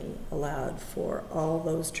inadvertently allowed for all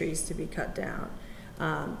those trees to be cut down.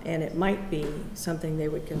 And it might be something they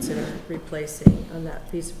would consider replacing on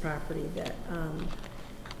that piece of property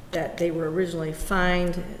that they were originally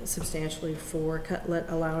fined substantially for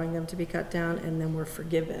allowing them to be cut down, and then were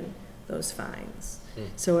forgiven those fines.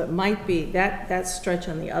 So it might be that stretch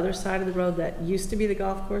on the other side of the road that used to be the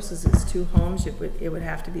golf courses is two homes. It would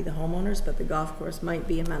have to be the homeowners, but the golf course might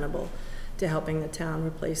be amenable to helping the town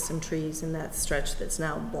replace some trees in that stretch that's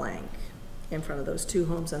now blank in front of those two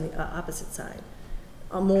homes on the opposite side.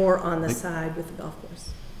 More on the side with the golf course.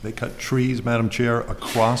 They cut trees, Madam Chair,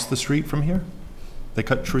 across the street from here? They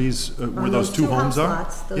cut trees where those two homes are?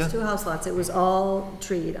 Those two house lots, it was all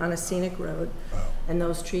treed on a scenic road. And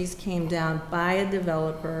those trees came down by a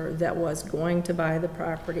developer that was going to buy the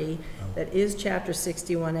property that is Chapter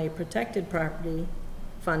 61A protected property,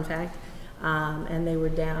 fun fact, and they were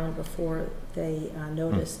down before they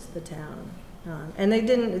noticed the town. And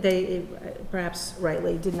they perhaps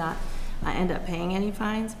rightly did not end up paying any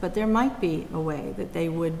fines, but there might be a way that they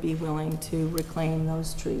would be willing to reclaim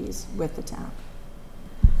those trees with the town.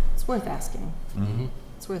 It's worth asking. Mm-hmm.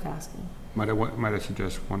 It's worth asking. Might I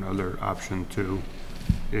suggest one other option too,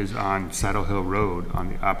 is on Saddle Hill Road,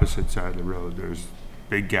 on the opposite side of the road. There's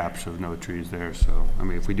big gaps of no trees there, so, I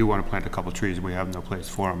mean, if we do want to plant a couple trees and we have no place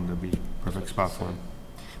for them, that'd be a perfect spot for them.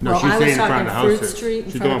 No, Well, she's I saying was in front of the talking Fruit houses. Street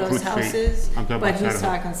in She's front of doing those Fruit Street. houses, I'm talking but about he's Saddle Hill.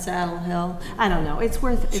 talking Saddle Hill. I don't know, it's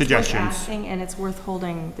worth Suggestions. asking, and it's worth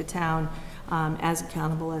holding the town as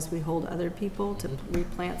accountable as we hold other people to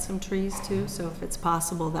replant some trees too, so if it's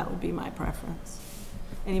possible, that would be my preference.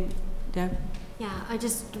 Deb? Yeah, I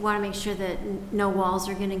just want to make sure that no walls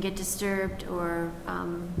are going to get disturbed or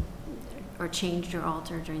changed or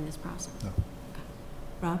altered during this process. No.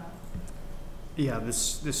 Rob? Yeah,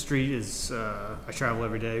 this street is, I travel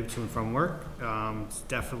every day to and from work. It's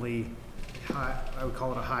definitely high, I would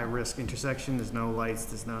call it a high-risk intersection. There's no lights,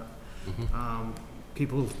 there's not,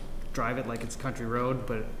 people drive it like it's a country road,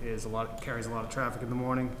 but it carries a lot of traffic in the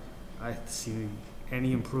morning. I see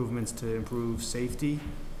any improvements to improve safety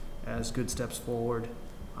as good steps forward.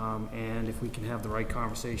 And if we can have the right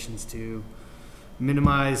conversations to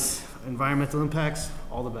minimize environmental impacts,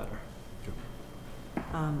 all the better.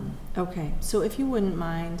 Okay, so if you wouldn't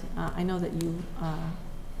mind, I know that you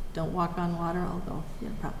don't walk on water, although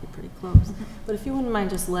you're probably pretty close, but if you wouldn't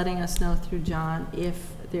mind just letting us know through John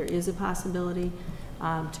if there is a possibility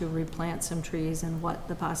to replant some trees and what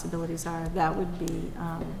the possibilities are, that would be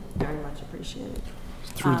very much appreciated.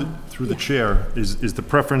 Through the chair, is the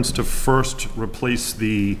preference to first replace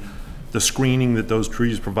the screening that those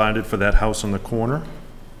trees provided for that house on the corner?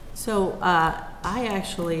 So I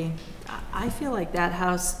feel like that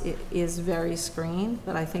house is very screened,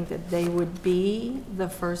 but I think that they would be the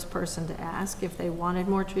first person to ask if they wanted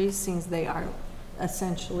more trees, since they are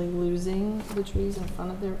essentially losing the trees in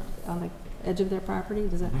front of on the edge of their property.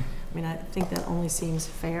 Does that, I mean, I think that only seems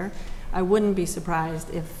fair. I wouldn't be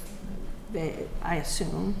surprised if I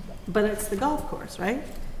assume, but it's the golf course, right?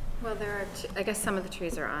 Well, there are, I guess some of the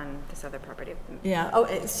trees are on this other property. Yeah,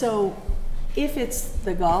 oh, so If it's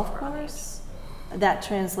the golf course, that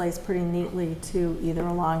translates pretty neatly to either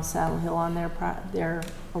along Saddle Hill on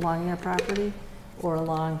along their property, or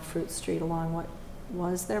along Fruit Street along what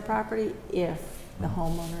was their property, if the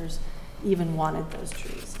homeowners even wanted those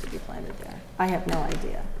trees to be planted there. I have no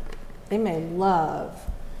idea. They may love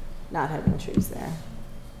not having trees there,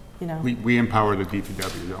 you know. We empower the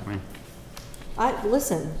DPW, don't we?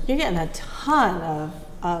 Listen, you're getting a ton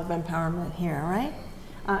of empowerment here, right?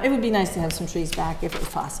 It would be nice to have some trees back if it was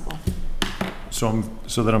possible. So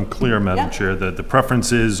that I'm clear, Madam Yep. Chair, that the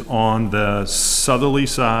preference is on the southerly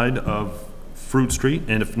side of Fruit Street,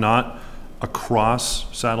 and if not,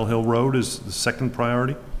 across Saddle Hill Road is the second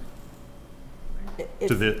priority?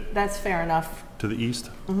 That's fair enough. To the east?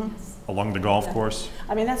 Mm-hmm. Along the golf course?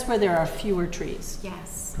 I mean, that's where there are fewer trees.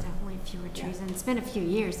 Yes, definitely fewer trees, and it's been a few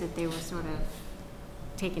years that they were sort of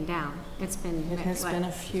taken down. It has been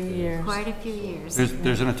a few years. Quite a few years.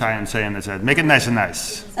 There's an Italian saying that said, make it nice and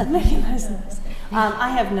nice. Make it nice and nice. I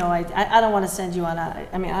have no idea. I don't want to send you on I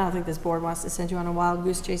don't think this board wants to send you on a wild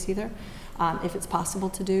goose chase either. If it's possible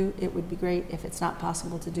to do, it would be great. If it's not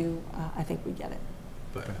possible to do, I think we get it.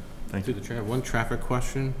 But, thank you. I have one traffic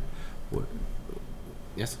question.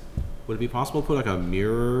 Yes? Would it be possible to put like a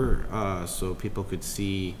mirror so people could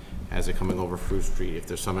see as they're coming over Fruit Street, if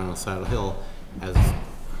there's someone on Saddle Hill,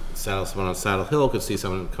 someone on Saddle Hill could see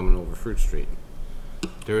someone coming over Fruit Street?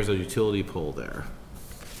 There is a utility pole there.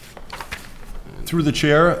 Through the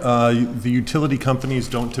chair, the utility companies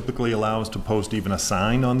don't typically allow us to post even a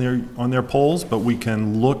sign on their poles, but we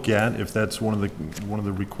can look at, if that's one of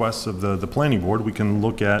the requests of the planning board, we can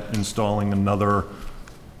look at installing another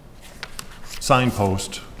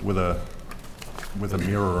signpost with a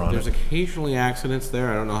mirror on it. There's occasionally accidents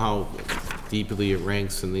there. I don't know how deeply it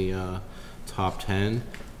ranks in the top 10,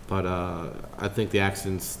 but I think the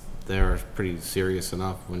accidents there are pretty serious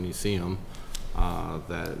enough when you see them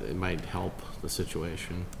that it might help the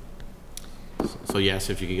situation. So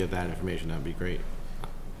yes, if you could get that information, that'd be great.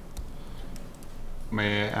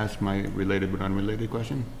 May I ask my related but unrelated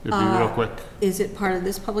question? It'd be real quick. Is it part of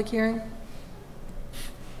this public hearing?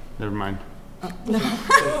 Never mind. No.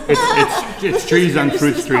 It's trees on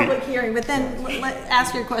Fruit This is Street. public hearing, but then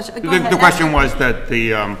ask your question. Go The ahead, question was that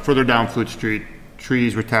the further down Fruit Street,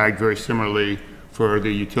 trees were tagged very similarly for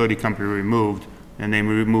the utility company removed, and they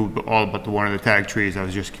removed all but the one of the tagged trees. I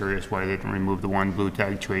was just curious why they didn't remove the one blue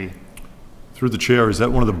tagged tree. Through the chair, is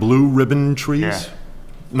that one of the blue ribbon trees? Yeah.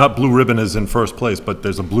 Not blue ribbon as in first place, but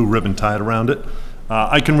there's a blue ribbon tied around it.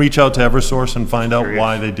 I can reach out to Eversource and find out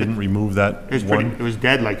why they didn't remove that one. It was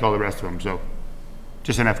dead like all the rest of them, so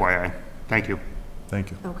just an FYI. Thank you.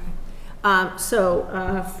 Thank you. Okay.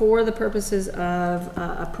 For the purposes of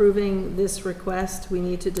approving this request, we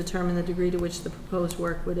need to determine the degree to which the proposed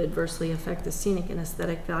work would adversely affect the scenic and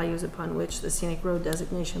aesthetic values upon which the scenic road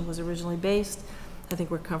designation was originally based. I think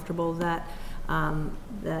we're comfortable that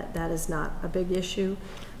that is not a big issue.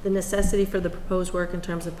 The necessity for the proposed work in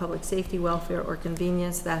terms of public safety, welfare, or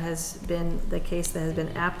convenience, that has been the case that has been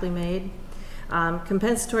aptly made.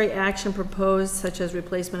 Compensatory action proposed, such as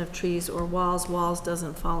replacement of trees or walls. Walls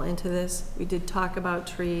doesn't fall into this. We did talk about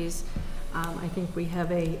trees. I think we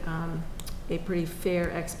have a pretty fair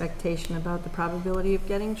expectation about the probability of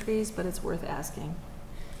getting trees, but it's worth asking.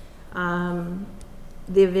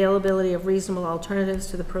 The availability of reasonable alternatives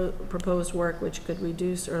to the proposed work which could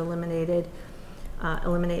reduce or eliminate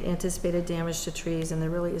anticipated damage to trees, and there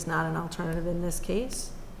really is not an alternative in this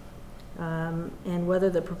case. And whether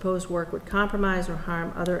the proposed work would compromise or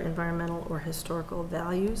harm other environmental or historical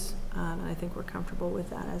values. I think we're comfortable with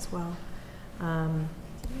that as well.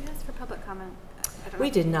 Did we ask for public comment? We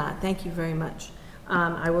did not. Thank you very much.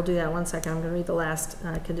 I will do that. 1 second. I'm going to read the last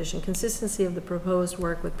condition. Consistency of the proposed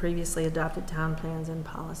work with previously adopted town plans and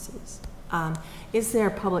policies. Is there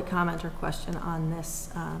a public comment or question on this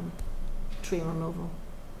tree removal?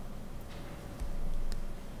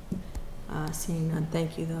 Seeing none,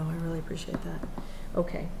 thank you though, I really appreciate that.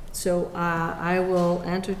 Okay, so I will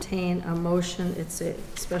entertain a motion. It's a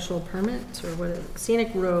special permit, or what is it?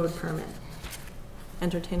 Scenic road permit.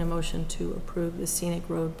 Entertain a motion to approve the scenic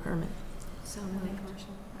road permit. So make a motion.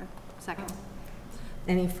 Second.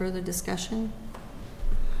 Any further discussion?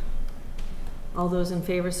 All those in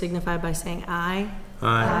favor signify by saying aye.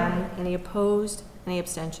 Aye. Any opposed? Any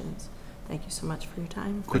abstentions? Thank you so much for your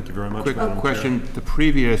time. Thank you very much. Quick question. The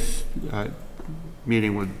previous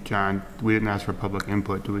meeting with John, we didn't ask for public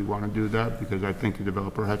input. Do we want to do that? Because I think the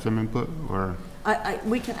developer had some input, or?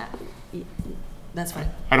 We can, that's fine.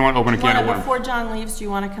 I don't want to open a can of worms. Before John leaves, do you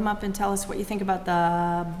want to come up and tell us what you think about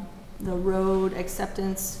the road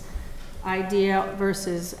acceptance idea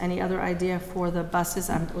versus any other idea for the buses?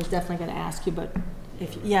 I was definitely going to ask you, but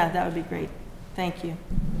if, yeah, that would be great. Thank you.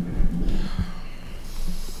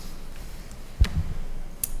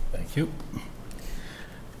 Thank you.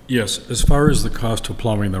 Yes, as far as the cost of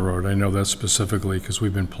plowing the road, I know that specifically because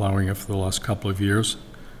we've been plowing it for the last couple of years,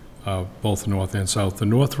 both north and south. The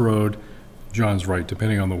north road, John's right,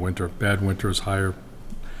 depending on the winter. Bad winter is higher.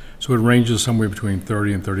 So it ranges somewhere between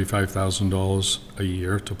 $30,000 and $35,000 a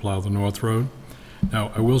year to plow the north road.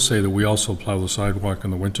 Now, I will say that we also plow the sidewalk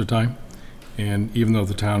in the wintertime. And even though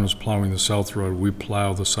the town is plowing the south road, we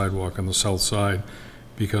plow the sidewalk on the south side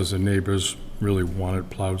because the neighbors really want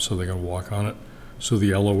it plowed so they can walk on it. So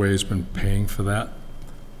the LOA has been paying for that.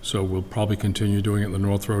 So we'll probably continue doing it in the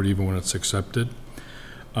north road even when it's accepted.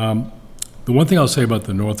 The one thing I'll say about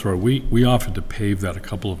the north road, we offered to pave that a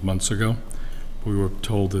couple of months ago. We were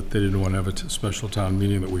told that they didn't want to have a special town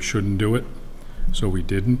meeting, that we shouldn't do it, so we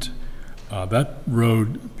didn't. That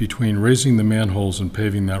road, between raising the manholes and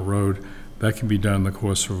paving that road, that can be done in the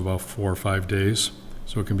course of about 4 or 5 days,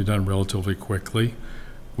 so it can be done relatively quickly.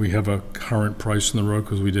 We have a current price in the road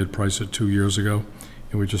because we did price it 2 years ago,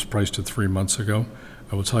 and we just priced it 3 months ago.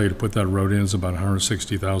 I will tell you, to put that road in is about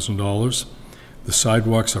 $160,000. The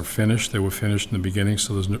sidewalks are finished. They were finished in the beginning,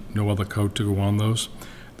 so there's no other coat to go on those.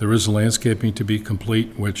 There is landscaping to be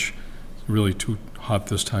complete, which is really too hot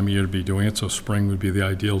this time of year to be doing it, so spring would be the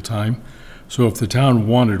ideal time. So if the town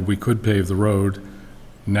wanted, we could pave the road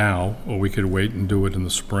now, or we could wait and do it in the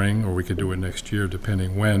spring, or we could do it next year,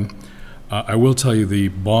 depending when. I will tell you the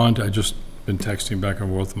bond, I just been texting back and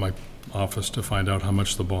forth in my office to find out how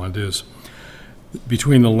much the bond is.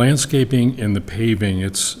 Between the landscaping and the paving,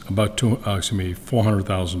 it's about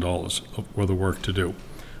 $400,000 worth of work to do.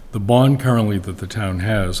 The bond currently that the town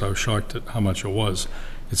has, I was shocked at how much it was.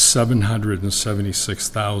 It's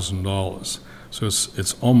 $776,000. So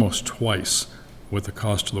it's almost twice what the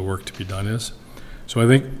cost of the work to be done is. So I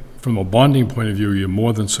think from a bonding point of view, you're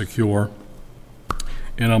more than secure.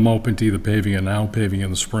 And I'm open to either paving it now, paving in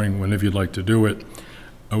the spring, whenever you'd like to do it.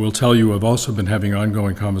 I will tell you, I've also been having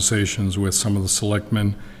ongoing conversations with some of the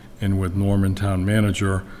selectmen and with Norman, town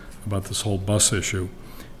manager, about this whole bus issue.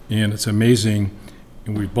 And it's amazing,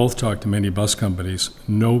 and we've both talked to many bus companies,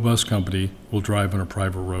 no bus company will drive on a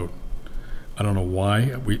private road. I don't know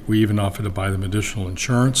why. We even offered to buy them additional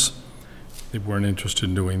insurance. They weren't interested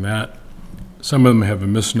in doing that. Some of them have a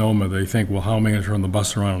misnomer. They think, well, how am I going to turn the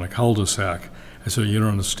bus around in a cul-de-sac? I said, you don't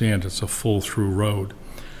understand. It's a full-through road.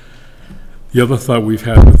 The other thought we've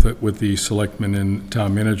had with the selectmen and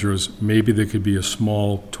town managers, maybe there could be a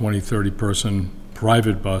small 20, 30 person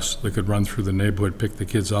private bus that could run through the neighborhood, pick the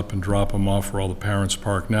kids up and drop them off where all the parents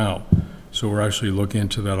park now. So we're actually looking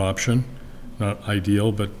into that option. Not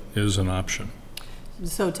ideal, but is an option.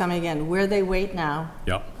 So tell me again, where they wait now,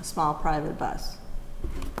 Yep. a small private bus.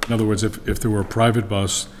 In other words, if there were a private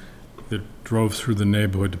bus that drove through the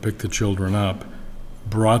neighborhood to pick the children up,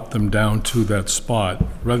 brought them down to that spot,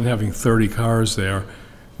 rather than having 30 cars there,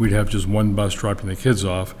 we'd have just one bus dropping the kids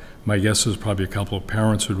off. My guess is probably a couple of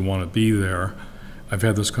parents who'd want to be there. I've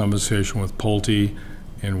had this conversation with Pulte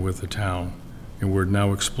and with the town, and we're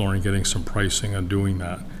now exploring getting some pricing on doing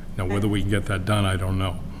that. Now, whether we can get that done, I don't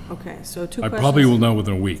know. Okay, so two I questions. probably will know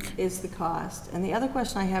within a week. Is the cost. And the other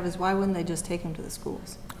question I have is, why wouldn't they just take them to the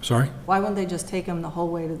schools? Sorry? Why wouldn't they just take them the whole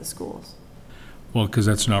way to the schools? Well, because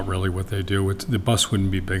that's not really what they do. The bus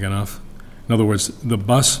wouldn't be big enough. In other words, the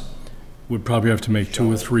bus would probably have to make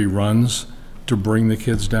 2 or 3 runs to bring the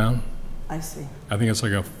kids down. I see. I think it's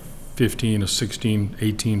like a 15, a 16,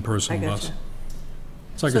 18 person bus. Gotcha.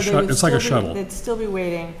 It's like a shuttle. They'd still be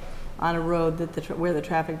waiting on a road where the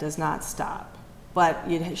traffic does not stop. But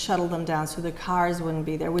you'd shuttle them down so the cars wouldn't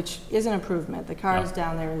be there, which is an improvement. The cars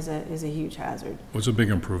down there is a huge hazard. It was a big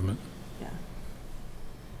improvement. Yeah.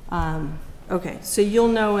 Okay, so you'll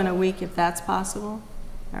know in a week if that's possible?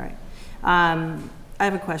 All right. I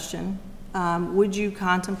have a question. Would you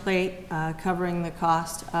contemplate covering the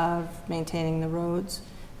cost of maintaining the roads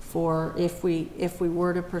for if we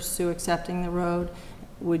were to pursue accepting the road?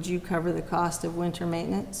 Would you cover the cost of winter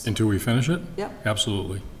maintenance? Until we finish it? Yep.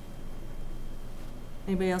 Absolutely.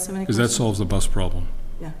 Anybody else have any Because questions? that solves the bus problem.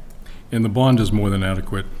 Yeah. And the bond is more than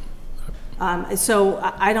adequate. So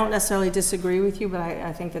I don't necessarily disagree with you, but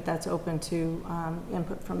I think that that's open to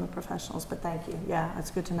input from the professionals, but thank you. Yeah, that's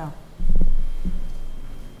good to know.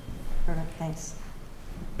 Perfect, thanks.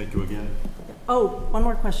 Thank you again. Oh, one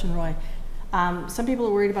more question, Roy. Some people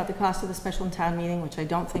are worried about the cost of the special town meeting, which I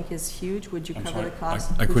don't think is huge. Would you cover the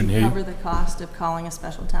cost? I couldn't hear you. Would you cover the cost of calling a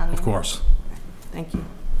special town meeting? Of course. Okay, thank you.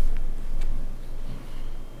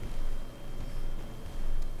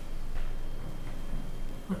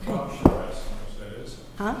 Okay.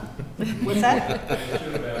 Huh? What's that? I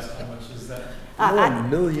should have asked how much is that? $1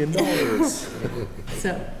 million.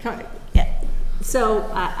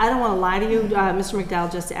 So I don't want to lie to you. Mr.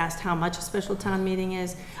 McDowell just asked how much a special town meeting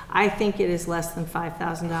is. I think it is less than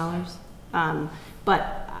 $5,000.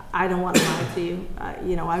 But I don't want to lie to you.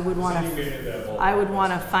 You know, I would want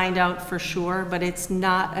to find out for sure, but it's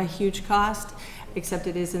not a huge cost, except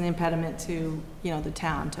it is an impediment to, you know, the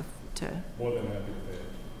town to. More than happy to pay it.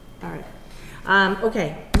 All right.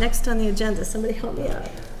 Okay, next on the agenda, somebody help me out.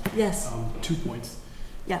 Yes. 2 points.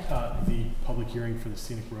 Yeah. The public hearing for the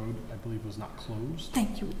Scenic Road, I believe, was not closed.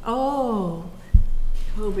 Thank you. Oh,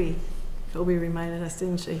 Kobe reminded us,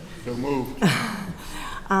 didn't she? So move.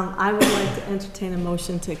 I would like to entertain a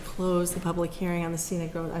motion to close the public hearing on the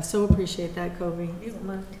Scenic Road. I so appreciate that, Kobe.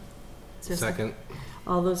 Second.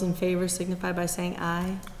 All those in favor signify by saying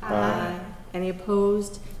aye. Aye. Any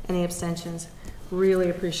opposed? Any abstentions? Really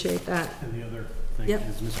appreciate that. And the other thing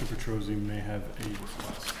is Mr. Petrosi may have a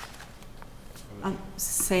request.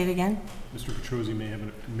 Say it again. Mr. Petrosi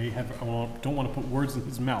may have. I don't want to put words in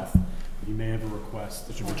his mouth. But he may have a request.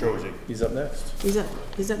 Mr. Petrosi. He's up next. He's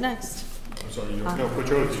up next. I'm sorry, no,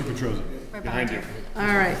 Petrosi. Mr. Petrosi. Behind you. All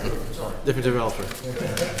right. Different developer.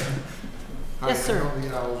 Yes, sir.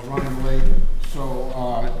 I was running late, so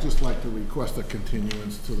I'd just like to request a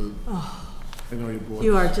continuance to the. I know your board.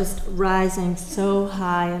 You are just rising so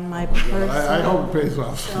high in my personal I hope it pays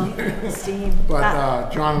off. self-esteem.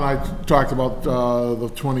 But John and I talked about the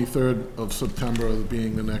 23rd of September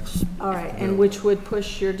being the next. All right, and which would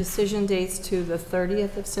push your decision dates to the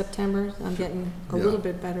 30th of September. I'm getting a little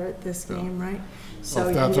bit better at this game, right? So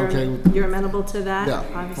if that's okay you're amenable to that? Yeah,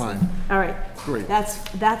 obviously? fine. All right. Great.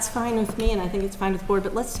 That's fine with me, and I think it's fine with the board,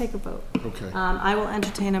 but let's take a vote. Okay. I will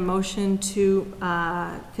entertain a motion to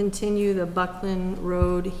continue the Bucklin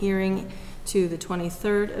Road hearing to the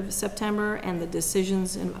 23rd of September and the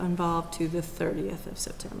decisions involved to the 30th of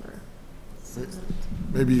September.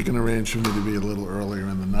 Maybe you can arrange for me to be a little earlier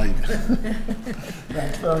in the night.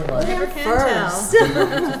 Thanks very much. First.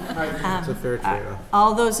 It's a fair trade-off.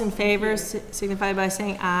 All those in favor signify by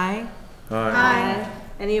saying aye. Aye.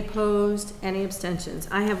 Any opposed? Any abstentions?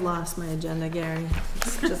 I have lost my agenda, Gary.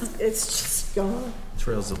 It's just gone.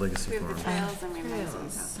 Trails of Legacy We have Farm. the trails and we have 97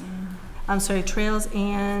 South Street. I'm sorry, Trails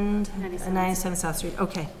and 97 South Street.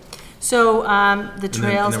 Okay. So the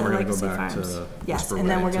Trails and we're gonna go Legacy back Farms. to Yes, Whisper and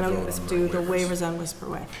then Way we're to going vote to on do the waivers. waivers on Whisper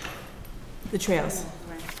Way. The Trails.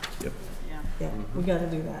 Yep. Yeah, we got to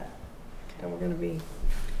do that. And we're going to be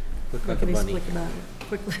Look like a bunny. slick about it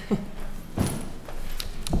quickly.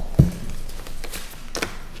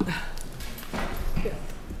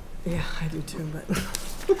 Yeah, I do too, but.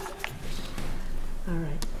 All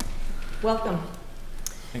right. Welcome.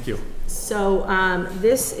 Thank you. So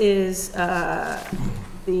this is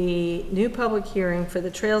the new public hearing for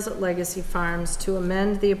the Trails at Legacy Farms to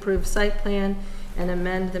amend the approved site plan and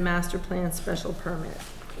amend the master plan special permit.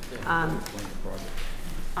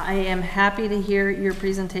 I am happy to hear your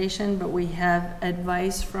presentation, but we have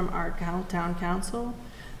advice from our town council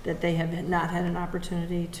that they have not had an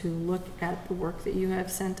opportunity to look at the work that you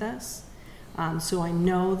have sent us. So I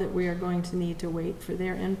know that we are going to need to wait for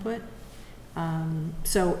their input.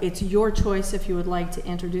 So it's your choice if you would like to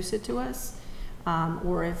introduce it to us,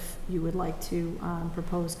 or if you would like to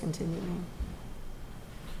propose continuing.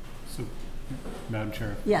 So, Madam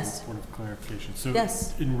Chair. Yes. Point of clarification. So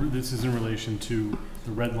Yes. This is in relation to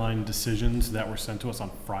the red line decisions that were sent to us on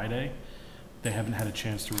Friday. They haven't had a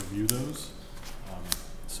chance to review those.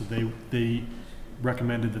 So they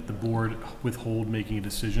recommended that the board withhold making a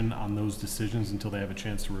decision on those decisions until they have a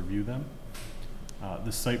chance to review them.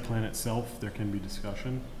 The site plan itself, there can be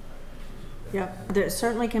discussion. Yeah, there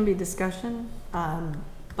certainly can be discussion,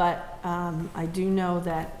 but I do know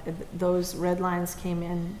that those red lines came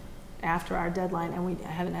in after our deadline and we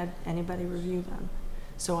haven't had anybody review them.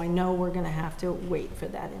 So I know we're going to have to wait for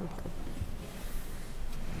that input.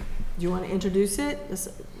 Do you want to introduce it?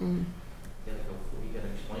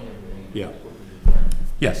 Yeah.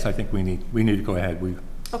 Yes, I think we need to go ahead. We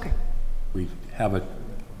have a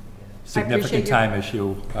significant time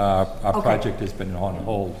issue. Our project has been on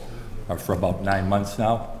hold for about 9 months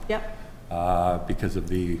now. Yep. Because of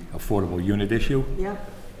the affordable unit issue.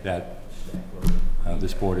 Yep. That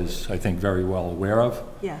this board is, I think, very well aware of.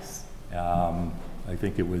 Yes. I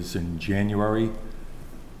think it was in January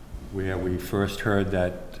where we first heard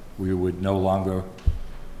that we would no longer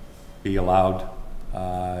be allowed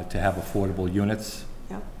to have affordable units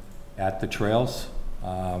at the trails.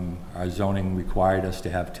 Our zoning required us to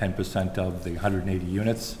have 10% of the 180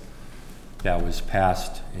 units. That was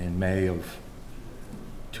passed in May of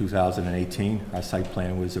 2018. Our site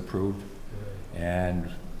plan was approved.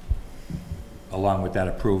 And along with that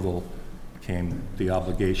approval came the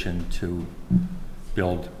obligation to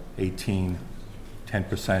build 10%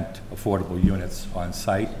 affordable units on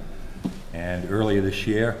site. And earlier this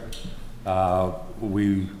year,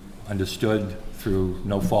 we understood through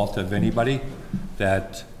no fault of anybody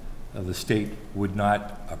that the state would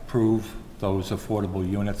not approve those affordable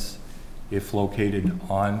units if located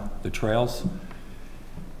on the trails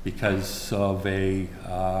because of a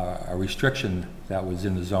restriction that was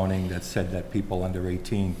in the zoning that said that people under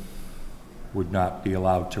 18 would not be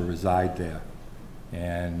allowed to reside there.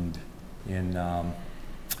 And in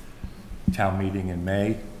town meeting in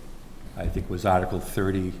May, I think it was Article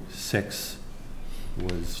 36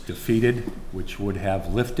 was defeated, which would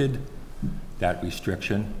have lifted that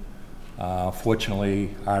restriction.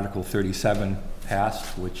 Fortunately, Article 37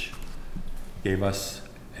 passed, which gave us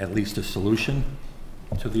at least a solution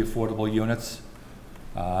to the affordable units,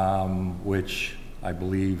 which I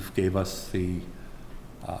believe gave us the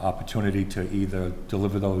opportunity to either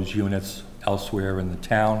deliver those units elsewhere in the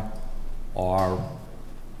town or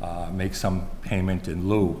make some payment in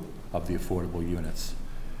lieu of the affordable units.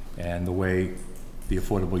 And the way the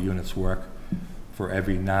affordable units work, for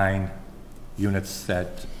every 9 units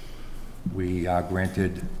that we are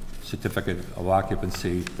granted certificate of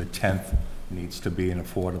occupancy, the 10th needs to be an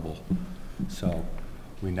affordable. So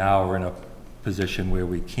we now are in a position where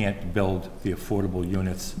we can't build the affordable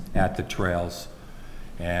units at the trails.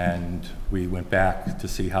 And we went back to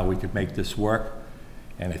see how we could make this work.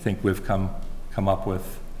 And I think we've come up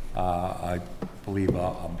with, I believe,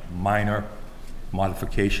 a minor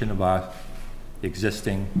modification of our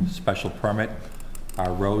existing special permit.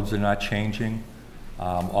 Our roads are not changing.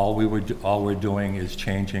 All we're doing is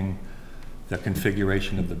changing the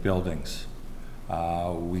configuration of the buildings.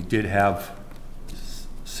 We did have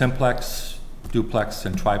simplex, duplex,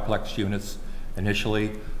 and triplex units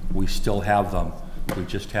initially. We still have them. We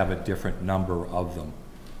just have a different number of them.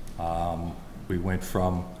 We went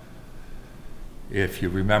from, if you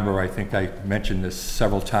remember, I think I mentioned this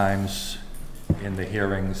several times in the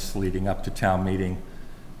hearings leading up to town meeting,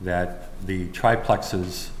 that the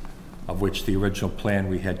triplexes, of which the original plan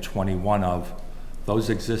we had 21 of, those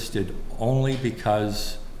existed only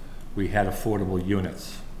because we had affordable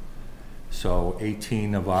units. So all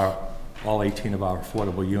 18 of our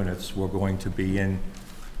affordable units were going to be in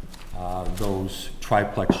those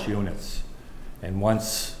triplex units. And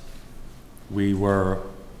once we were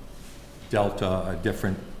dealt a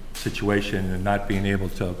different situation and not being able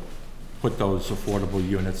to put those affordable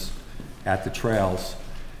units at the trails,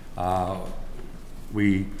 that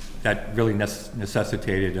really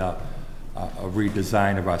necessitated a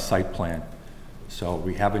redesign of our site plan. So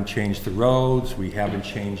we haven't changed the roads, we haven't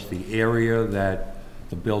changed the area that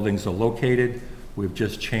the buildings are located, we've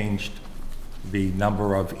just changed the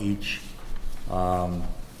number of each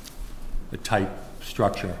the type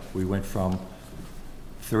structure. We went from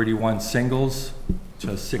 31 singles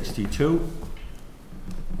to 62.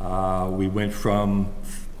 We went from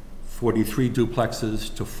 43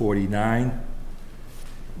 duplexes to 49.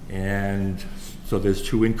 And so there's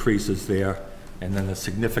 2 increases there. And then the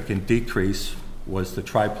significant decrease was the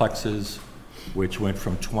triplexes, which went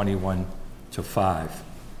from 21 to 5.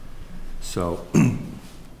 So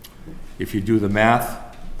if you do the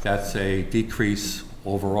math, that's a decrease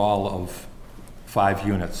overall of 5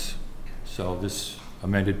 units. So this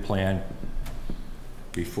amended plan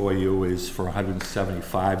before you is for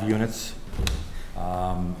 175 units.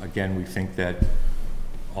 Again, we think that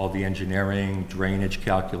all the engineering, drainage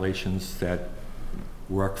calculations that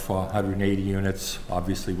work for 180 units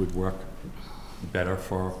obviously would work better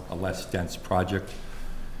for a less dense project.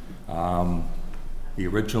 The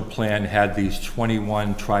original plan had these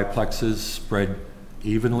 21 triplexes spread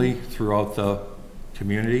evenly throughout the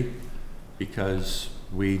community because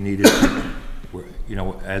we needed, you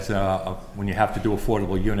know, as when you have to do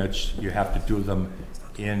affordable units, you have to do them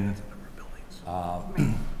in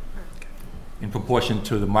proportion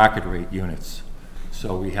to the market rate units.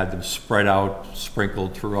 So we had them spread out,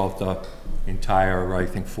 sprinkled throughout the entire, I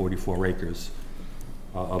think, 44 acres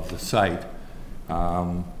of the site.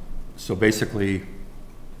 So basically,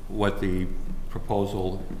 what the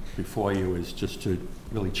proposal before you is just to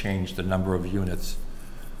really change the number of units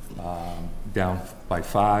down by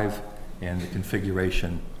 5 and the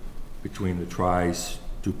configuration between the tris,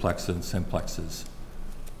 duplexes, and simplexes.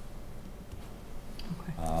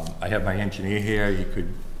 Okay. I have my engineer here. He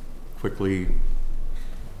could briefly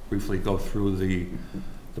go through the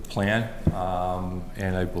plan,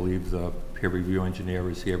 and I believe the peer review engineer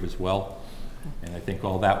is here as well. And I think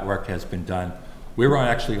all that work has been done. We're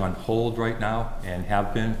actually on hold right now and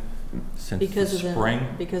have been since the Because of spring.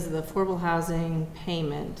 because of the affordable housing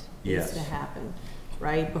payment needs Yes. to happen,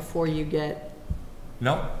 right, before you get,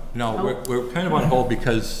 No, Oh. we're kind of on hold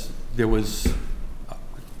because there was,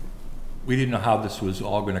 we didn't know how this was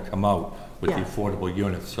all gonna come out with the Yeah. affordable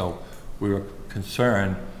units, so we were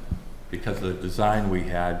concerned, because of the design we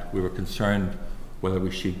had, we were concerned whether we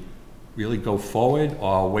should really go forward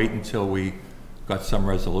or wait until we got some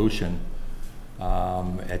resolution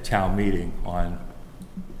at town meeting on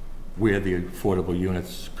where the affordable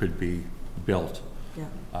units could be built.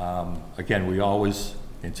 yeah. Again, we always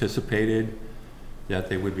anticipated that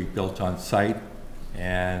they would be built on site,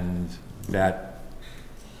 and that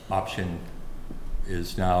option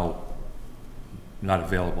is now not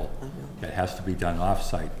available. It has to be done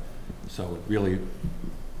off-site. So it really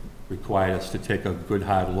required us to take a good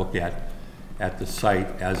hard look at the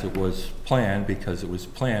site as it was planned, because it was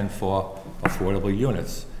planned for affordable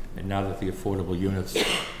units. And now that the affordable units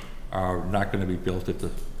are not going to be built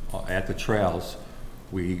at the trails,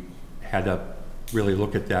 we had to really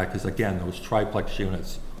look at that, because again, those triplex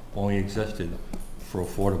units only existed for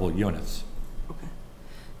affordable units. Okay.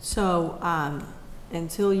 So,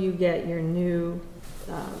 until you get your new,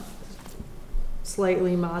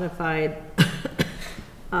 slightly modified,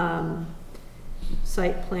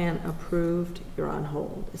 site plan approved, you're on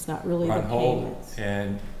hold. It's not really We're the on hold, payments.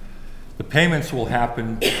 and the payments will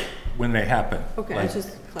happen when they happen. Okay, I was Like,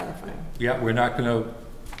 just clarifying. yeah, we're not going to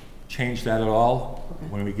change that at all.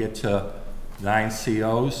 Okay. When we get to 9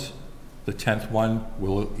 COs, the 10th one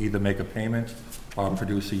will either make a payment or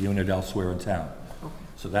produce a unit elsewhere in town. Okay.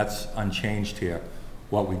 So that's unchanged here.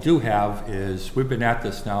 What we do have is, we've been at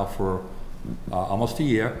this now for almost a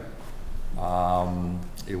year.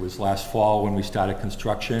 It was last fall when we started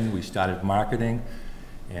construction, we started marketing,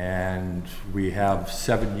 and we have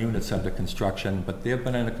 7 units under construction, but they've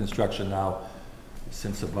been under construction now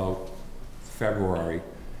since about February,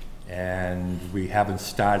 and we haven't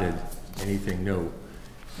started anything new.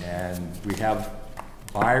 And we have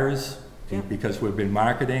buyers, because we've been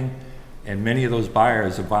marketing, and many of those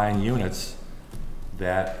buyers are buying units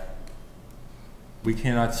that we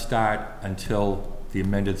cannot start until the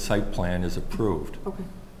amended site plan is approved. Okay.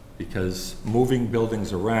 Because moving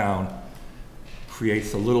buildings around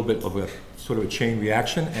creates a little bit of a sort of a chain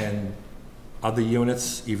reaction, and other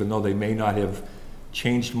units, even though they may not have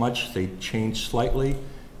changed much, they changed slightly.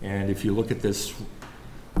 And if you look at this,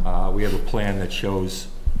 we have a plan that shows,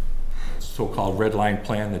 so-called red line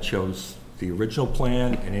plan that shows the original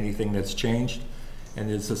plan and anything that's changed. And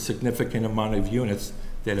there's a significant amount of units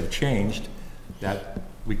that have changed that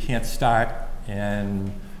we can't start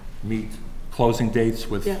and meet closing dates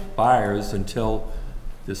with buyers until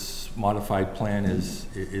this modified plan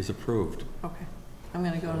is approved. Okay. I'm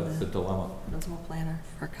gonna go to That's the dilemma. municipal planner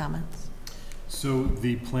for comments. So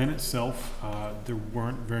the plan itself, there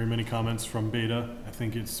weren't very many comments from Beta. I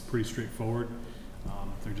think it's pretty straightforward.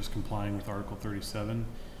 They're just complying with Article 37.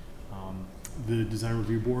 The design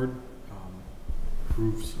review board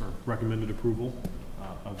approves or recommended approval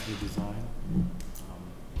of the design.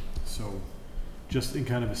 So just in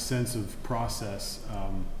kind of a sense of process,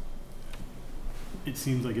 it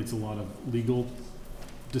seems like it's a lot of legal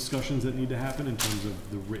discussions that need to happen in terms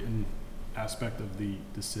of the written aspect of the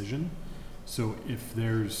decision. So if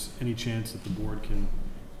there's any chance that the board can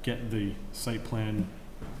get the site plan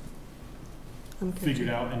figured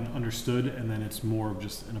out and understood, and then it's more of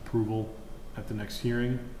just an approval at the next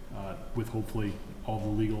hearing, with hopefully all the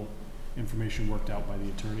legal information worked out by the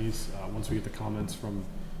attorneys. Once we get the comments from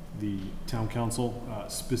the town council,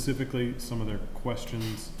 specifically some of their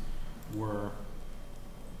questions were,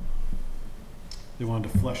 they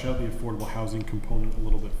wanted to flesh out the affordable housing component a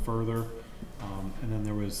little bit further. And then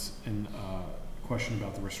there was a question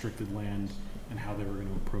about the restricted land and how they were going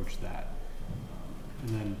to approach that. And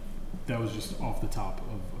then that was just off the top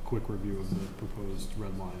of a quick review of the proposed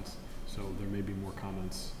red lines. So there may be more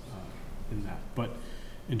comments in that. But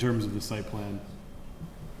in terms of the site plan,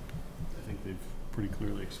 I think they've pretty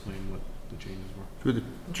clearly explained what the changes were. Through the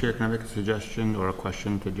chair, can I make a suggestion or a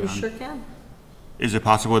question to John? You sure can. Is it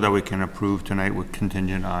possible that we can approve tonight with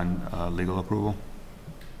contingent on legal approval?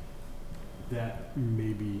 That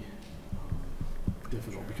may be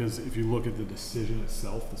difficult, because if you look at the decision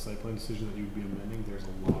itself, the site plan decision that you would be amending, there's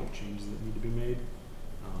a lot of changes that need to be made.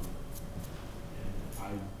 And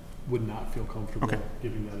I would not feel comfortable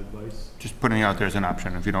giving that advice. Just putting it out there as an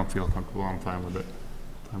option. If you don't feel comfortable, I'm fine with it.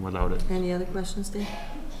 Fine without it. Any other questions, Dave?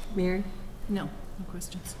 Mary? No, no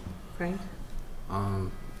questions. Frank?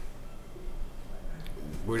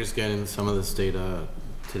 We're just getting some of this data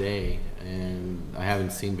today, and I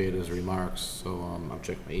haven't seen Beta's remarks, so I'll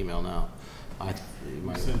check my email now. I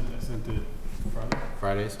I sent it Friday.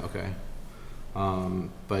 Fridays, okay.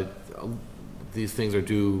 But these things are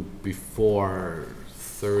due before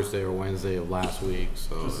Thursday or Wednesday of last week,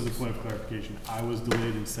 so. Just as a point of clarification, I was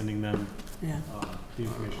delayed in sending them the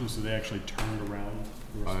information, so they actually turned around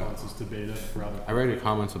the responses to Beta rather. I read your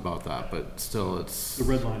comments about that, but still it's. The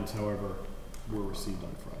red lines, however, were received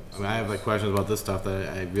on Friday. I mean, I have like questions about this stuff that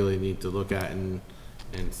I really need to look at and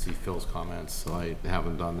see Phil's comments, so I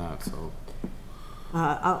haven't done that, so.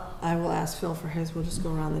 I will ask Phil for his. We'll just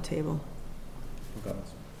go around the table.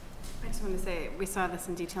 I just want to say, we saw this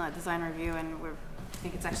in detail at design review, and I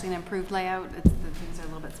think it's actually an improved layout. The things are a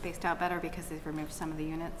little bit spaced out better because they've removed some of the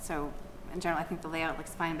units. So in general, I think the layout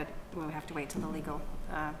looks fine, but we'll have to wait till the legal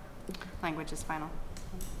language is final.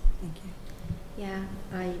 Thank you. Yeah,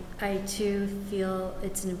 I too feel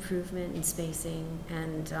it's an improvement in spacing,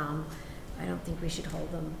 and I don't think we should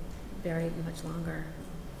hold them very much longer.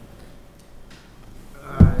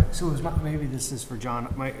 So it was maybe this is for John.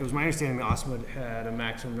 It was my understanding that OSPLD had a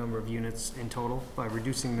maximum number of units in total. By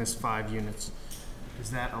reducing this 5 units,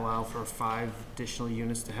 does that allow for 5 additional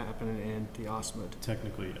units to happen in the OSPLD?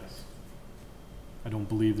 Technically, yes. I don't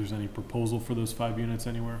believe there's any proposal for those 5 units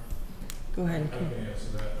anywhere. Go ahead. I can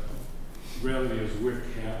answer that. Reality is we're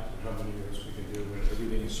capped at how many units we can do, and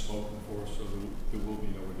everything is spoken for, so there will be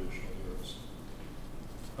no additional units.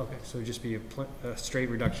 Okay, so it'd just be a straight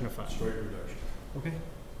reduction of 5. Straight reduction. Okay.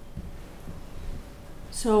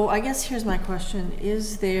 So I guess here's my question.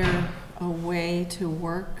 Is there a way to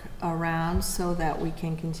work around so that we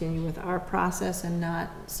can continue with our process and not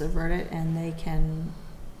subvert it, and they can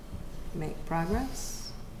make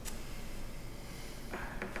progress?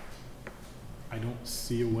 I don't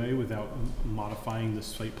see a way without modifying the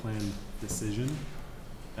site plan decision.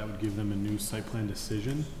 That would give them a new site plan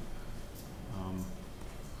decision.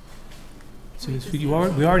 So we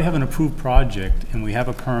already have an approved project and we have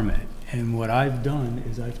a permit. And what I've done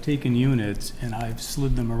is I've taken units and I've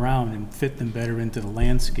slid them around and fit them better into the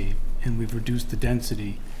landscape, and we've reduced the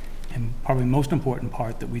density. And probably the most important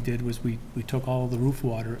part that we did was we took all the roof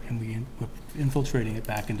water and we're infiltrating it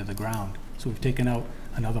back into the ground. So we've taken out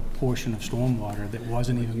another portion of stormwater that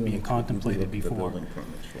wasn't even being contemplated before.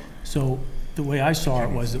 So the way I saw it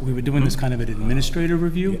was that we were doing this kind of an administrative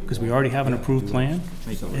review because we already have an approved plan,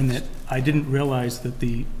 and that I didn't realize that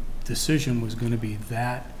the decision was going to be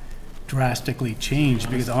that drastically changed,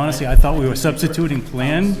 because honestly I thought we were substituting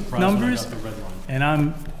plan numbers, and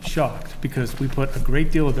I'm shocked because we put a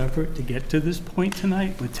great deal of effort to get to this point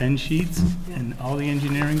tonight with 10 sheets and all the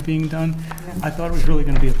engineering being done. I thought it was really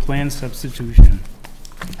going to be a plan substitution,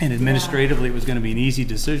 and administratively it was going to be an easy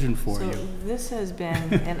decision for you. So this has been,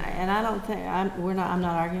 and I don't think, I'm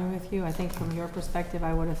not arguing with you. I think from your perspective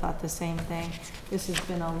I would have thought the same thing. This has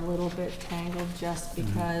been a little bit tangled just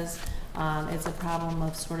because it's a problem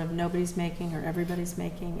of sort of nobody's making or everybody's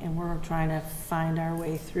making, and we're trying to find our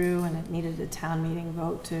way through, and it needed a town meeting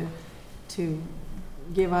vote to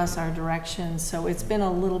give us our direction. So it's been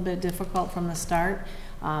a little bit difficult from the start,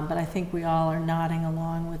 but I think we all are nodding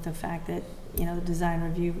along with the fact that, you know, the design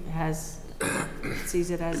review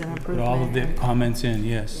sees it as an improvement. Put all of the comments in,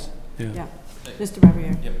 yes. Yeah. Mr.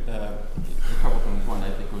 Barbier. Yep, a couple things. One, I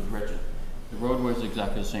think it was Richard. The roadway is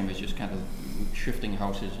exactly the same, it's just kind of shifting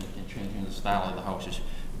houses and changing the style of the houses.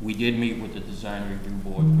 We did meet with the design review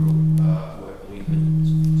board group, who I believe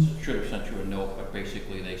it should have sent you a note, but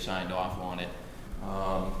basically they signed off on it.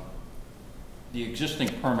 The existing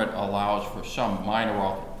permit allows for some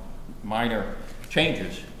minor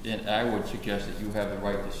changes, and I would suggest that you have the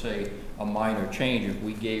right to say a minor change. If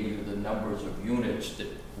we gave you the numbers of units that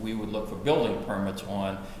we would look for building permits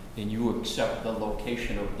on, and you accept the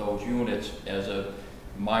location of those units as a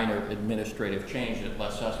minor administrative change, and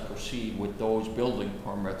lets us proceed with those building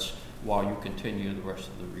permits while you continue the rest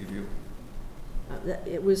of the review.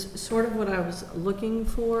 It was sort of what I was looking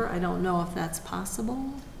for. I don't know if that's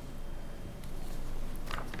possible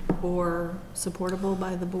or supportable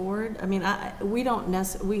by the board. I mean, we don't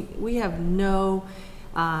we have no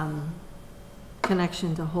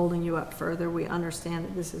connection to holding you up further. We understand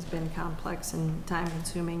that this has been complex and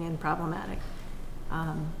time-consuming and problematic.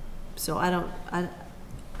 So I don't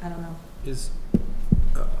know.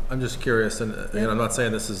 I'm just curious, and again, I'm not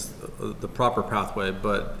saying this is the proper pathway,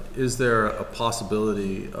 but is there a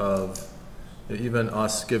possibility of even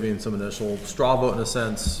us giving some initial straw vote in a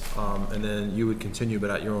sense, and then you would continue, but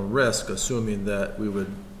at your own risk, assuming that we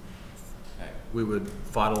would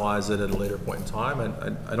finalize it at a later point in time?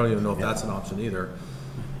 And I don't even know if that's an option either.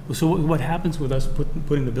 So what happens with us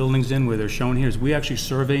putting the buildings in where they're shown here is we actually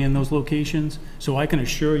survey in those locations, so I can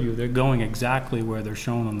assure you they're going exactly where they're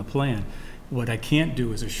shown on the plan. What I can't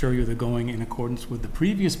do is assure you they're going in accordance with the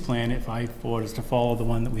previous plan if I was to follow the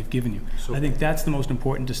one that we've given you. So- I think that's the most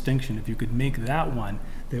important distinction. If you could make that one,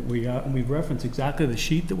 that we've referenced exactly the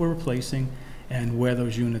sheet that we're replacing and where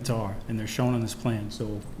those units are, and they're shown on this plan.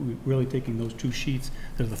 So we're really taking those two sheets,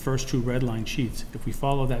 that are the first two red line sheets. If we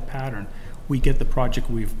follow that pattern, we get the project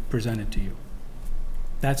we've presented to you.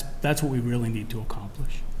 That's what we really need to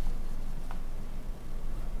accomplish.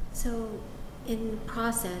 So, in the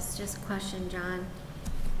process, just a question, John,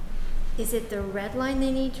 is it the red line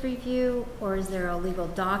they need to review, or is there a legal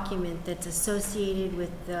document that's associated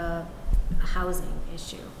with the housing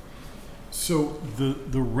issue? So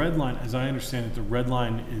the red line, as I understand it, the red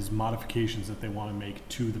line is modifications that they want to make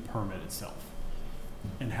to the permit itself.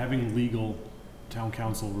 And having legal town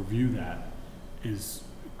council review that is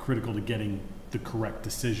critical to getting the correct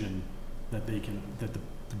decision that they can, that the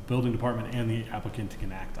building department and the applicant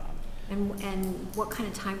can act on. And what kind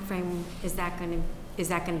of time frame is that going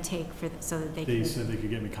to take for so that they can? They said they could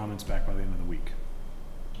get me comments back by the end of the week.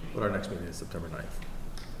 But our next meeting is September 9th.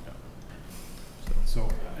 So,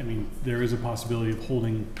 I mean, there is a possibility of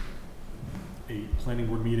holding a planning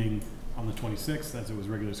board meeting on the 26th, as it was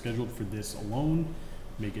regularly scheduled for this alone.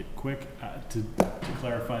 Make it quick. To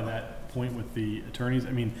clarify that point with the attorneys,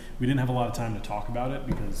 I mean, we didn't have a lot of time to talk about it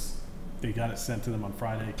because they got it sent to them on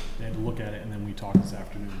Friday. They had to look at it, and then we talked this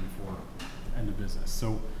afternoon before end of business.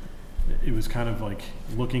 So it was kind of like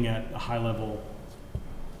looking at a high level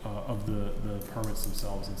of the permits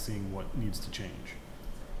themselves and seeing what needs to change.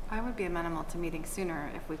 I would be amenable to meeting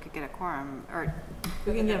sooner if we could get a quorum, or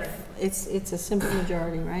We can get, it's a simple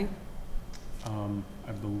majority, right?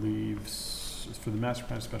 I believe for the master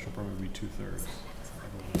plan special permit would be 2/3.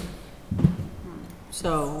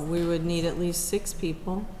 So we would need at least 6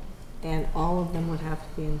 people, and all of them would have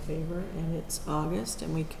to be in favor, and it's August,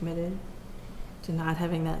 and we committed to not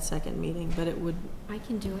having that second meeting, but it would. I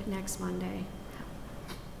can do it next Monday.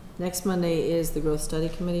 Next Monday is the growth study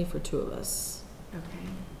committee for 2 of us. Okay.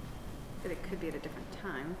 but it could be at a different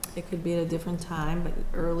time. It could be at a different time, but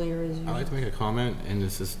earlier is usually. I'd like to make a comment, and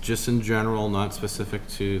this is just in general, not specific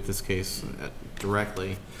to this case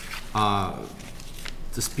directly.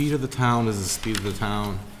 The speed of the town is the speed of the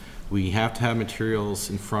town. We have to have materials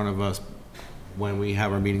in front of us when we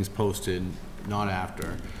have our meetings posted, not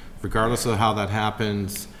after. Regardless of how that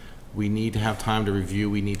happens, we need to have time to review.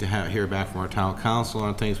 We need to hear back from our town council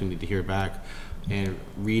on things. We need to hear back and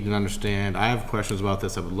read and understand. I have questions about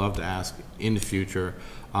this I would love to ask in the future.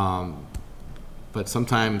 But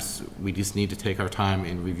sometimes we just need to take our time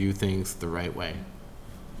and review things the right way.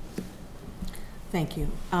 Thank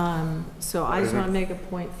you. So I just want to make a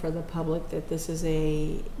point for the public that this is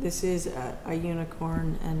a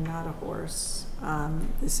unicorn and not a horse.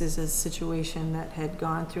 This is a situation that had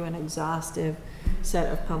gone through an exhaustive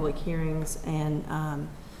set of public hearings, and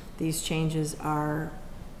these changes are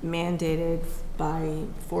mandated by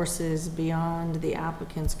forces beyond the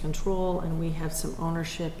applicant's control, and we have some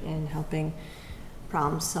ownership in helping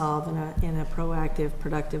problem solve in a proactive,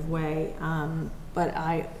 productive way. But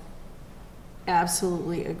I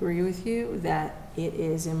absolutely agree with you that it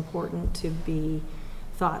is important to be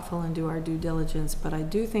thoughtful and do our due diligence, but I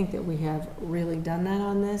do think that we have really done that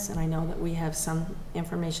on this, and I know that we have some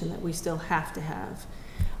information that we still have to have.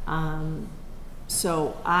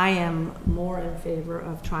 So I am more in favor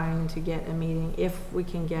of trying to get a meeting if we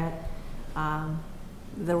can get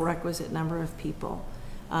the requisite number of people.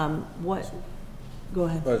 Go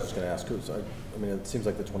ahead. I was just going to ask, because I mean, it seems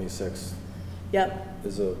like the 26th Yep.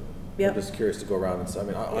 is a, Yep. I'm just curious to go around and, I'm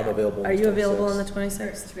Yeah. available. Are you available on the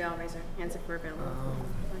 26th? First, we all raise our hands if we're available.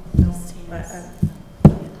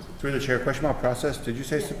 Through the chair, question about process. Did you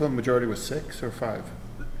say simple majority was 6 or 5?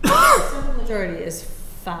 Simple majority is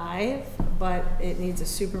 5, but it needs a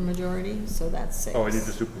super majority, so that's 6. Oh, it needs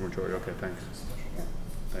a super majority. Okay, thanks. Yeah.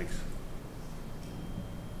 Thanks.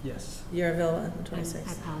 Yes. You're available on the 26th.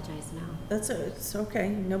 I apologize now. It's okay.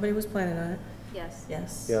 Nobody was planning on it. Yes.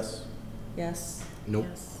 Yes. Yes. Yes. Nope.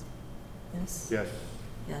 Yes. Yes. Yes.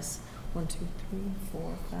 Yes. 1, 2, 3,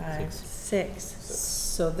 4, 5, 6.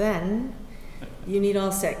 So then you need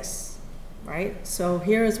all 6, right? So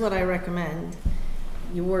here is what I recommend.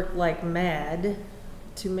 You work like mad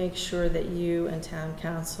to make sure that you and town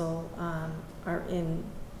council are in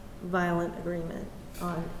violent agreement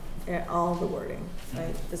on all the wording,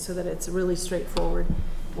 right? So that it's really straightforward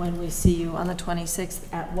when we see you on the 26th.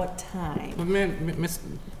 At what time? Well, miss,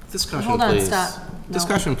 discussion, Hold on, please. stop. No.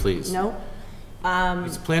 Discussion, please. No.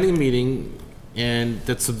 It's planning a meeting, and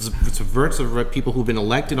that subverts the people who've been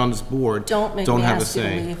elected on this board. Don't make me have a ask you to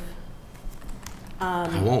say. leave.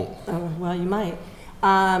 I won't. Well, you might.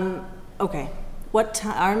 Okay.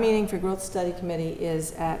 Our meeting for Growth Study Committee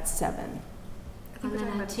is at 7. On the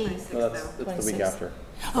 19th. No, that's the week 26th. after.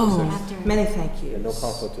 Oh, After. many thank yous. And no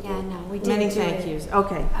conflict of Yeah, vote. no, we did Many do thank it. yous.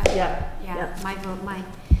 Okay, yeah. Yeah, my vote,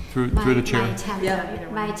 Through the chair.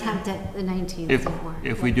 my attempt at the 19th If, didn't work.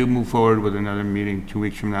 if we do move forward with another meeting 2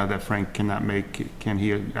 weeks from now that Frank cannot make, can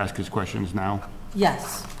he ask his questions now?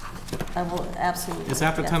 Yes, I will, absolutely. It's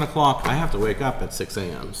after yes. 10 o'clock, I have to wake up at 6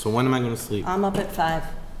 a.m., so when am I going to sleep? I'm up at 5.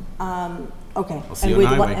 Okay. I'll see you on the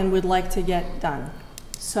highway. And would like to get done.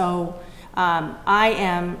 So I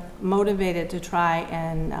am motivated to try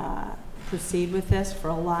and proceed with this for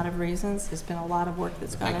a lot of reasons. There's been a lot of work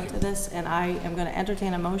that's gone into this, and I am going to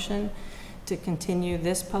entertain a motion to continue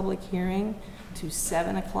this public hearing to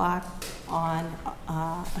 7 o'clock on,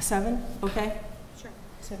 7, okay? Sure.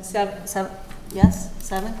 7, yes,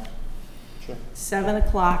 7? Sure. 7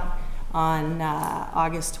 o'clock on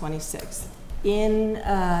August 26th.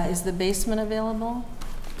 Is the basement available,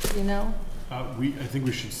 you know? I think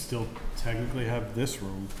we should still technically have this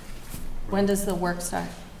room. When does the work start?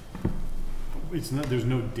 It's not, there's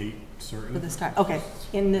no date certain. For the start, okay,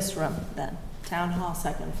 in this room then, Town Hall,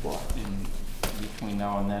 2nd floor. In between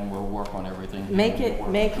now and then, we'll work on everything. Make it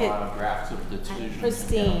drafts of the decision.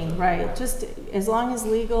 pristine, right, just as long as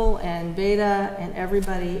legal and Beta and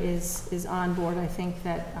everybody is on board, I think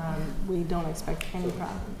that we don't expect any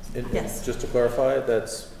problems. And Yes. just to clarify,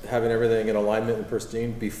 that's having everything in alignment and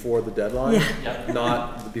pristine before the deadline,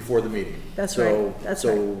 not before the meeting. That's So- right, that's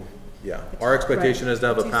So, yeah, our expectation is to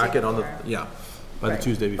have a Tuesday packet on the, before. yeah. By the Right.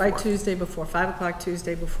 Tuesday before. By Tuesday before, 5 o'clock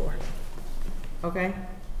Tuesday before. Okay?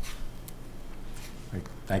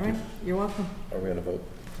 Thank you. All right, you're welcome. Are we gonna vote?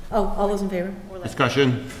 Oh, all those in favor?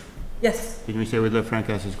 Discussion? Yes. Can we say we let Frank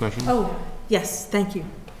ask his question? Oh, yes, thank you.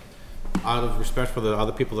 Out of respect for the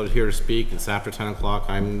other people that are here to speak, it's after 10 o'clock,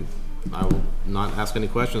 I will not ask any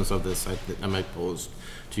questions of this. I might pose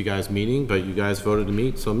to you guys meeting, but you guys voted to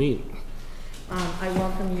meet, so meet. I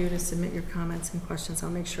welcome you to submit your comments and questions. I'll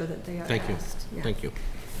make sure that they are Thank you. asked. Yeah. Thank you.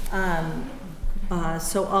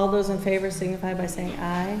 So all those in favor signify by saying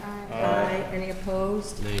aye. Aye. Any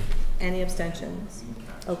opposed? Nay. Any abstentions?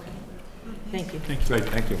 Okay. Thank you. Great,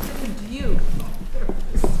 thank you. You.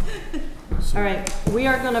 All right, we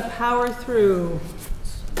are going to power through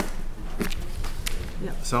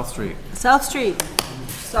South Street. South Street.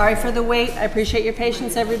 Sorry for the wait. I appreciate your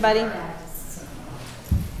patience, everybody.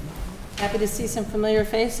 Happy to see some familiar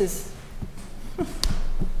faces.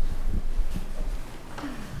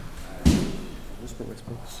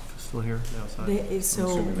 Still here outside? So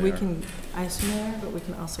assuming they we are. can, I assume they are, but we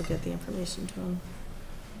can also get the information to them.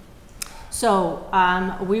 So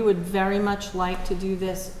we would very much like to do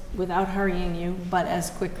this without hurrying you, but as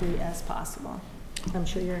quickly as possible. I'm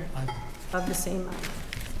sure you're of the same mind.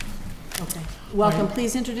 Okay. Welcome.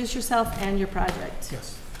 Please introduce yourself and your project.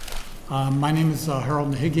 Yes. My name is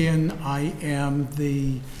Harold Nahigian. I am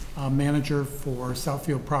the manager for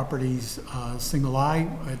Southfield Properties Single Eye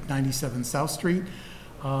at 97 South Street.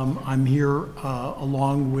 I'm here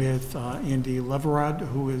along with Andy Leverad,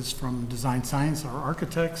 who is from Design Science, our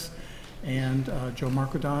architects, and Joe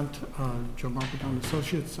Marquardant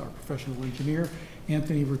Associates, our professional engineer,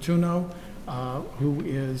 Anthony Rotuno, who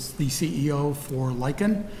is the CEO for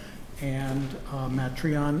Lichen, and Matt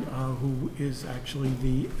Trion, who is actually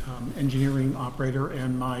the engineering operator,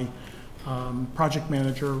 and my project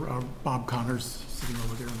manager, Bob Connors, sitting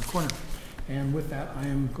over there in the corner. And with that, I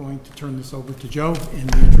am going to turn this over to Joe in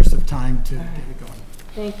the interest of time to get it going.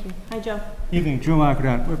 Thank you. Hi, Joe. Evening, Joe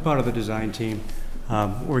Marquardant. We're part of the design team,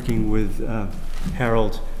 working with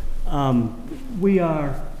Harold. We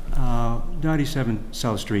are 97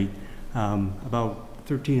 South Street, about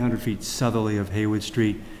 1,300 feet southerly of Haywood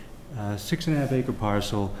Street, 6.5 acre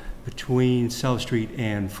parcel between South Street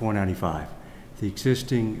and 495. The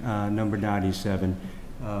existing number 97.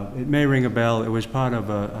 It may ring a bell. It was part of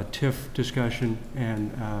a TIF discussion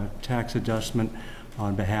and tax adjustment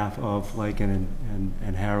on behalf of Lichen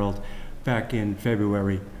and Harold back in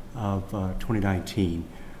February of 2019.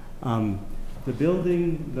 The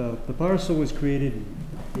building, the parcel was created in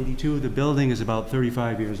 '82. The building is about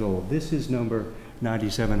 35 years old. This is number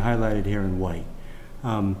 97, highlighted here in white.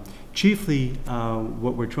 Chiefly,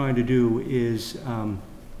 what we're trying to do is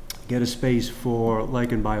get a space for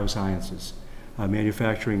Lichen Biosciences.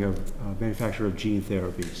 Manufacturer of gene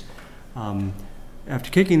therapies. After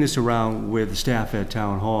kicking this around with the staff at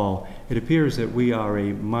Town Hall, it appears that we are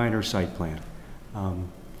a minor site plan.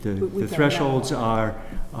 The thresholds are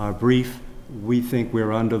brief. We think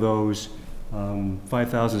we're under those.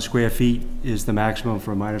 5,000 square feet is the maximum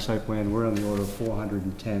for a minor site plan. We're on the order of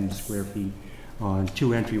 410 square feet on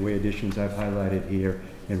 2 entryway additions I've highlighted here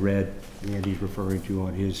in red, Andy's referring to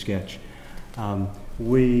on his sketch.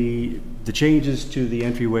 The changes to the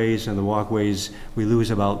entryways and the walkways, we lose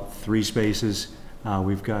about 3 spaces.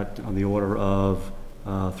 We've got on the order of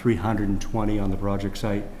 320 on the project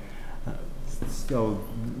site. So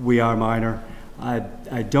we are minor.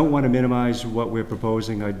 I don't want to minimize what we're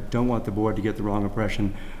proposing. I don't want the board to get the wrong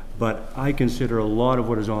impression, but I consider a lot of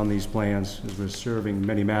what is on these plans, as we're serving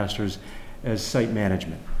many masters, as site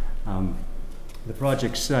management. The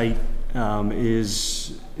project site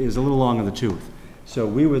is a little long in the tooth. So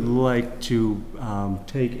we would like to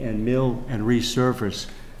take and mill and resurface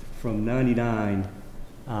from 99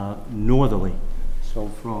 northerly. So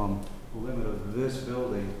from the limit of this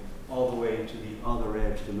building all the way to the other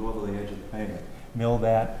edge, the northerly edge of the pavement. Mill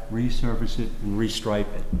that, resurface it, and restripe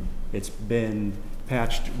it. It's been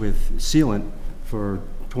patched with sealant for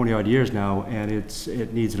 20-odd years now, and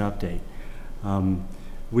it needs an update.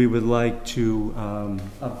 We would like to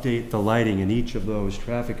update the lighting in each of those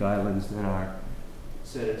traffic islands that are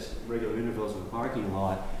set at regular intervals in the parking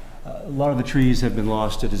lot. A lot of the trees have been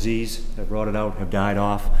lost to disease, have rotted out, have died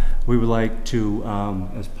off. We would like to,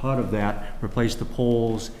 as part of that, replace the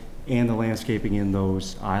poles and the landscaping in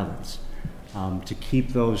those islands. To keep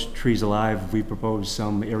those trees alive, we propose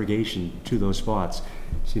some irrigation to those spots.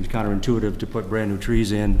 Seems counterintuitive to put brand new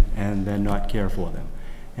trees in and then not care for them.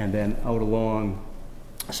 And then out along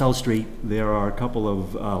South Street, there are a couple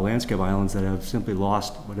of landscape islands that have simply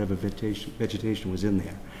lost whatever vegetation was in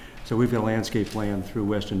there. So we've got a landscape plan through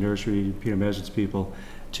Western Nursery, Peter Mezzard's people,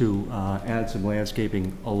 to add some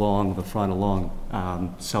landscaping along the front,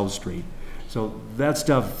 along South Street. So that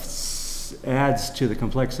stuff adds to the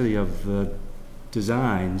complexity of the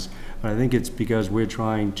designs, but I think it's because we're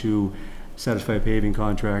trying to satisfy a paving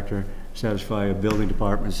contractor, satisfy a building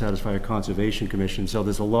department, satisfy a conservation commission. So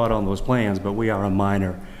there's a lot on those plans, but we are a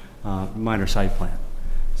minor site plan.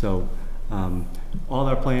 So all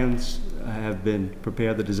our plans have been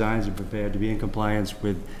prepared, the designs are prepared to be in compliance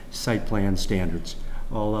with site plan standards.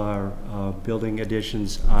 All our building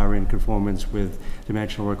additions are in conformance with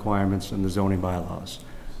dimensional requirements and the zoning bylaws.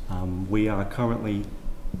 We are currently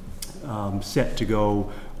set to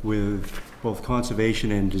go with both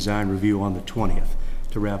conservation and design review on the 20th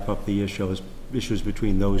to wrap up the issues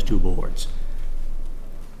between those two boards.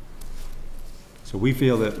 So we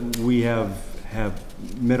feel that we have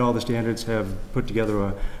met all the standards, have put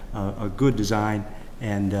together a good design,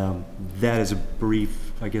 and that is a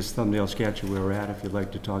brief, I guess, thumbnail sketch of where we're at. If you'd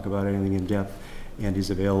like to talk about anything in depth, Andy's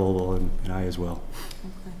available, and I as well.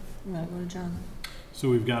 Okay. You want to go to John? So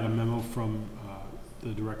we've got a memo from the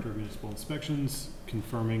Director of Municipal Inspections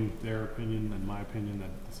confirming their opinion and my opinion that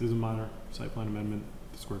this is a minor site plan amendment.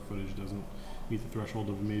 The square footage doesn't meet the threshold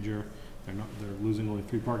of a major. They're losing only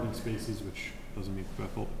 3 parking spaces, which doesn't meet the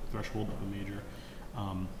threshold of a major.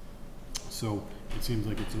 So it seems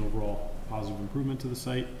like it's an overall positive improvement to the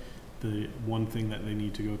site. The one thing that they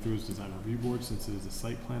need to go through is design review board, since it is a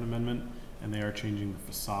site plan amendment, and they are changing the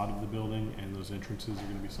facade of the building, and those entrances are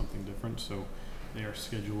going to be something different. So they are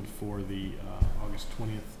scheduled for the August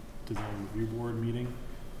 20th design review board meeting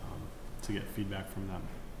to get feedback from them.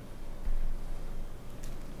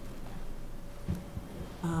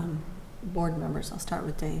 Board members, I'll start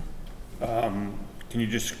with Dave. Can you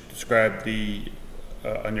just describe the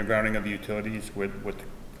undergrounding of the utilities?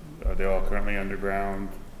 Are they all currently underground?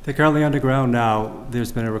 They're currently underground now.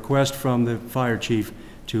 There's been a request from the fire chief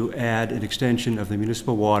to add an extension of the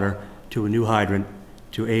municipal water to a new hydrant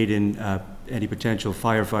to aid in any potential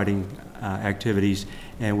firefighting activities,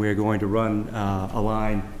 and we're going to run a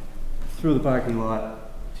line through the parking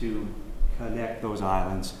lot to connect those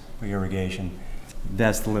islands for irrigation.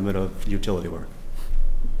 That's the limit of utility work.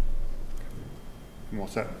 All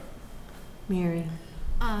set. Mary.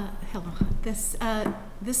 Hello.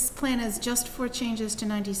 This plan is just for changes to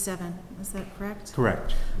 97. Is that correct?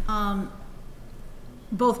 Correct.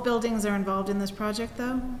 Both buildings are involved in this project,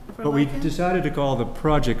 though? But we decided to call the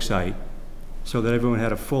project site, so that everyone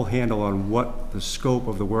had a full handle on what the scope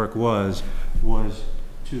of the work was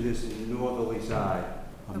to this northerly side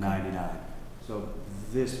of 99. So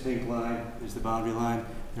this pink line is the boundary line.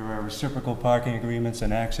 There are reciprocal parking agreements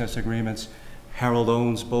and access agreements. Harold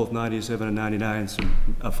owns both 97 and 99, so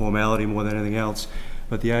a formality more than anything else.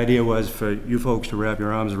 But the idea was for you folks to wrap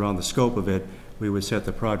your arms around the scope of it. We would set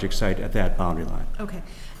the project site at that boundary line. Okay.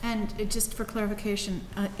 And just for clarification,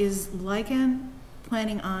 is Lycan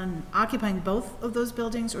planning on occupying both of those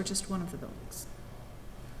buildings or just one of the buildings?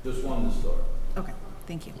 Just one to start. Okay,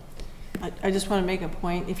 thank you. I just want to make a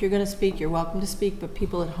point. If you're going to speak, you're welcome to speak, but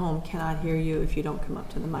people at home cannot hear you if you don't come up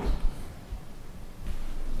to the mic.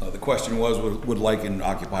 The question was, would Lycan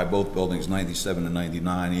occupy both buildings, 97 and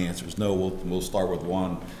 99? The answer is no. We'll start with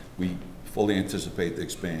one. We fully anticipate to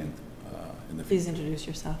expand in the future. Please introduce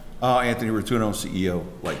yourself. Anthony Rotuno, CEO,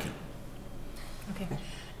 Lycan. Okay.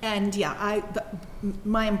 And yeah,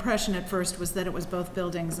 my impression at first was that it was both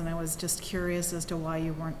buildings, and I was just curious as to why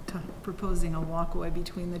you weren't proposing a walkway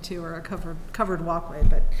between the two, or a covered walkway,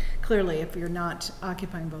 but clearly if you're not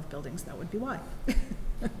occupying both buildings, that would be why.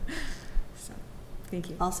 So, thank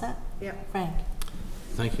you. All set? Yeah. Frank?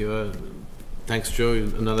 Thank you. Thanks, Joe.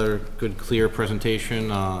 Another good, clear presentation.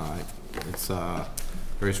 It's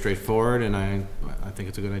very straightforward, and I think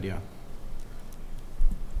it's a good idea.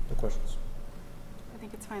 No questions? I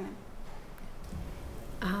think it's fine.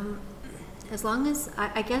 As long as,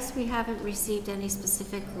 I guess we haven't received any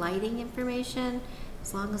specific lighting information,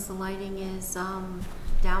 as long as the lighting is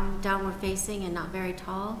downward facing and not very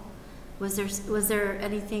tall. Was there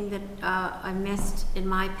anything that I missed in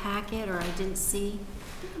my packet or I didn't see?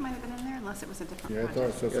 I think it might have been in there, unless it was a different Yeah, I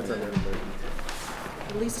project. thought it said something.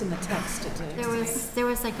 At least in the text it did. There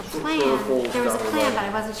was like a plan, but I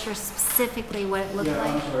wasn't sure specifically what it looked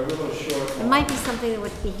like. It might be something that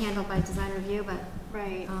would be handled by design review, but.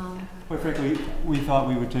 Right. Quite frankly, we thought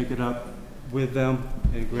we would take it up with them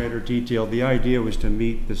in greater detail. The idea was to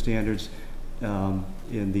meet the standards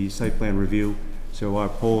in the site plan review. So our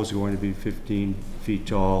poles are going to be 15 feet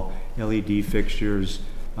tall, LED fixtures,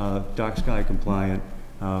 dark sky compliant,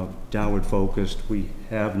 downward focused. We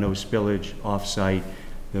have no spillage off-site.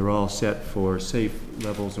 They're all set for safe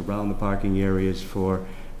levels around the parking areas for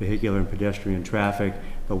vehicular and pedestrian traffic,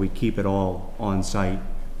 but we keep it all on-site.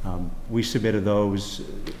 We submitted those,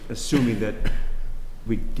 assuming that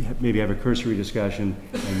we maybe have a cursory discussion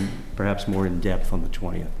and perhaps more in depth on the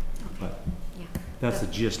 20th. But yeah, that's the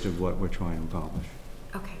gist of what we're trying to accomplish.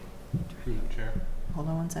 Okay. Through the chair. Hold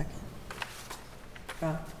on one second.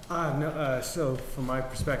 Rob? So from my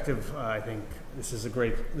perspective, I think this is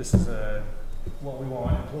what we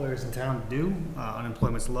want employers in town to do.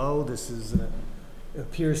 Unemployment's low. This is, it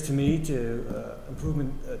appears to me, to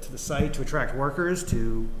improvement to the site to attract workers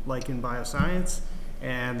to Lycan Bioscience.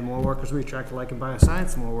 And the more workers we attract to Lycan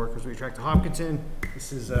Bioscience, the more workers we attract to Hopkinton.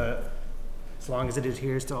 This is, as long as it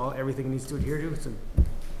adheres to everything it needs to adhere to, it's a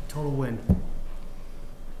total win.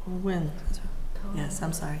 Win. Yes,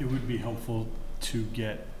 I'm sorry. It would be helpful to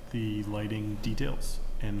get the lighting details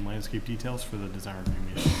and landscape details for the design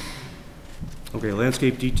review meeting. Okay,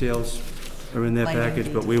 landscape details are in that Lighting package,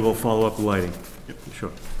 but details. we will follow up the lighting. Yep.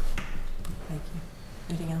 Sure. Thank you.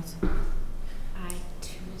 Anything else? By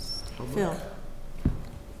Tuesday. Phil?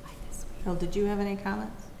 Phil, did you have any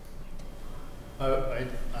comments? I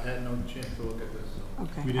had no chance to look at this.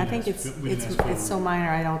 So. Okay, I think it's so minor,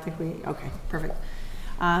 I don't think we, okay, perfect.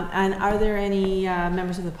 And are there any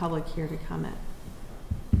members of the public here to comment?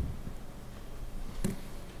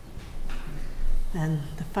 And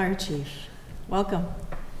the fire chief, welcome.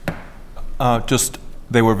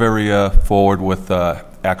 They were very forward with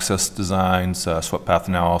access designs, swept path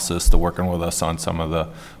analysis, they're working with us on some of the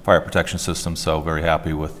fire protection systems, so very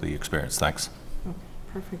happy with the experience. Thanks. Okay,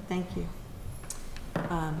 perfect, thank you.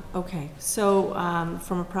 Okay, so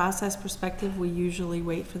from a process perspective, we usually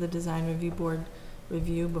wait for the design review board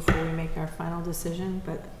review before we make our final decision,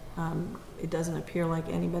 but it doesn't appear like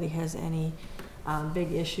anybody has any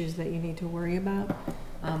big issues that you need to worry about.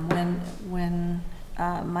 When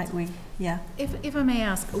might we, yeah? If I may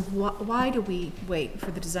ask, why do we wait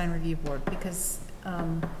for the design review board? Because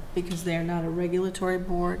they're not a regulatory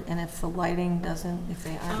board, and if the lighting doesn't, if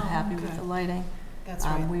they aren't happy with the lighting, that's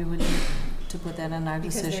right. we would need to put that in our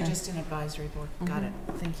decision. Because they're just an advisory board. Got it.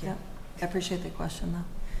 Thank you. Yeah. I appreciate the question, though.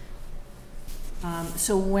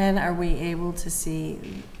 So when are we able to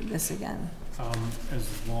see this again?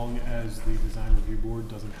 As long as the design review board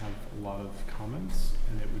doesn't have a lot of comments,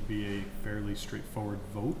 and it would be a fairly straightforward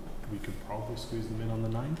vote, we could probably squeeze them in on the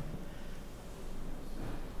 9th.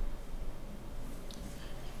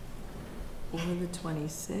 Or the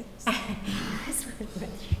 26th? I was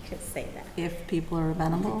wondering if you could say that. If people are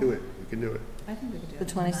amenable? We can do it. I think we could do it.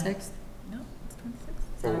 The 26th? No, it's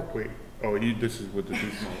 26th. Oh, wait. This is with the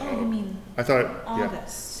seasonal. Oh, you mean I thought,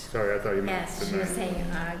 August. Sorry, I thought you meant Yes, the she was 9th.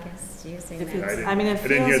 saying August. She was saying If that. it's, I it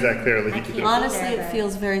didn't hear feels, that clearly. honestly, it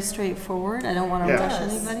feels very straightforward. I don't want to rush It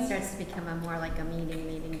anybody. starts to become a more like a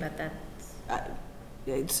meeting, but that's.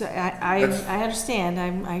 I understand.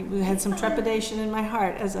 I had some trepidation in my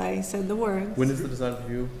heart as I said the words. When is the design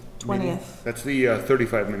review? 20th. That's the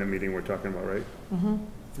 35-minute meeting we're talking about, right? Mm-hmm.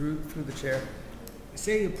 Through the chair.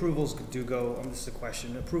 Say approvals do go, this is a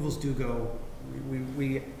question, approvals do go,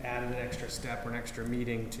 we added an extra step or an extra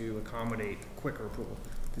meeting to accommodate quicker approval.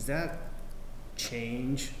 Does that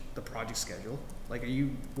change the project schedule? Like,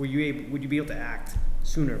 would you be able to act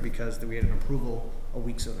sooner because we had an approval a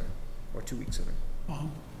week sooner or 2 weeks sooner? Does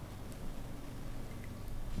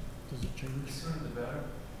it change? The sooner the better.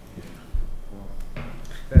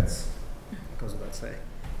 That's goes without saying.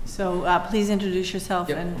 So please introduce yourself.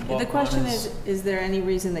 Yep, And Bob the question Connors. is there any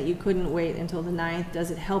reason that you couldn't wait until the 9th? Does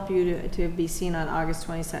it help you to be seen on August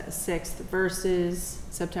 26th versus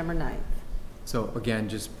September 9th? So again,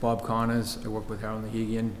 just Bob Connors, I work with Harold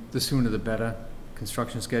Nahigian. The sooner the better,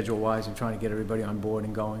 construction schedule wise, I'm trying to get everybody on board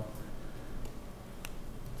and going.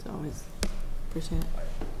 It's always, appreciate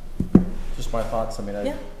it. Just my thoughts, I mean,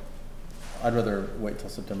 Yeah. I'd rather wait till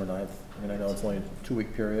September 9th. I mean, I know it's only a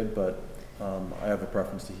 2-week period, but I have a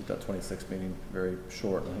preference to keep that 26th meeting very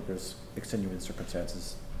short. I think there's extenuating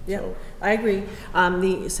circumstances. Yeah, So, I agree.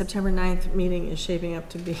 The September 9th meeting is shaping up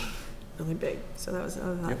to be really big, so that was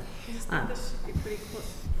another thought. Yep. I just think this should be pretty quick.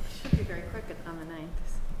 Should be very quick on the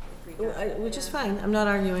 9th. Which is fine. I'm not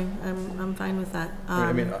arguing. I'm fine with that.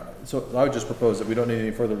 so I would just propose that we don't need any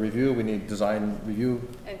further review. We need design review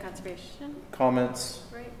And conservation, comments.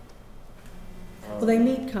 right? Well, they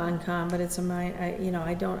meet Concom, but it's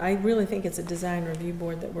I really think it's a design review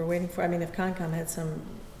board that we're waiting for. I mean, if Concom had some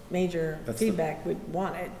major feedback, we'd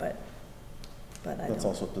want it, but I don't. That's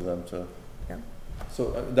also up to them to. Yeah.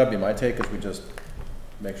 So that'd be my take, is we just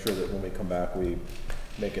make sure that when we come back, we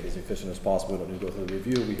make it as efficient as possible. We don't need to go through the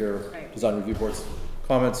review. We hear design review board's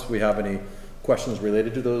comments. We have any questions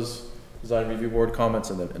related to those design review board comments,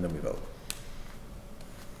 and then we vote.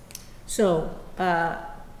 So,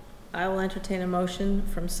 I will entertain a motion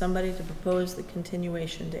from somebody to propose the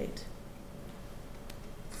continuation date.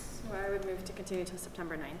 So I would move to continue till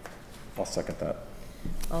September 9th. I'll second that.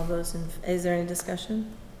 Is there any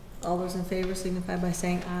discussion? All those in favor signify by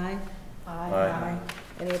saying aye. Aye.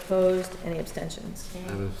 Any opposed? Any abstentions?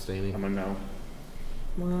 I'm abstaining. I'm a no.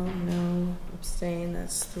 Well, no, abstain,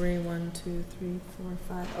 that's 3, 1, 2, 3,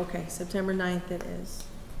 4, 5. Okay, September 9th it is.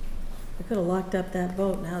 I could have locked up that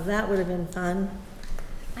vote. Now that would have been fun.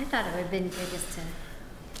 I thought it would have been good just to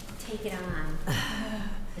take it on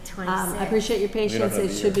the 26th. I appreciate your patience.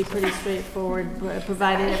 It should be pretty straightforward,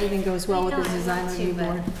 provided everything goes well with the design review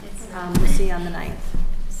board. We'll see you on the 9th.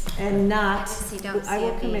 And I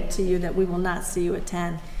will commit to you that we will not see you at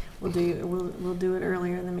 10. We'll do it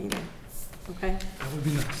earlier in the meeting. Okay? That would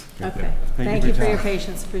be nice. Okay. Thank you for your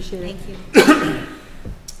patience. Appreciate it. Thank you.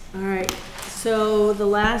 All right. So the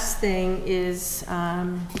last thing is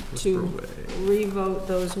to revote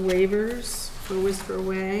those waivers for Whisper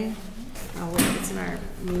Way. It's in our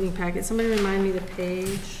meeting packet. Somebody remind me the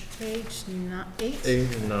page. Page 8?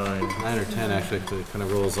 8 and 9. 9 or 10, actually, it kind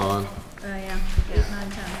of rolls on. Oh, yeah,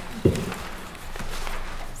 9, 10.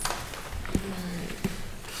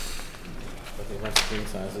 Screen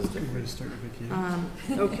sizes. Ready to start your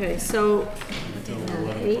vacation? Okay, so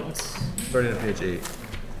 8 Starting at page 8.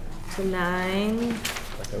 to 9.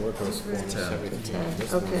 Okay, we're close to 10.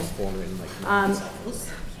 Okay.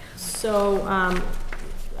 So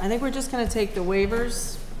I think we're just going to take the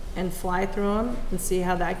waivers and fly through them and see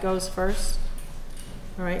how that goes first.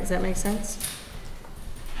 All right, does that make sense?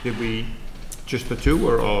 Did we, just the 2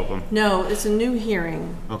 or all of them? No, it's a new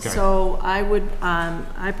hearing. Okay. So I would,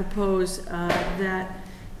 I propose that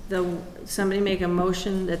somebody make a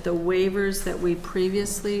motion that the waivers that we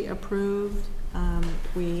previously approved,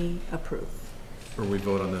 we approve. Or we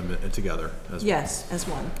vote on them together as Yes, as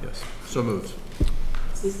one. Yes. So moved.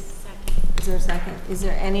 Is there a second? Is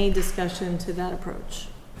there any discussion to that approach?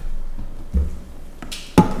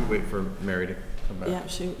 We wait for Mary to come back. Yeah,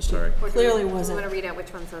 she Sorry. clearly Do you wasn't. want to read out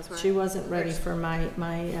which ones those were? She wasn't ready for my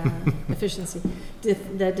efficiency.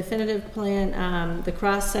 The definitive plan, the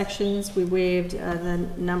cross sections, we waived the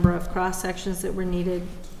number of cross sections that were needed.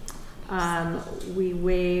 We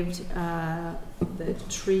waived the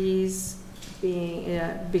trees being,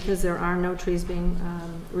 because there are no trees being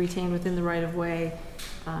retained within the right of way.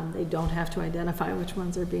 They don't have to identify which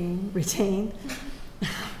ones are being retained.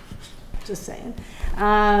 Just saying.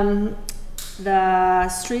 The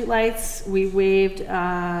streetlights, we waived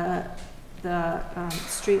the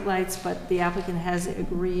streetlights, but the applicant has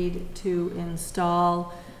agreed to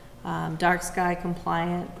install dark sky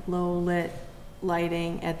compliant, low lit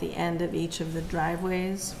lighting at the end of each of the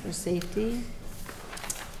driveways for safety.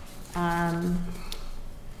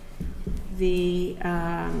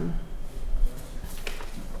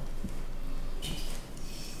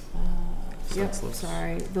 Yep,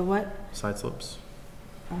 sorry, the what? Side slopes.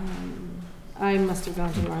 I must have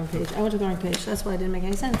gone to the wrong page. I went to the wrong page. That's why it didn't make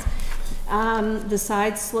any sense. The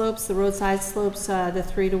side slopes, the roadside slopes, the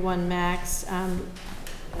 3-to-1 max.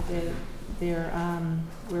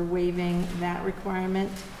 We're waiving that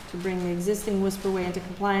requirement to bring the existing Whisperway into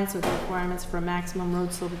compliance with the requirements for a maximum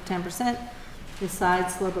road slope of 10%. The side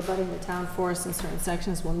slope abutting the town forest in certain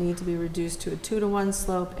sections will need to be reduced to a 2-to-1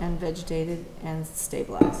 slope and vegetated and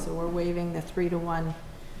stabilized. So we're waiving the 3-to-1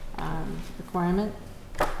 requirement.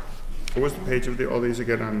 What was the page of all these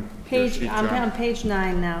again on? Page, I'm on page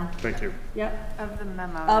 9 now. Thank you. Yep. Of the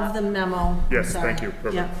memo. Of the memo. Yes, Sorry. thank you.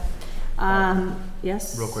 Perfect. Yep.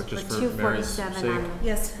 Yes? Real quick, just For for Mary's 247 sake, on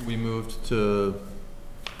Yes. we moved to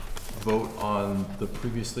vote on the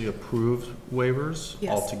previously approved waivers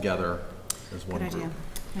Yes. all together as one Good group. idea.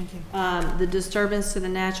 Thank you. The disturbance to the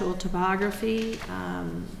natural topography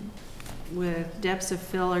with depths of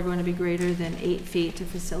fill are going to be greater than 8 feet to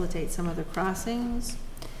facilitate some of the crossings.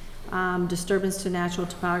 Disturbance to natural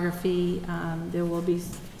topography, there will be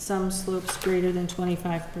some slopes greater than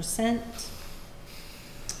 25%.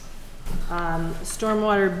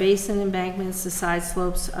 Stormwater basin embankments, the side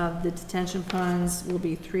slopes of the detention ponds will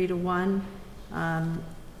be 3-to-1.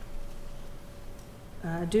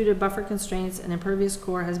 Due to buffer constraints, an impervious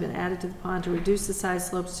core has been added to the pond to reduce the side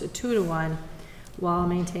slopes to 2-to-1 while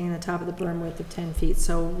maintaining the top of the berm width of 10 feet.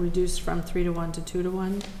 So reduced from 3-to-1 to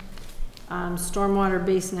 2-to-1. Stormwater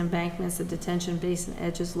basin embankments, the detention basin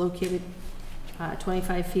edges located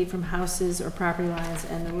 25 feet from houses or property lines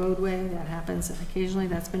and the roadway. That happens occasionally.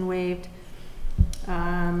 That's been waived.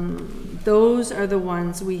 Those are the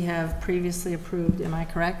ones we have previously approved. Am I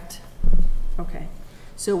correct? Okay.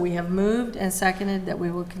 So we have moved and seconded that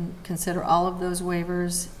we will consider all of those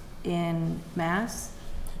waivers in mass.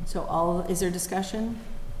 So is there discussion?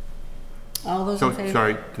 All those in favor?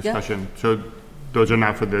 Sorry, discussion. Yep. So those are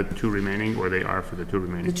not for the 2 remaining, or they are for the 2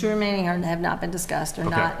 remaining? The 2 remaining have not been discussed, or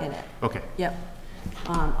not in it. Okay. Yep.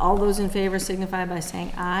 All those in favor signify by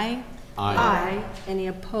saying aye. Aye. Aye. Any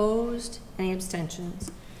opposed? Any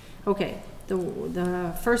abstentions? Okay,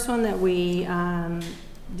 the first one that we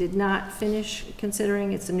did not finish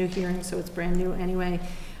considering, it's a new hearing, so it's brand new anyway.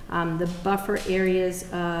 The buffer areas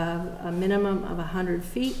of a minimum of 100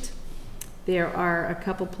 feet. There are a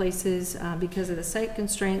couple places, because of the site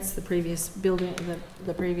constraints, the previous building,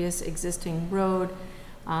 the previous existing road,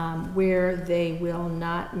 where they will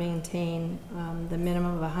not maintain the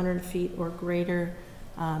minimum of 100 feet or greater,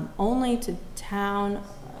 only to town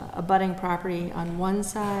abutting property on one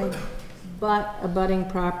side, but abutting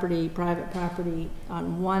property, private property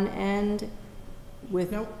on one end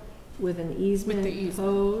with an easement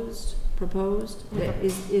proposed.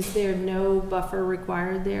 Is there no buffer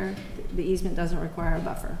required there? The easement doesn't require a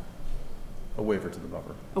buffer. A waiver to the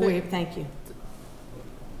buffer. A waiver, thank you.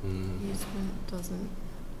 Easement doesn't.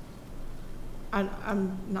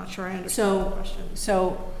 I'm not sure I understand the question.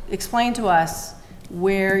 So explain to us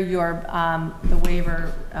where your, the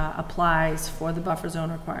waiver applies for the buffer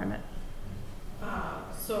zone requirement.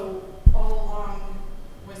 So all along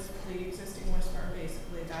with the existing whisper,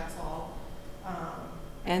 basically, that's all.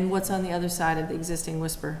 And what's on the other side of the existing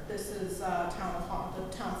whisper? This is the town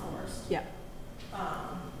forest. Yeah.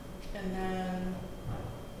 And then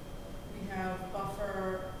we have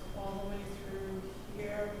buffer all the way through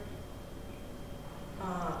here.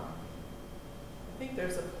 I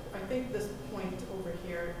think this point over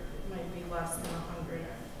here might be less than 100,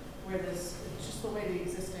 where it's just the way the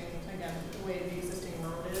existing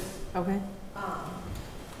road is. Okay.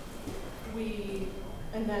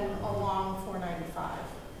 And then along 495,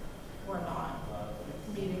 we're not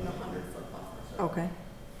meeting the 100-foot buffer. Okay.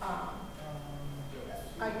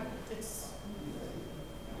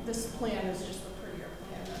 This plan is just a prettier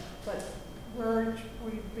plan, but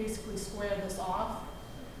we basically squared this off,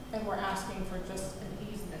 and we're asking for just an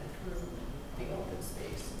easement through the open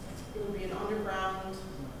space. It would be an underground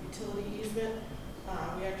utility easement.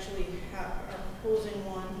 We actually are proposing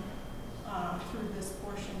one through this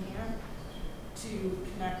portion here to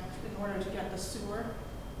connect, in order to get the sewer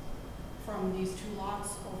from these 2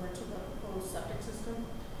 lots over to the proposed septic system.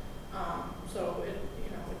 So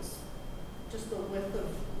it's just the width of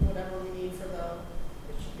whatever we need for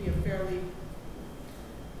it should be a fairly,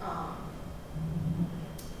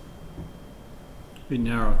 be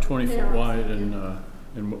narrow, 20 foot narrow, wide, and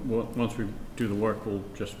once we do the work, we'll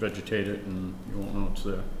just vegetate it and you won't know it's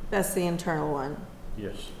there. That's the internal one.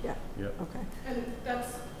 Yes. Yeah. Yep. Okay. and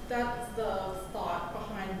that's the thought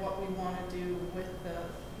behind what we want to do with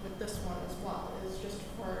this one as well, is just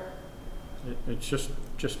for. It's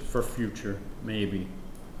just for future, maybe.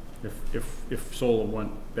 If solar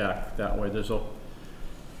went back that way, there's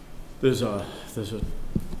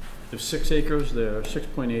 6 acres there,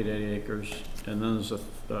 6.88 acres, and then there's a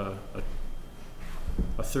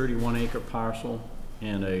 31 acre parcel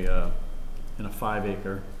and a 5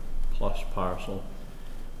 acre plus parcel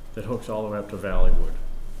that hooks all the way up to Valleywood.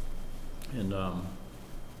 And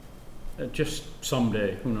just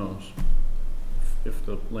someday, who knows, if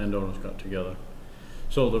the landowners got together.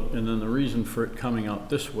 So and then the reason for it coming out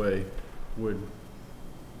this way would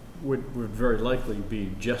very likely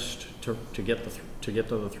be just to get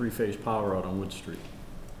to the three-phase power out on Wood Street.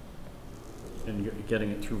 And getting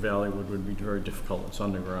it through Valleywood would be very difficult. It's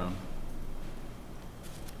underground.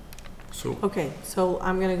 So, Okay, so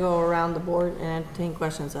I'm gonna go around the board and entertain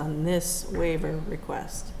questions on this waiver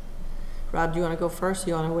request. Rob, do you wanna go first, or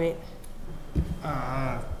you wanna wait?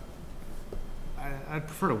 I'd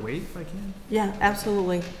prefer to wait if I can. Yeah,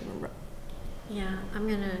 absolutely. Yeah, I'm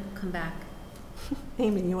gonna come back.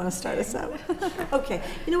 Amy, you wanna start us out? Okay,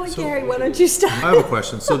 you know what, So- Gary, why don't you start? I have a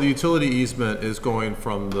question. So the utility easement is going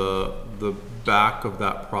from the back of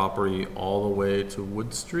that property all the way to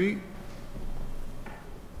Wood Street?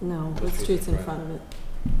 No, Wood Street's in front of it.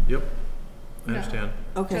 Yep, I understand.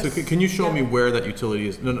 Okay. So can you show me where that utility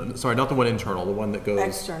is? No, sorry, not the one internal, the one that goes.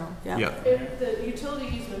 External, yeah. Yeah. If the utility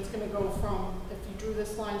easement's gonna go from, if you drew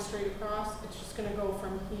this line straight across, it's just gonna go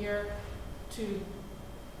from here to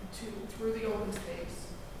through the open space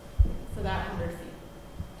for that 100 feet.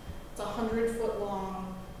 It's 100-foot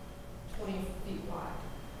long, 20 feet wide.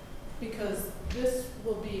 Because this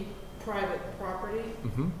will be private property,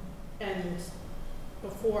 and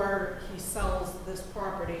before he sells this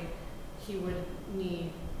property, he would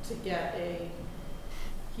need to get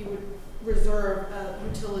he would reserve a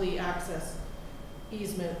utility access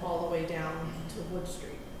easement all the way down to Wood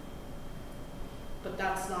Street. But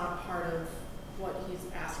that's not part of what he's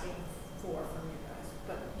asking for from you guys.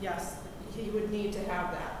 But yes, he would need to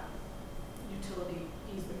have that utility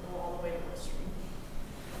easement go all the way to Wood Street.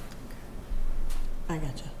 I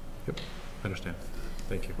gotcha. Yep, I understand.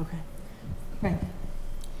 Thank you. Okay. Frank?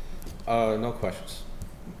 No questions.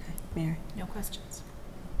 Okay. Mary? No questions.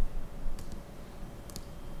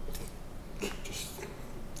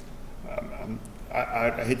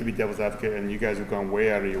 I hate to be devil's advocate, and you guys have gone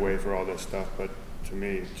way out of your way for all this stuff, but to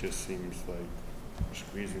me, it just seems like we're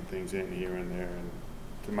squeezing things in here and there, and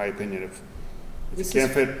to my opinion, if you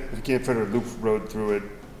can't fit a loop road through it.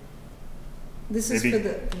 This is for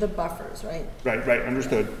the buffers, right? Right,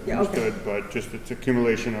 understood, Yeah, understood, but just it's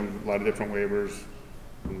accumulation of a lot of different waivers,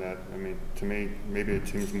 and that, I mean, to me, maybe it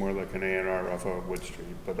seems more like an A&R off of Wood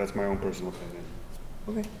Street, but that's my own personal opinion.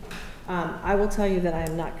 Okay. I will tell you that I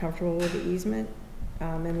am not comfortable with the easement,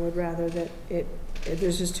 and would rather that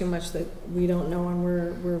there's just too much that we don't know and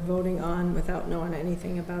we're voting on without knowing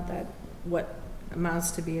anything about that, what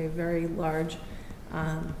amounts to be a very large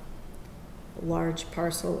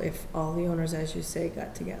parcel if all the owners, as you say,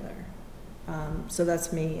 got together. So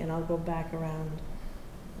that's me, and I'll go back around.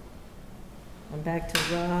 I'm back to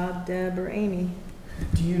Rob, Deb, or Amy.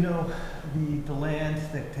 Do you know the land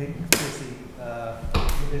that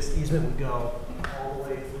this easement would go all the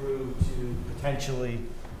way through to potentially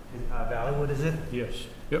Valleywood, is it? Yes.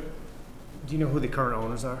 Yep. Do you know who the current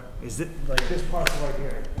owners are? Is it Like this parcel right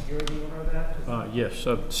here, you're the owner of that? Yes,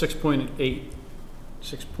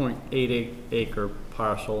 6.88 acre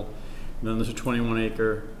parcel, and then there's a 21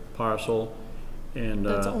 acre parcel, and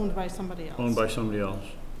That's owned by somebody else. owned by somebody else.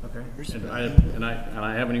 okay? And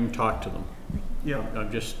I haven't even talked to them. Yeah.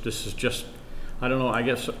 This is just, I don't know, I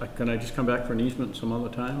guess, can I just come back for an easement some other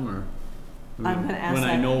time, or? I'm gonna ask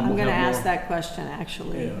that. I'm gonna ask that question,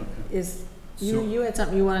 actually. Yeah, okay. Is you had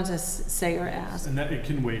something you wanted to say or ask? And that it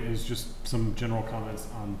can wait, is just some general comments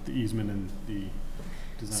on the easement and the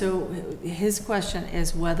design. So his question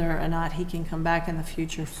is whether or not he can come back in the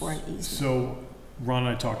future for an easement. So Ron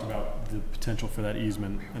and I talked about the potential for that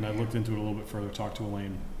easement, and I looked into it a little bit further, talked to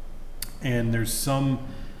Elaine. And there's some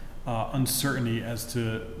uncertainty as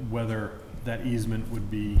to whether that easement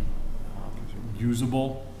would be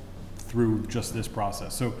usable through just this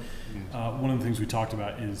process. So one of the things we talked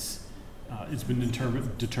about is it's been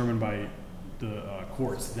determined by the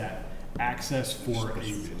courts that access for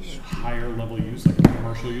a higher level use, like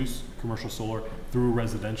commercial solar, through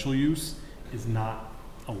residential use is not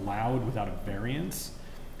allowed without a variance.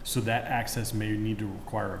 So that access may need to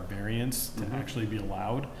require a variance to actually be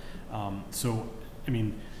allowed. So, I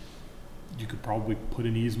mean, you could probably put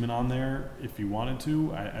an easement on there if you wanted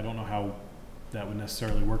to. I don't know how that would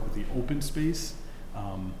necessarily work with the open space.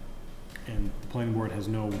 And the planning board has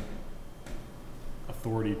no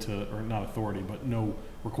authority or not authority, but no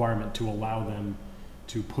requirement to allow them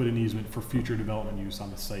to put an easement for future development use on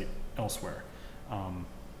the site elsewhere.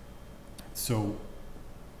 So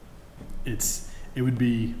it would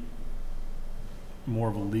be more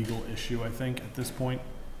of a legal issue, I think, at this point,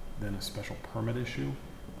 than a special permit issue.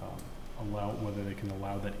 whether they can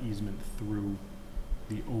allow that easement through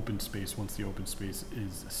the open space once the open space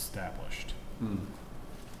is established.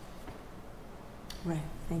 Right,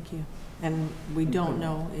 thank you. And we don't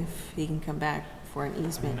know if he can come back for an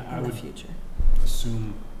easement I in the would future.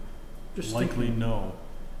 Assume Just likely thinking- no.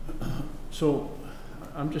 So,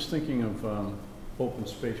 I'm just thinking of open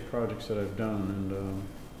space projects that I've done, and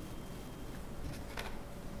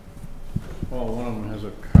well, one of them has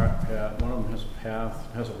a cart path, one of them has a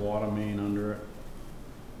path, has a water main under it.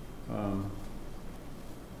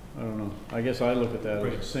 I don't know. I guess I look at that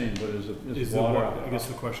as the same, but is water? I guess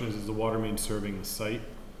the question is the water main serving the site?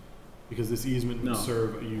 Because this easement would No.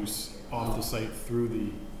 serve a use off the site through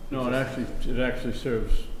the. No, it actually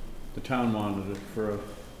serves the town wanted it for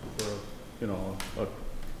you know,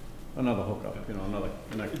 another hookup, you know,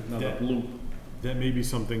 another loop. That may be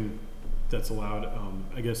something that's allowed.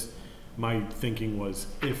 I guess my thinking was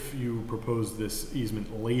if you propose this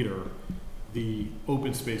easement later, the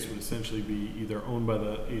open space would essentially be either owned by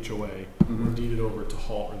the HOA or deeded over to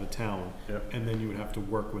Halt or the town. Yep. And then you would have to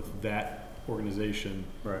work with that organization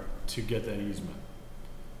to get that easement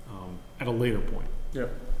at a later point.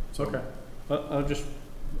 Yep. So Okay. I'll just.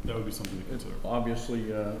 That would be something to consider. Obviously,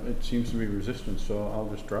 it seems to be resistant, so I'll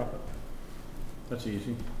just drop it. That's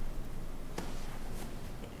easy.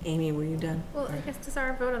 Amy, were you done? Well, I guess does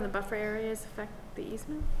our vote on the buffer areas affect the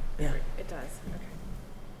easement? Yeah. It does, okay.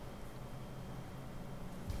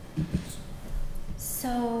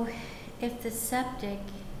 So if the septic,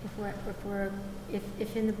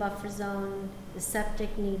 if in the buffer zone, the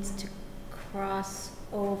septic needs to cross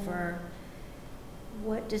over,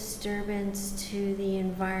 what disturbance to the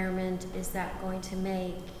environment is that going to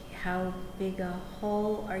make? How big a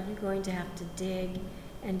hole are you going to have to dig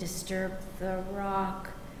and disturb the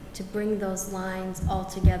rock to bring those lines all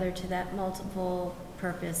together to that multiple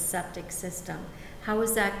purpose septic system? How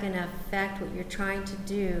is that going to affect what you're trying to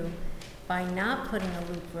do by not putting a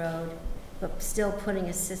loop road but still putting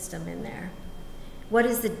a system in there? What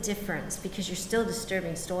is the difference? Because you're still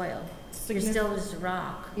disturbing soil. You're still just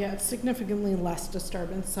rock. Yeah, it's significantly less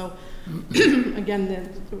disturbance. So again,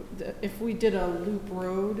 if we did a loop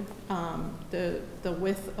road, the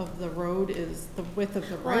width of the road is the width of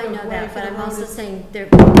the Well, I right know of way that, for but the I'm road also is- saying there.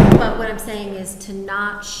 But what I'm saying is to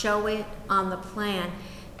not show it on the plan.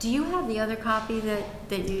 Do you have the other copy that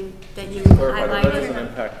you Clarify, that doesn't highlighted?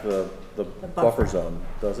 impact the buffer zone,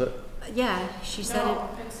 does it? Yeah, she said it. No,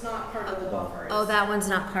 it's not part of the buffer. Oh, that one's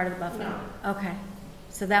not part of the buffer? No. Okay,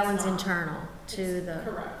 so that one's internal to the.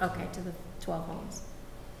 correct. Okay, to the 12 homes.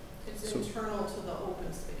 It's internal to the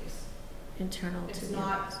open space. Internal to the.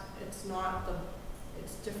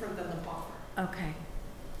 It's different than the buffer. Okay,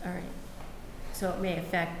 all right. So it may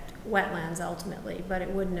affect wetlands ultimately, but it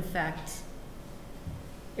wouldn't affect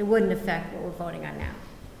what we're voting on now.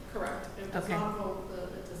 Correct. It does Okay. not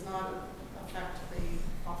it does not affect the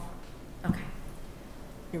buffer. Okay.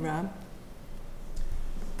 You, Rob?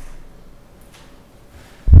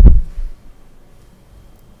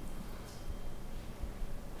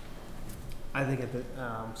 I think at the,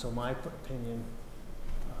 so my opinion,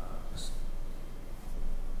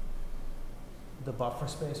 the buffer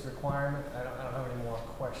space requirement, I don't have any more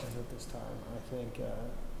questions at this time. I think,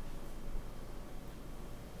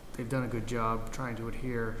 they've done a good job trying to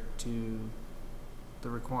adhere to the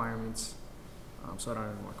requirements, so I don't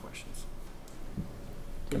have any more questions.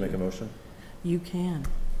 Can I make a motion? You can.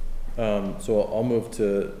 So I'll move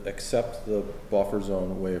to accept the buffer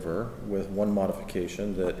zone waiver with one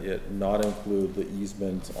modification, that it not include the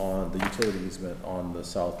easement on, the utility easement on the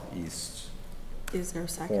southeast Is there a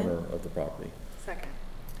second? corner of the property. Second.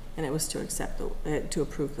 And it was to accept to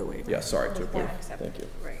approve the waiver. Yeah, sorry, to approve. Yeah. Thank you.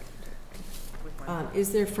 Right.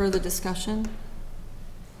 Is there further discussion?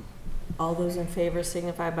 All those in favor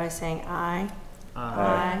signify by saying aye.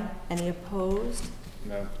 Aye. Any opposed?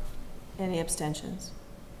 No. Any abstentions?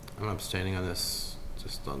 I'm abstaining on this,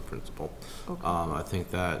 just on principle. Okay. I think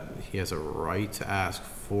that he has a right to ask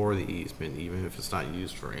for the easement, even if it's not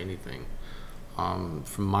used for anything, from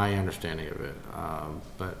my understanding of it,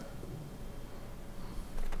 but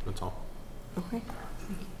that's all. Okay.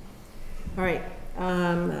 All right,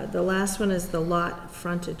 the last one is the lot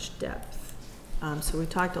frontage depth. So we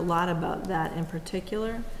talked a lot about that in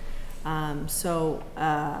particular. I'm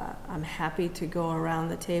happy to go around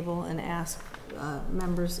the table and ask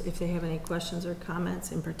members if they have any questions or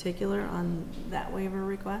comments in particular on that waiver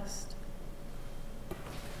request.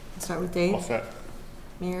 I'll start with Dave. All set.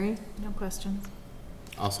 Mary? No questions.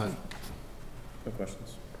 All set. No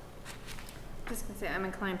questions. just gonna say, I'm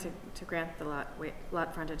inclined to grant the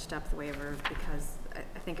lot frontage depth waiver because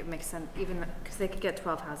I think it makes sense, even, because they could get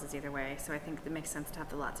 12 houses either way, so I think it makes sense to have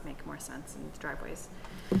the lots make more sense and driveways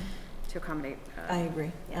to accommodate. I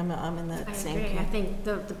agree. I'm in that I same agree. I camp. think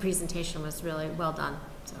the presentation was really well done,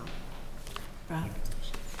 so. Rob?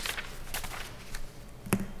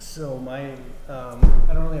 So my,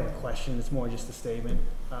 I don't really have a question, it's more just a statement.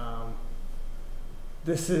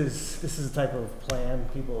 This is the type of plan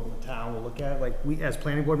people in the town will look at. Like, we, as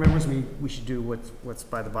planning board members, we should do what's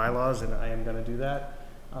by the bylaws, and I am gonna do that.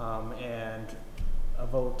 And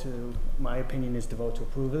my opinion is to vote to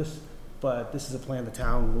approve this, but this is a plan the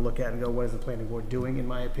town will look at and go, what is the planning board doing, in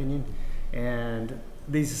my opinion? And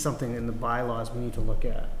these are something in the bylaws we need to look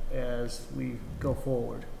at as we go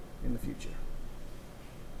forward in the future.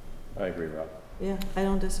 I agree, Rob. Yeah, I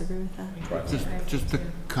don't disagree with that. Just to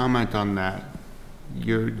comment on that,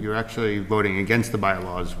 you're actually voting against the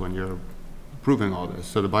bylaws when you're approving all this,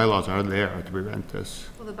 so the bylaws are there to prevent this.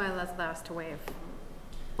 Well, the bylaws allow us to waive.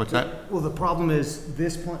 What's that? Well, the problem is,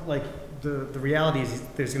 this point, like, the reality is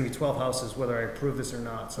there's gonna be 12 houses whether I approve this or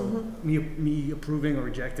not, so me approving or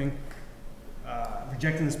rejecting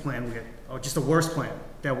this plan will get, just a worse plan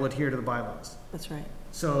that will adhere to the bylaws. That's right.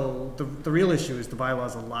 So the real issue is the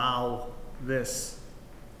bylaws allow this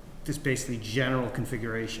basically general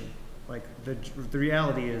configuration. Like, the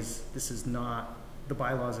reality is, this is not, the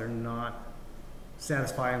bylaws are not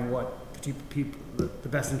satisfying what the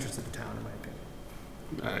best interest of the town, in my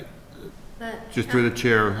opinion. Just through the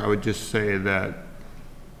chair, I would just say that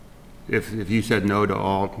if you said no to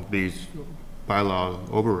all these bylaw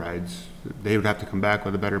overrides, they would have to come back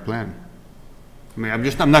with a better plan. I mean,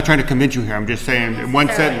 I'm not trying to convince you here, I'm just saying, in one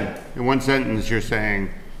sentence, you're saying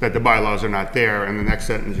that the bylaws are not there, and the next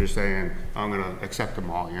sentence you're saying, I'm gonna accept them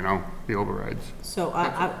all, the overrides. So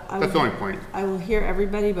That's the only point. I will hear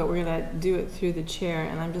everybody, but we're gonna do it through the chair,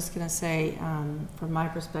 and I'm just gonna say, from my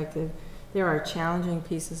perspective, there are challenging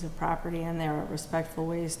pieces of property, and there are respectful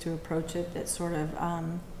ways to approach it that sort of,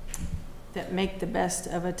 that make the best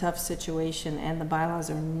of a tough situation, and the bylaws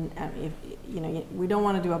are, we don't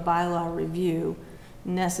wanna do a bylaw review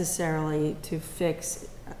necessarily to fix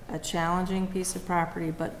a challenging piece of property,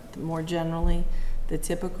 but more generally, the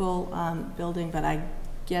typical building, but I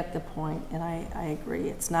get the point, and I agree.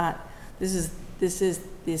 It's not, this is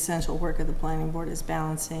the essential work of the planning board, is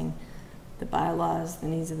balancing the bylaws, the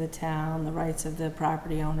needs of the town, the rights of the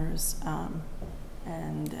property owners,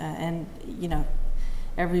 and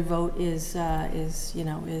every vote is a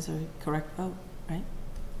correct vote, right?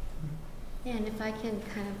 Yeah, and if I can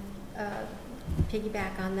kind of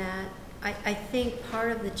piggyback on that, I think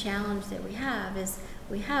part of the challenge that we have is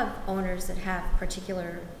we have owners that have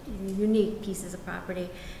particular unique pieces of property,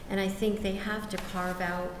 and I think they have to carve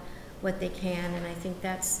out what they can, and I think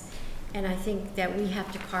that we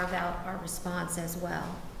have to carve out our response as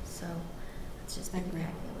well. So let's just piggybacking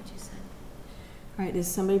on what you said. All right, is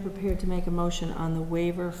somebody prepared to make a motion on the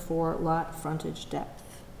waiver for lot frontage depth?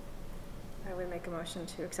 I would make a motion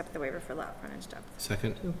to accept the waiver for lot frontage depth.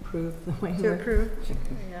 Second. To approve the waiver? To approve,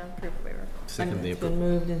 yeah, approve the waiver. Second the It's been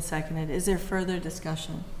moved and seconded. Is there further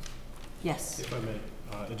discussion? Yes. If I may,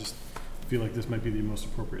 I just feel like this might be the most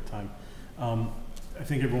appropriate time. I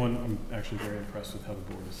think I'm actually very impressed with how the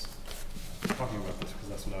board is talking about this, because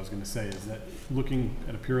that's what I was going to say, is that looking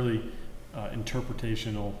at a purely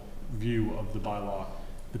interpretational view of the bylaw,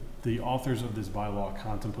 the authors of this bylaw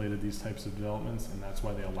contemplated these types of developments, and that's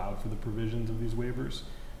why they allowed for the provisions of these waivers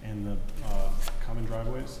and the common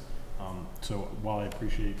driveways. So while I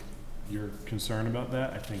appreciate your concern about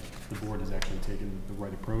that, I think the board has actually taken the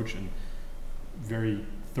right approach and very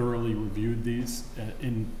thoroughly reviewed these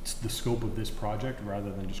in the scope of this project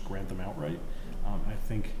rather than just grant them outright. I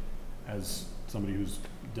think, as somebody who's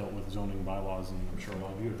dealt with zoning bylaws, and I'm sure a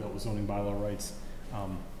lot of you have dealt with zoning bylaw rights,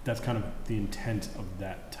 that's kind of the intent of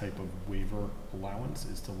that type of waiver allowance,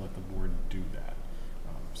 is to let the board do that.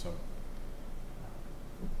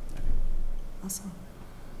 Awesome.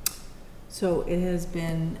 So it has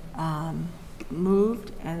been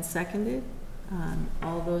moved and seconded.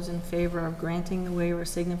 All those in favor of granting the waiver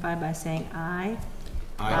signify by saying aye.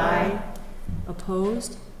 Aye.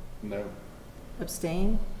 Opposed? No.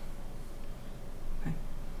 Abstain? Okay.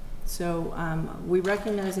 So we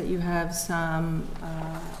recognize that you have some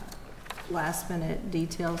last minute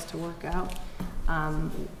details to work out.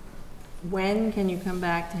 When can you come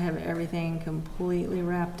back to have everything completely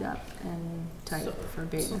wrapped up and tight for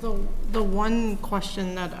abatement? So the one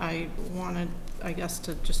question that I wanted, I guess,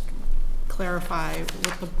 to just clarify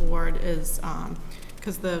with the board is,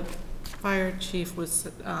 because the fire chief was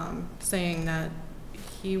saying that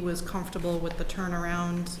he was comfortable with the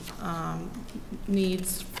turnaround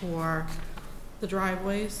needs for the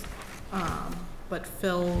driveways. But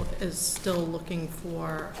Phil is still looking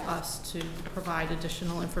for us to provide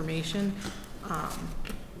additional information.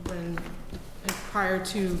 Prior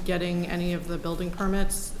to getting any of the building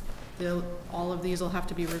permits, all of these will have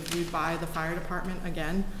to be reviewed by the fire department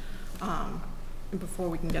again before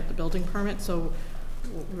we can get the building permit. So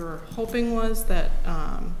what we were hoping was that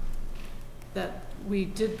that we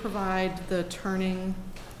did provide the turning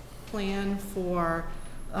plan for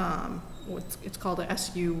it's called a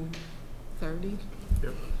SU 30.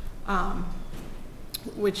 Yep.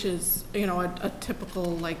 Which is, you know, a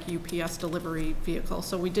typical like UPS delivery vehicle.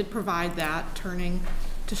 So we did provide that turning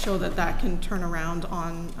to show that that can turn around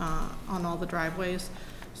on all the driveways.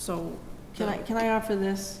 So can I offer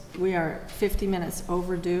this? We are 50 minutes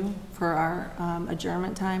overdue for our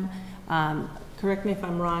adjournment time. Correct me if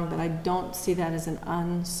I'm wrong, but I don't see that as an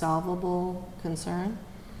unsolvable concern.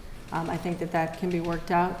 I think that can be worked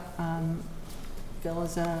out. Phil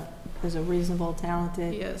is a reasonable,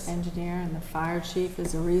 talented engineer, and the fire chief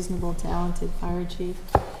is a reasonable, talented fire chief.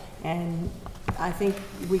 And I think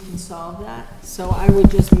we can solve that. So I would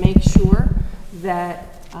just make sure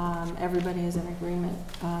that everybody is in agreement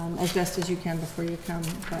as best as you can before you come.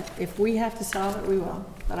 But if we have to solve it, we will.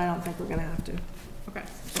 But I don't think we're going to have to. Okay.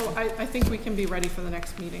 So I think we can be ready for the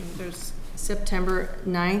next meeting. There's September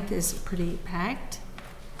 9th is pretty packed.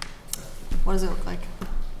 What does it look like?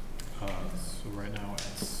 So right now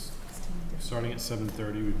it's starting at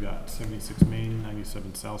 7:30. We've got 76 Main,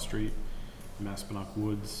 97 South Street, Maspinock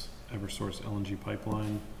Woods, Eversource LNG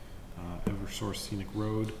Pipeline, Eversource Scenic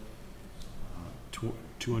Road,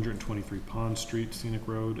 223 Pond Street Scenic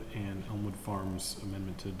Road, and Elmwood Farms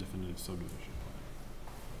Amendment to Definitive Subdivision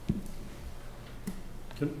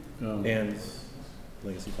Plan. And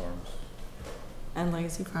Legacy Farms. And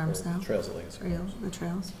Legacy Farms now. Trails at Legacy Farms. The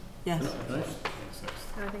trails. Yes. Nice.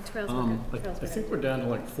 I think trails are good. I think we're down to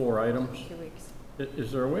like 4 items. 2 weeks.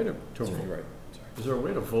 Is there a way to is there a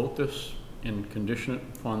way to vote this and condition it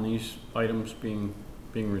upon these items being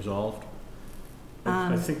resolved?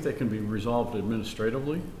 I think they can be resolved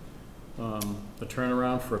administratively. A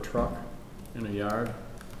turnaround for a truck in a yard.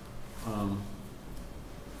 I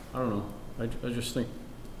don't know. I just think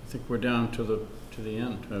we're down to the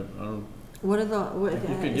end. I don't. What are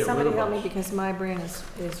the, somebody help me us. because my brain is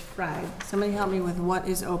fried. Somebody help me with what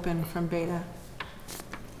is open from beta.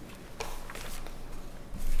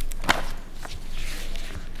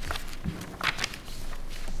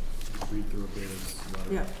 Read through a beta's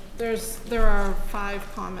letter. Yeah. There are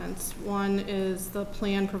 5 comments. One is the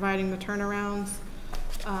plan providing the turnarounds.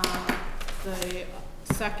 The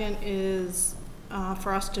second is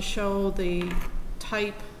for us to show the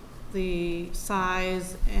type, the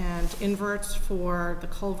size, and inverts for the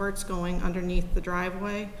culverts going underneath the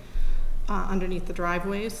driveway, underneath the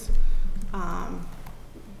driveways.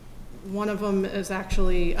 One of them is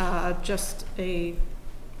actually just a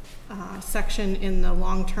section in the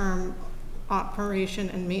long-term operation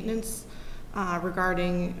and maintenance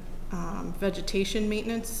regarding vegetation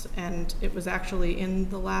maintenance, and it was actually in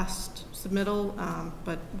the last submittal,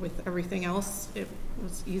 but with everything else, it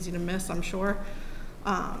was easy to miss, I'm sure.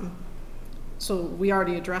 So we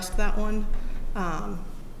already addressed that one.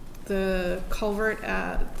 The culvert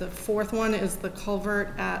the 4th one is the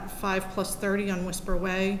culvert at 5+30 on Whisper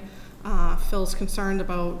Way. Phil's concerned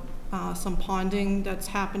about some ponding that's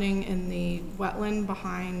happening in the wetland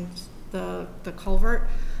behind the culvert.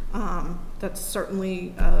 That's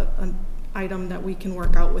certainly an item that we can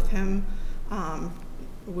work out with him.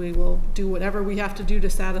 We will do whatever we have to do to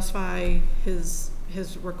satisfy his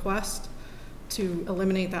request to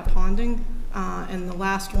eliminate that ponding. And the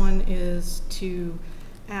last one is to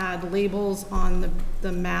add labels on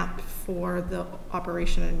the map for the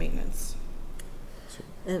operation and maintenance.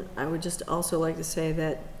 And I would just also like to say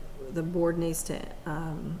that the board needs to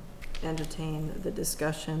entertain the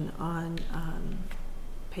discussion on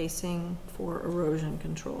pacing for erosion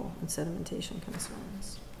control and sedimentation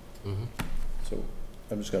concerns. Mm-hmm. So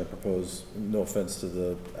I'm just going to propose, no offense to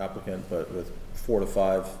the applicant, but with 4 to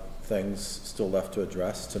 5 things still left to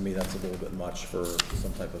address, to me that's a little bit much for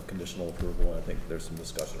some type of conditional approval, and I think there's some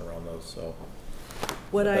discussion around those, so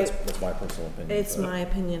that's my personal opinion. It's my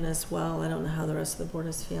opinion as well. I don't know how the rest of the board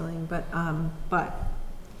is feeling, but I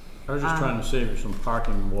was just trying to save you some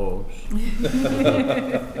parking woes.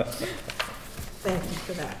 Thank you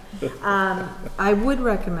for that. I would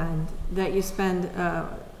recommend that you spend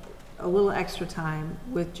a little extra time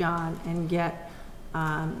with John and get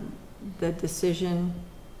the decision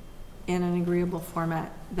in an agreeable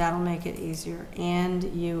format. That'll make it easier. And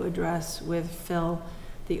you address with Phil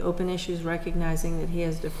The open issues, recognizing that he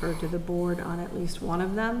has deferred to the board on at least one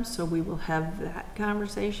of them, so we will have that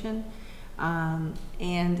conversation.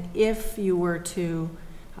 And if you were to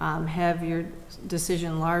have your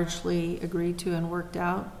decision largely agreed to and worked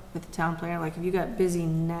out with the town planner, like if you got busy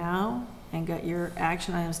now and got your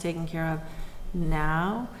action items taken care of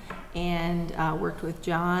now and worked with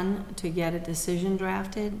John to get a decision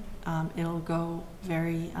drafted, it'll go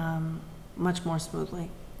very much more smoothly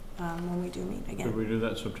when we do meet again. Could we do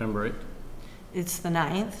that September 8th? It's the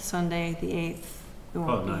 9th, Sunday, the 8th. We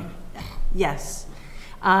won't be 9th. here. Yes.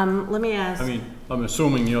 Let me ask. I mean, I'm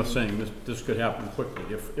assuming you're saying this could happen quickly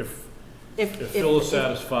if Phil is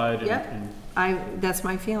satisfied and That's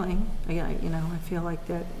my feeling. I feel like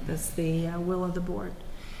that's the will of the board.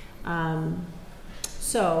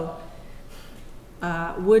 So,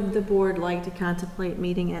 would the board like to contemplate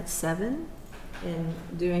meeting at 7 and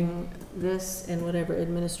doing this and whatever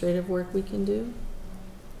administrative work we can do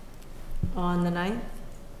on the 9th?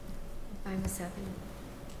 I'm a 7.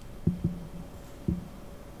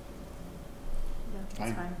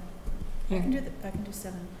 That's fine. Yeah. I can do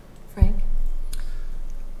 7. Frank?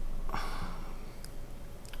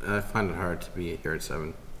 I find it hard to be here at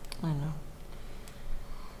 7. I know.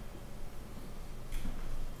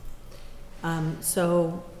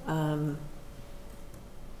 So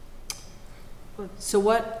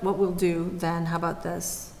what we'll do then, how about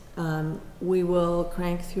this? We will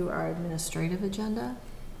crank through our administrative agenda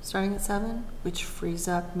starting at 7, which frees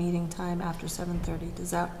up meeting time after 7:30. Does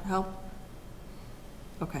that help?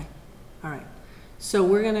 Okay, all right. So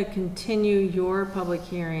we're gonna continue your public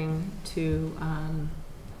hearing to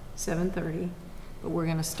 7:30, but we're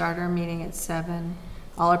gonna start our meeting at 7.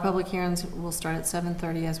 All our public hearings will start at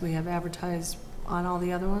 7:30 as we have advertised on all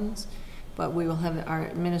the other ones, but we will have our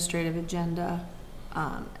administrative agenda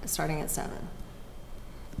starting at 7.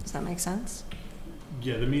 Does that make sense?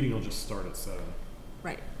 Yeah, the meeting will just start at 7.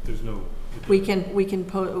 Right. There's no. We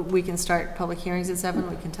can start public hearings at 7.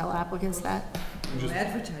 We can tell applicants that.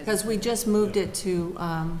 Because we just moved it to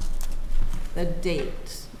the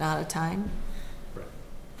date, not a time. Right.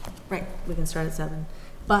 Right. We can start at 7,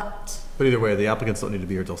 but either way, the applicants don't need to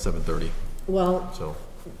be here till 7:30. well, So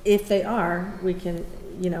if they are, we can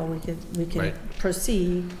Right.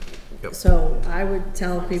 proceed. Yep. So I would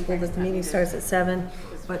tell people that the meeting starts at 7,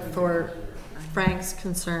 but for Frank's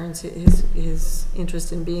concerns, his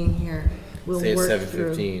interest in being here, we'll Say it's work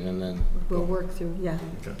 7:15 and then. We'll work through, yeah.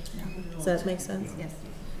 okay. Does that make sense? Yes.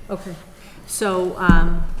 Okay. So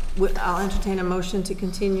I'll entertain a motion to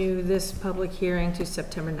continue this public hearing to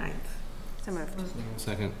September 9th. So moved.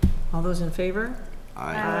 Second. All those in favor?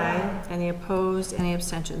 Aye. Any opposed? Any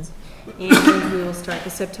abstentions? And we will start the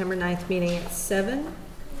September 9th meeting at 7.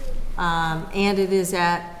 And it is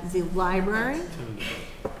at the library.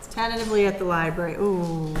 It's tentatively at the library.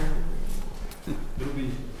 Ooh. It'll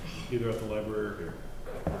be either at the library or here.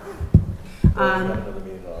 We have another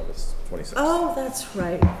meeting on August 26th. Oh, that's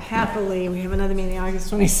right. Happily, we have another meeting August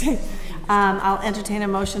 26th. I'll entertain a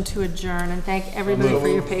motion to adjourn and thank everybody for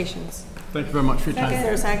your patience. Thank you very much for your time. Is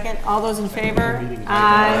there a second? All those in favor?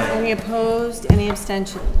 Aye. Any opposed? Any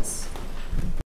abstentions?